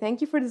to say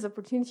thank you for this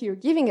opportunity you're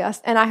giving us,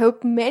 and I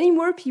hope many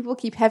more people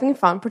keep having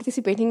fun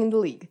participating in the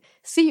league.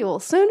 See you all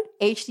soon,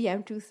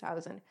 HDM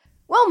 2000.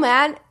 Well,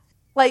 man,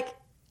 like,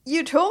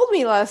 you told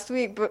me last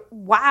week, but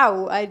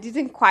wow, I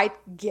didn't quite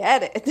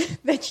get it,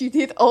 that you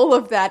did all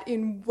of that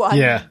in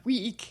 1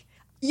 week.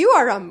 You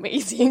are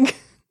amazing.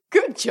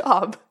 Good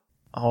job.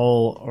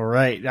 All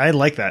right. I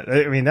like that.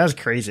 I mean, that was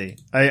crazy.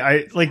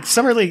 I like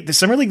Summer League. The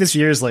Summer League this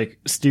year is like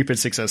stupid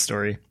success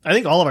story. I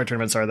think all of our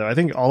tournaments are, though. I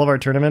think all of our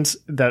tournaments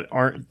that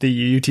aren't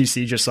the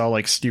UTC just saw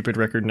like stupid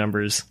record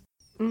numbers.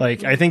 Mm-hmm.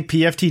 Like, I think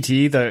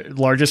PFTT, the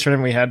largest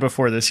tournament we had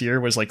before this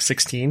year, was like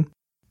 16.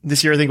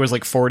 This year, I think it was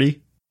like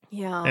 40.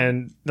 Yeah.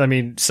 And I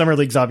mean, Summer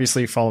League's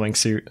obviously following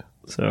suit.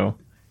 So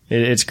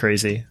it's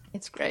crazy.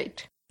 It's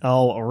great.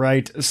 All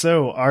right.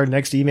 So our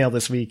next email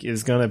this week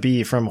is going to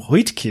be from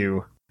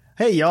Huitq.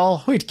 Hey y'all,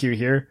 Huitq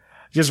here.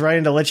 Just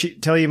writing to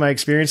tell you my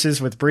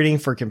experiences with breeding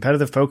for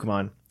competitive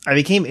Pokemon. I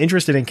became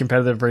interested in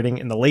competitive breeding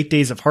in the late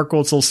days of Heart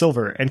Gold Soul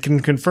Silver and can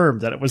confirm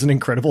that it was an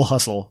incredible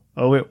hustle.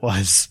 Oh, it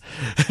was.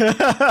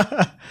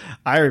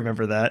 I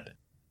remember that.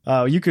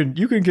 You can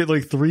get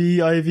like 3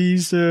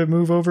 IVs to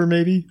move over,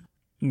 maybe.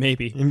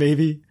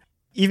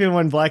 Even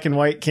when Black and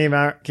White came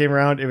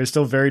around, it was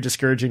still very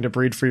discouraging to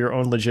breed for your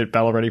own legit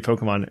battle ready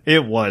Pokemon.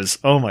 It was.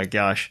 Oh my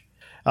gosh.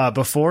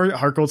 Before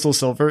Heart Gold Soul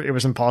Silver, it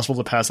was impossible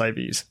to pass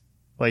IVs.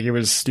 Like, it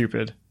was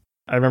stupid.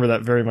 I remember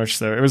that very much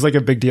so. It was like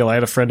a big deal. I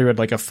had a friend who had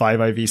like a 5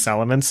 IV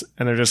Salamence,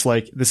 and they're just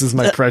like, this is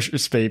my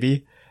precious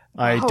baby.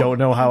 I don't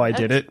know how I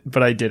did it,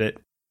 but I did it.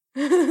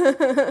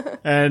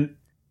 And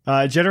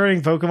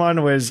generating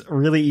Pokemon was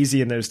really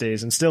easy in those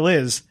days, and still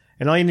is.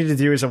 And all you need to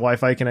do is a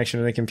Wi-Fi connection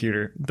and a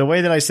computer. The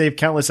way that I saved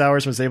countless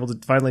hours was able to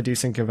finally do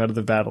some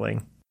competitive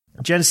battling.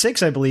 Gen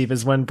 6, I believe,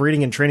 is when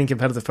breeding and training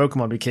competitive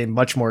Pokemon became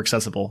much more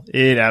accessible.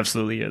 It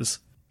absolutely is.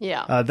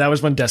 Yeah. That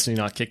was when Destiny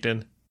Knot kicked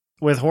in.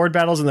 With horde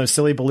battles and those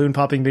silly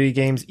balloon-popping mini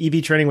games,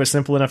 EV training was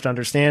simple enough to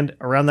understand.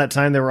 Around that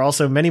time, there were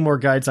also many more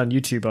guides on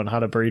YouTube on how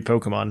to breed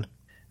Pokemon.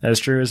 That is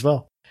true as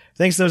well.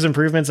 Thanks to those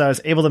improvements, I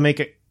was able to make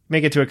it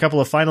to a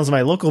couple of finals in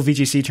my local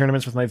VGC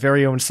tournaments with my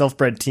very own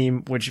self-bred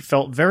team, which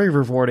felt very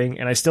rewarding,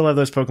 and I still have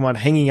those Pokemon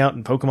hanging out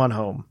in Pokemon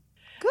Home.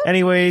 Good.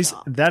 Anyways,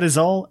 that is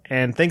all,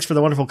 and thanks for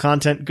the wonderful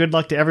content. Good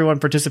luck to everyone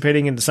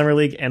participating in the Summer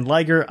League, and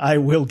Liger, I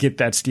will get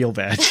that steel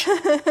badge.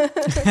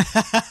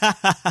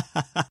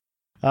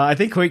 I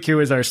think Huitq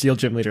was our steel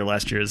gym leader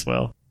last year as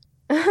well.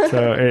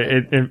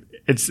 So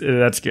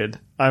that's good.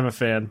 I'm a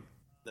fan.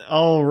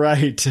 All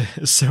right.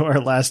 So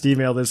our last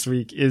email this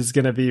week is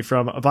going to be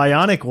from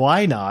Bionic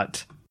Why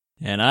Not?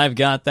 And I've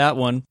got that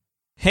one.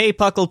 Hey,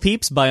 Puckle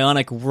peeps,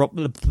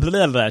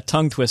 Bionic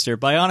tongue twister.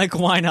 Bionic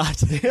Why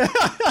Not?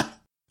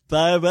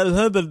 Blah,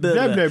 blah,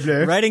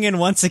 blah. Writing in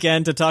once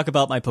again to talk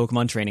about my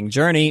Pokemon training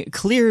journey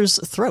clears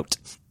throat.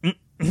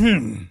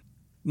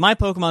 My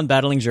Pokemon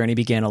battling journey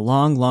began a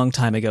long, long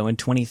time ago in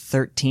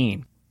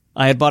 2013.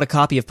 I had bought a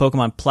copy of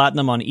Pokemon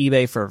Platinum on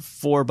eBay for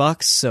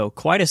 $4, so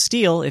quite a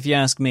steal if you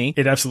ask me.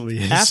 It absolutely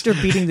is. After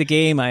beating the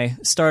game, I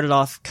started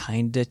off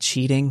kinda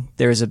cheating.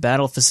 There is a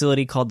battle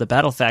facility called the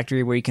Battle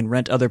Factory where you can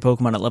rent other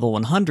Pokemon at level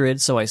 100,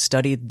 so I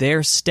studied their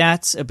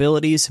stats,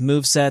 abilities,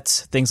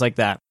 movesets, things like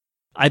that.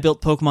 I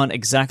built Pokemon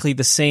exactly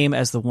the same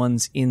as the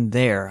ones in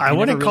there. I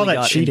wouldn't call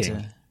that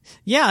cheating.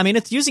 Yeah, I mean,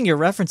 it's using your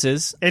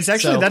references. It's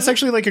actually that's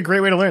actually like a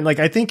great way to learn. Like,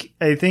 I think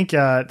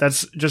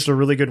that's just a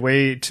really good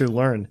way to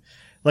learn.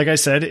 Like I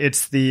said,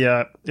 it's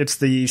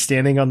the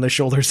standing on the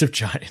shoulders of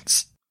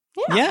giants.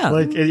 Yeah.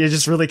 Like, it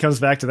just really comes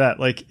back to that.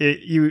 Like,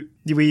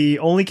 we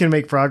only can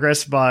make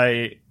progress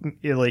by,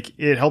 like,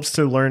 it helps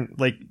to learn,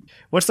 like,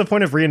 what's the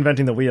point of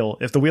reinventing the wheel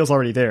if the wheel's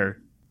already there?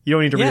 You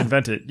don't need to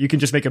reinvent it. You can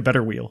just make a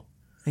better wheel.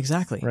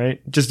 Exactly.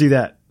 Right? Just do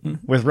that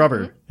with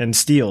rubber and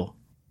steel.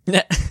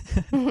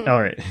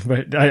 All right.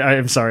 But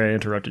I'm sorry I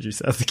interrupted you,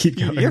 Seth. Keep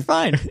going. You're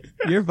fine.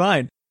 You're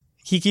fine.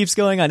 He keeps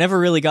going, I never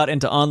really got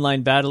into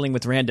online battling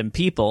with random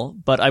people,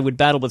 but I would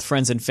battle with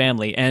friends and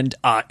family, and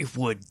I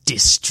would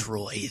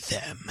destroy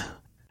them.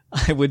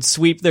 I would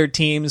sweep their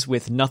teams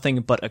with nothing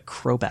but a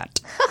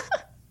Crobat.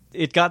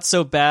 It got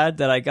so bad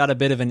that I got a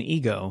bit of an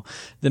ego.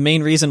 The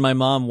main reason my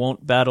mom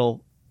won't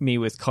battle me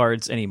with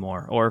cards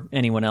anymore, or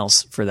anyone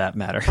else for that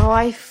matter. Oh,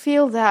 I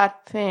feel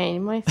that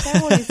pain. My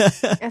family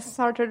has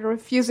started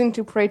refusing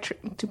to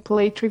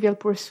play Trivial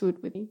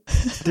Pursuit with me.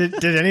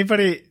 Did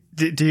anybody...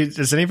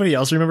 does anybody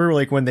else remember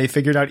like when they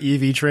figured out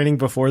EV training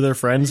before their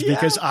friends? Yeah.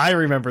 Because I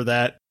remember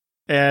that,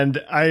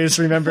 and I just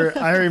remember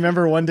I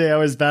remember one day I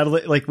was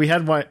battling, like we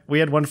had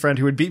one friend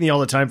who would beat me all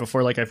the time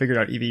before like I figured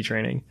out EV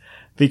training,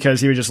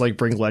 because he would just like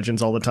bring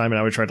legends all the time, and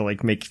I would try to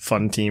like make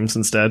fun teams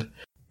instead.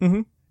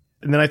 Mm-hmm.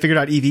 And then I figured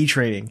out EV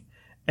training.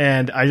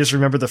 And I just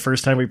remember the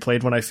first time we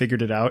played, when I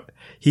figured it out,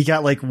 he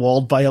got like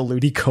walled by a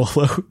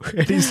Ludicolo,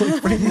 and he's like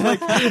bringing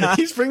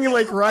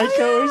like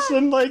Rykos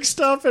and like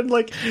stuff, and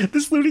like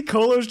this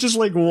Ludicolo's just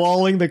like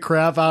walling the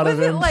crap out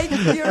of him. Like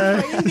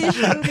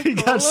he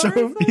got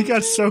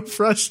so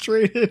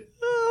frustrated.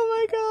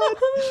 Oh my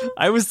god!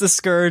 I was the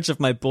scourge of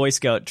my Boy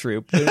Scout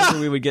troop. Whenever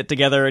we would get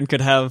together and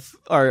could have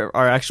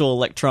our actual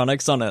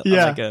electronics on on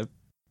like a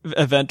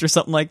event or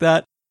something like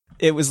that.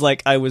 It was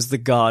like I was the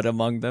god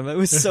among them. It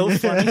was so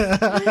funny.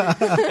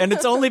 And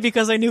it's only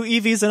because I knew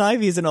EVs and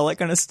IVs and all that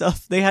kind of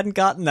stuff. They hadn't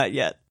gotten that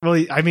yet.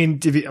 Well, I mean,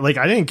 like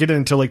I didn't get it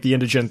until like the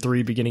end of Gen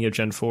 3, beginning of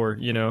Gen 4,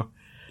 you know?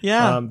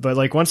 Yeah. But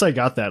like once I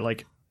got that,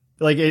 like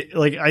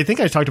I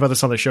think I talked about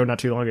this on the show not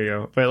too long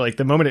ago, but like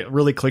the moment it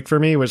really clicked for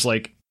me was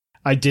like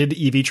I did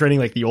EV training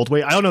like the old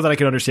way. I don't know that I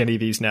can understand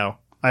EVs now.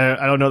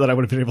 I don't know that I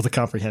would have been able to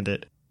comprehend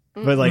it.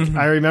 But like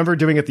I remember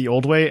doing it the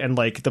old way, and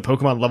like the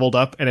Pokemon leveled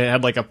up and it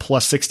had like a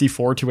plus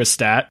 64 to a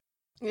stat.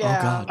 Yeah.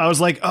 Oh god. I was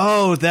like,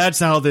 "Oh, that's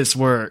how this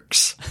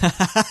works."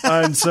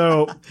 and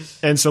so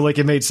like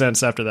it made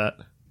sense after that.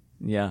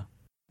 Yeah.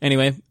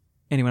 Anyway,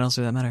 anyone else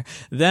for that matter?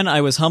 Then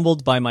I was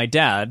humbled by my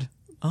dad.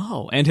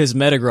 Oh, and his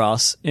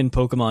Metagross in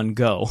Pokemon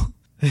Go.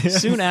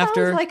 Soon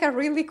after, sounds like a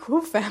really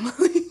cool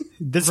family.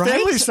 This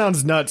family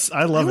sounds nuts.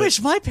 I love it. I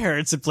wish my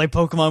parents had played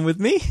Pokemon with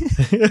me.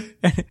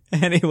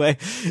 Anyway,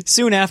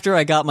 soon after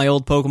I got my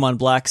old Pokemon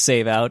Black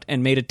save out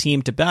and made a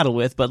team to battle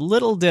with, but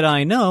little did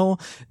I know,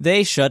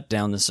 they shut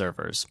down the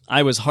servers.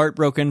 I was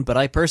heartbroken, but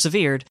I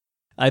persevered.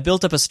 I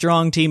built up a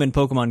strong team in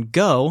Pokemon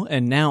Go,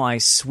 and now I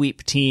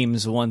sweep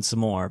teams once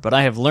more. But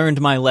I have learned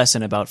my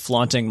lesson about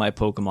flaunting my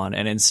Pokemon,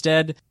 and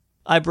instead,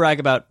 I brag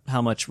about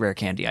how much rare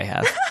candy I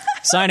have.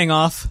 Signing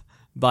off,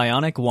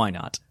 Bionic Why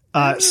Not?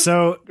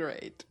 So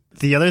Great.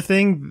 The other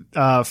thing,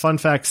 fun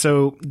fact,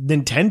 so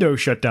Nintendo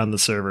shut down the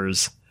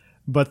servers,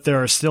 but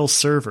there are still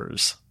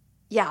servers.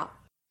 Yeah.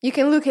 You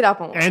can look it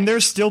up online. And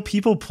there's still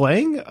people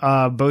playing,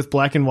 both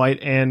Black and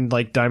White and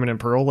like Diamond and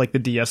Pearl, like the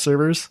DS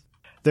servers.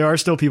 There are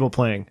still people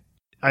playing.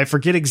 I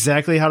forget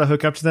exactly how to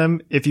hook up to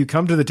them. If you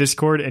come to the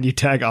Discord and you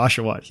tag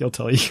Oshawott, he'll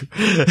tell you.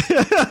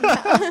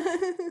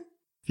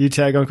 If you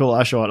tag Uncle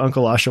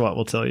Oshawott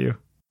will tell you.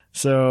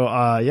 So,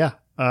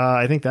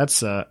 I think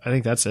that's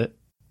it.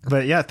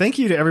 But yeah, thank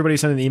you to everybody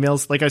sending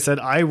emails. Like I said,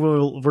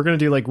 we're going to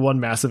do like one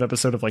massive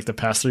episode of like the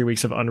past 3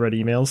 weeks of unread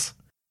emails.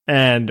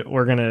 And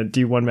we're going to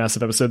do one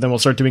massive episode. Then we'll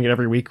start doing it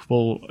every week.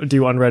 We'll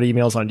do unread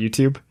emails on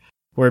YouTube,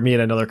 where me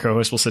and another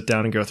co-host will sit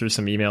down and go through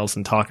some emails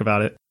and talk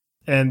about it.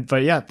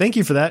 But yeah, thank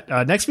you for that.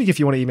 Next week, if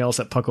you want to email us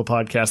at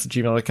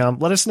pucklepodcast@gmail.com,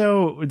 let us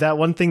know that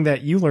one thing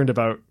that you learned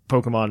about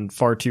Pokemon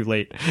far too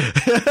late.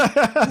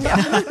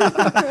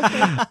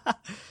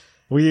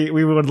 We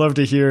would love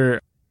to hear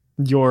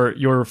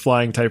your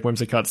flying type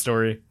Whimsicott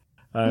story.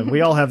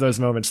 We all have those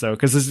moments though,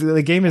 because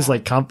the game is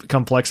like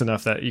complex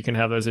enough that you can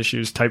have those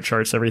issues, type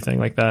charts, everything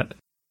like that.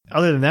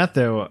 Other than that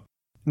though,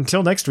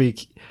 until next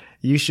week,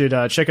 you should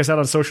check us out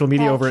on social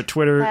media over at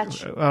Twitter.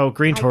 Oh,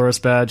 Green Taurus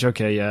badge.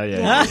 Okay,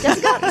 yeah.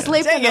 Just got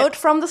slipped a note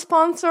from the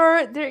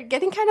sponsor. They're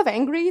getting kind of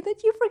angry that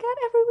you forget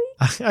every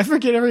week. I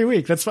forget every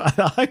week. That's why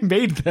I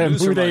made them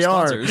who they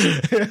are.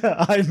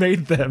 I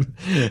made them.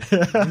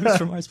 News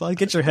from our sponsors.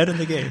 Get your head in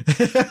the game.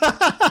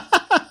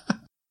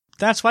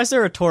 That's why is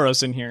there a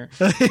Tauros in here?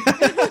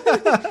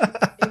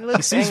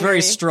 He seems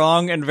very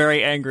strong and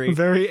very angry.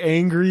 Very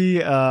angry.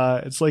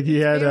 It's like he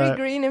had very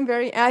green and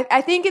very.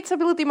 I think its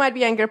ability might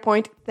be Anger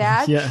Point.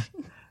 That yeah.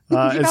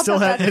 It still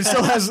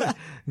has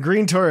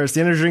Green Taurus, the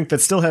energy drink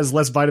that still has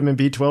less vitamin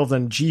B12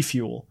 than G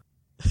Fuel.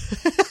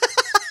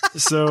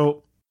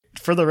 So,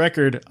 for the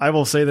record, I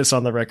will say this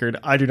on the record: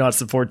 I do not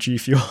support G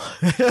Fuel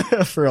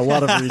for a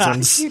lot of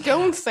reasons. You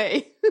don't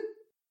say.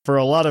 For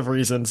a lot of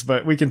reasons,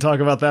 but we can talk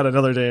about that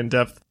another day in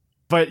depth.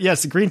 But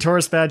yes, the Green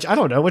Taurus badge, I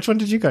don't know. Which one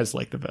did you guys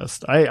like the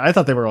best? I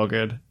thought they were all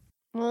good.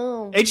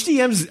 Oh.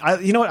 HDM's,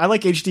 you know what? I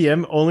like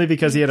HDM only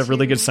because he had a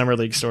really good Summer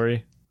League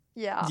story.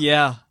 Yeah.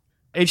 Yeah.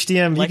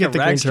 HDM, like you get the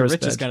Green Taurus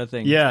badge kind of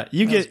thing. Yeah,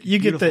 you get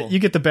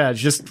the badge.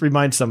 Just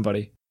remind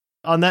somebody.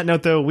 On that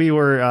note, though, we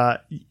were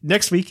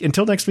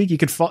until next week, you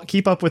could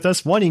keep up with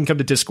us. One, you can come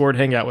to Discord,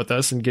 hang out with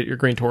us, and get your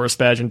Green Taurus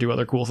badge and do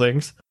other cool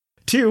things.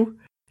 Two,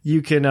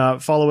 You can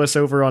follow us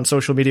over on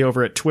social media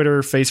over at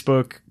Twitter,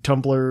 Facebook,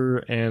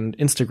 Tumblr, and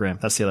Instagram.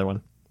 That's the other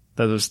one.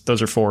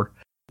 Those are 4.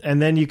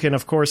 And then you can,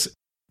 of course,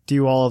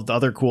 do all of the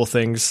other cool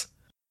things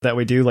that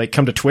we do, like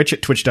come to Twitch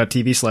at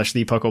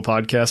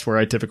twitch.tv/thepucklepodcast, where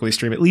I typically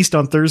stream at least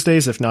on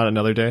Thursdays, if not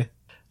another day.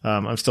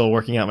 I'm still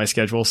working out my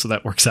schedule, so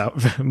that works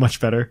out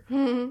much better.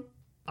 Mm-hmm.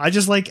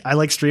 I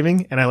like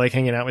streaming, and I like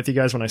hanging out with you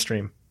guys when I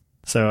stream.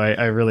 So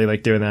I really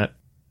like doing that.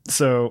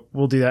 So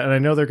we'll do that. And I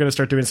know they're going to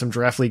start doing some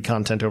Draft League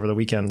content over the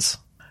weekends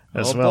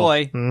as well. Oh,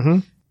 boy. Mm-hmm.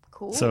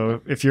 Cool.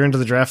 So if you're into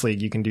the Draft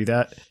League, you can do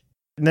that.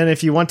 And then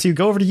if you want to,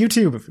 go over to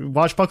YouTube,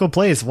 watch Puckle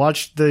Plays,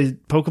 watch the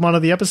Pokemon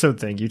of the Episode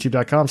thing,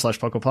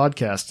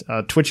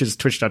 youtube.com/PucklePodcast. Twitch is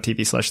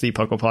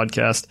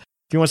twitch.tv/thepucklepodcast.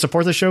 If you want to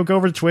support the show, go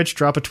over to Twitch,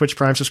 drop a Twitch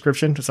Prime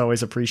subscription. It's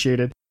always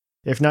appreciated.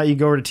 If not, you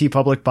go over to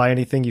TeePublic, buy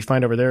anything you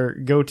find over there.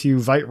 Go to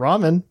Vite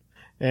Ramen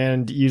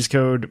and use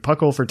code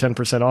Puckle for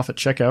 10% off at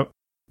checkout.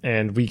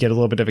 And we get a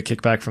little bit of a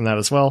kickback from that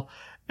as well.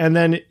 And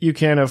then you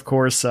can, of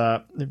course,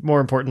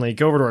 more importantly,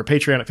 go over to our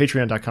Patreon at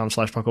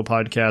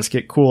patreon.com/PucklePodcast,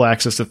 get cool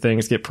access to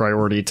things, get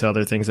priority to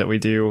other things that we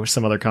do,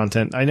 some other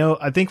content.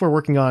 I think we're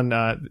working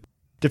on,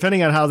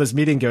 depending on how this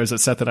meeting goes that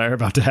Seth and I are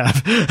about to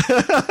have,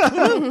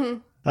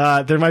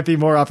 there might be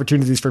more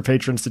opportunities for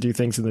patrons to do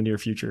things in the near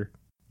future.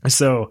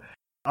 So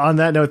on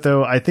that note,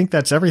 though, I think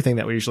that's everything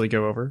that we usually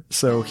go over.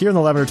 So here in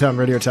the Lavender Town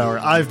Radio Tower,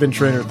 I've been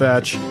Trainer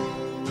Thatch.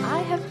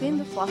 I have been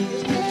the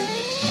Floppiest.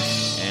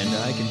 And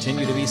I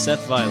continue to be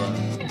Seth Vila.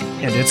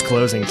 And it's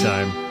closing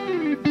time.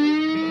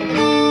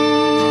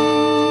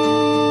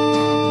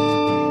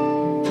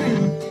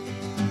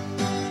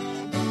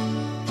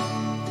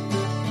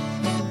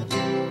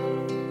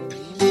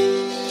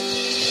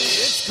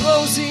 It's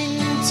closing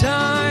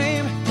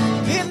time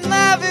in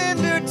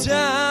Lavender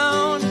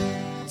Town.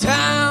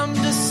 Time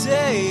to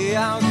say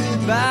our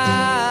goodbyes.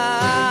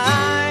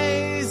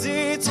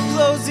 It's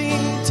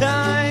closing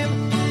time.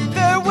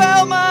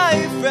 Farewell,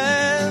 my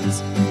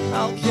friends.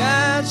 I'll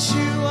catch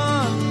you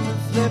on the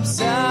flip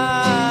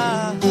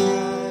side.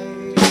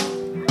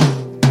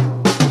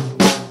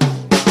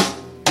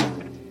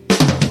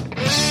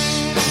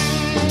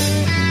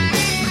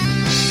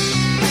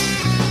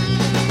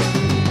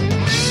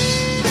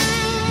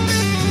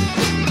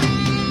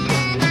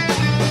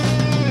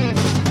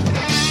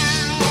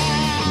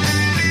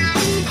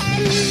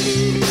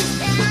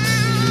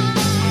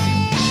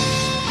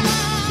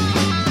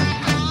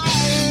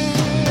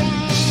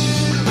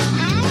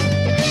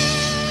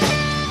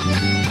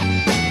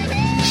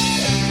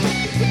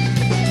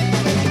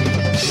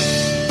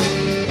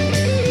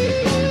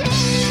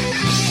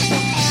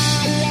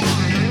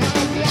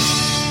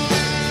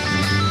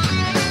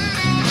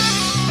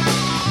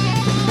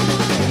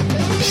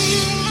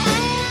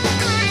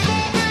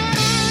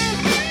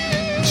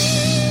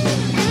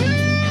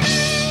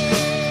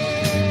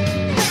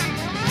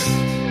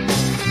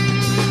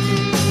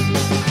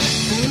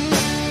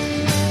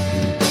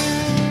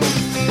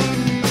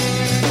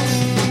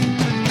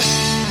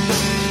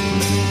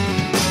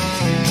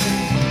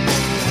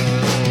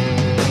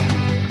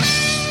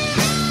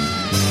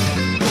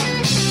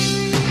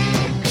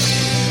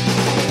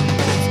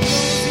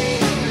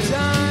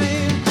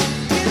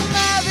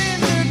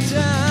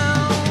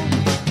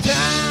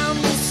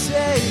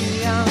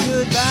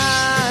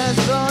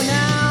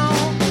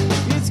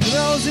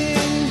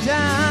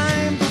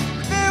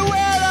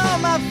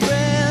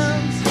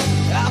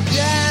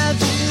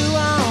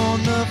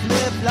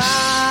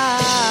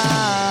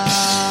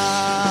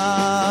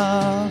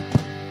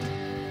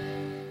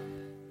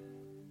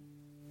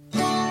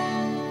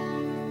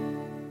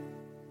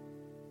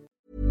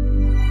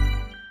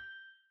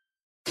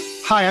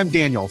 Hi, I'm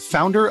Daniel,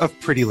 founder of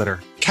Pretty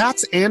Litter.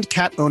 Cats and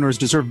cat owners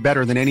deserve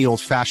better than any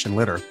old-fashioned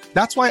litter.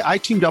 That's why I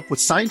teamed up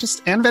with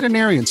scientists and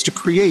veterinarians to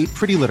create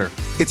Pretty Litter.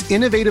 Its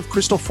innovative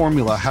crystal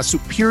formula has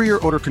superior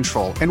odor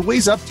control and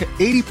weighs up to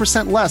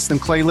 80% less than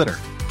clay litter.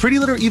 Pretty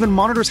Litter even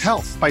monitors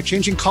health by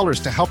changing colors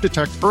to help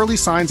detect early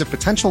signs of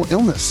potential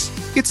illness.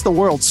 It's the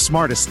world's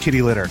smartest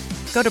kitty litter.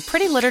 Go to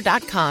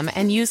prettylitter.com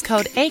and use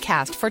code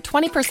ACAST for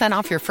 20%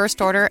 off your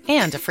first order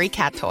and a free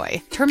cat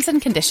toy. Terms and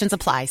conditions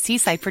apply. See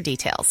site for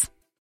details.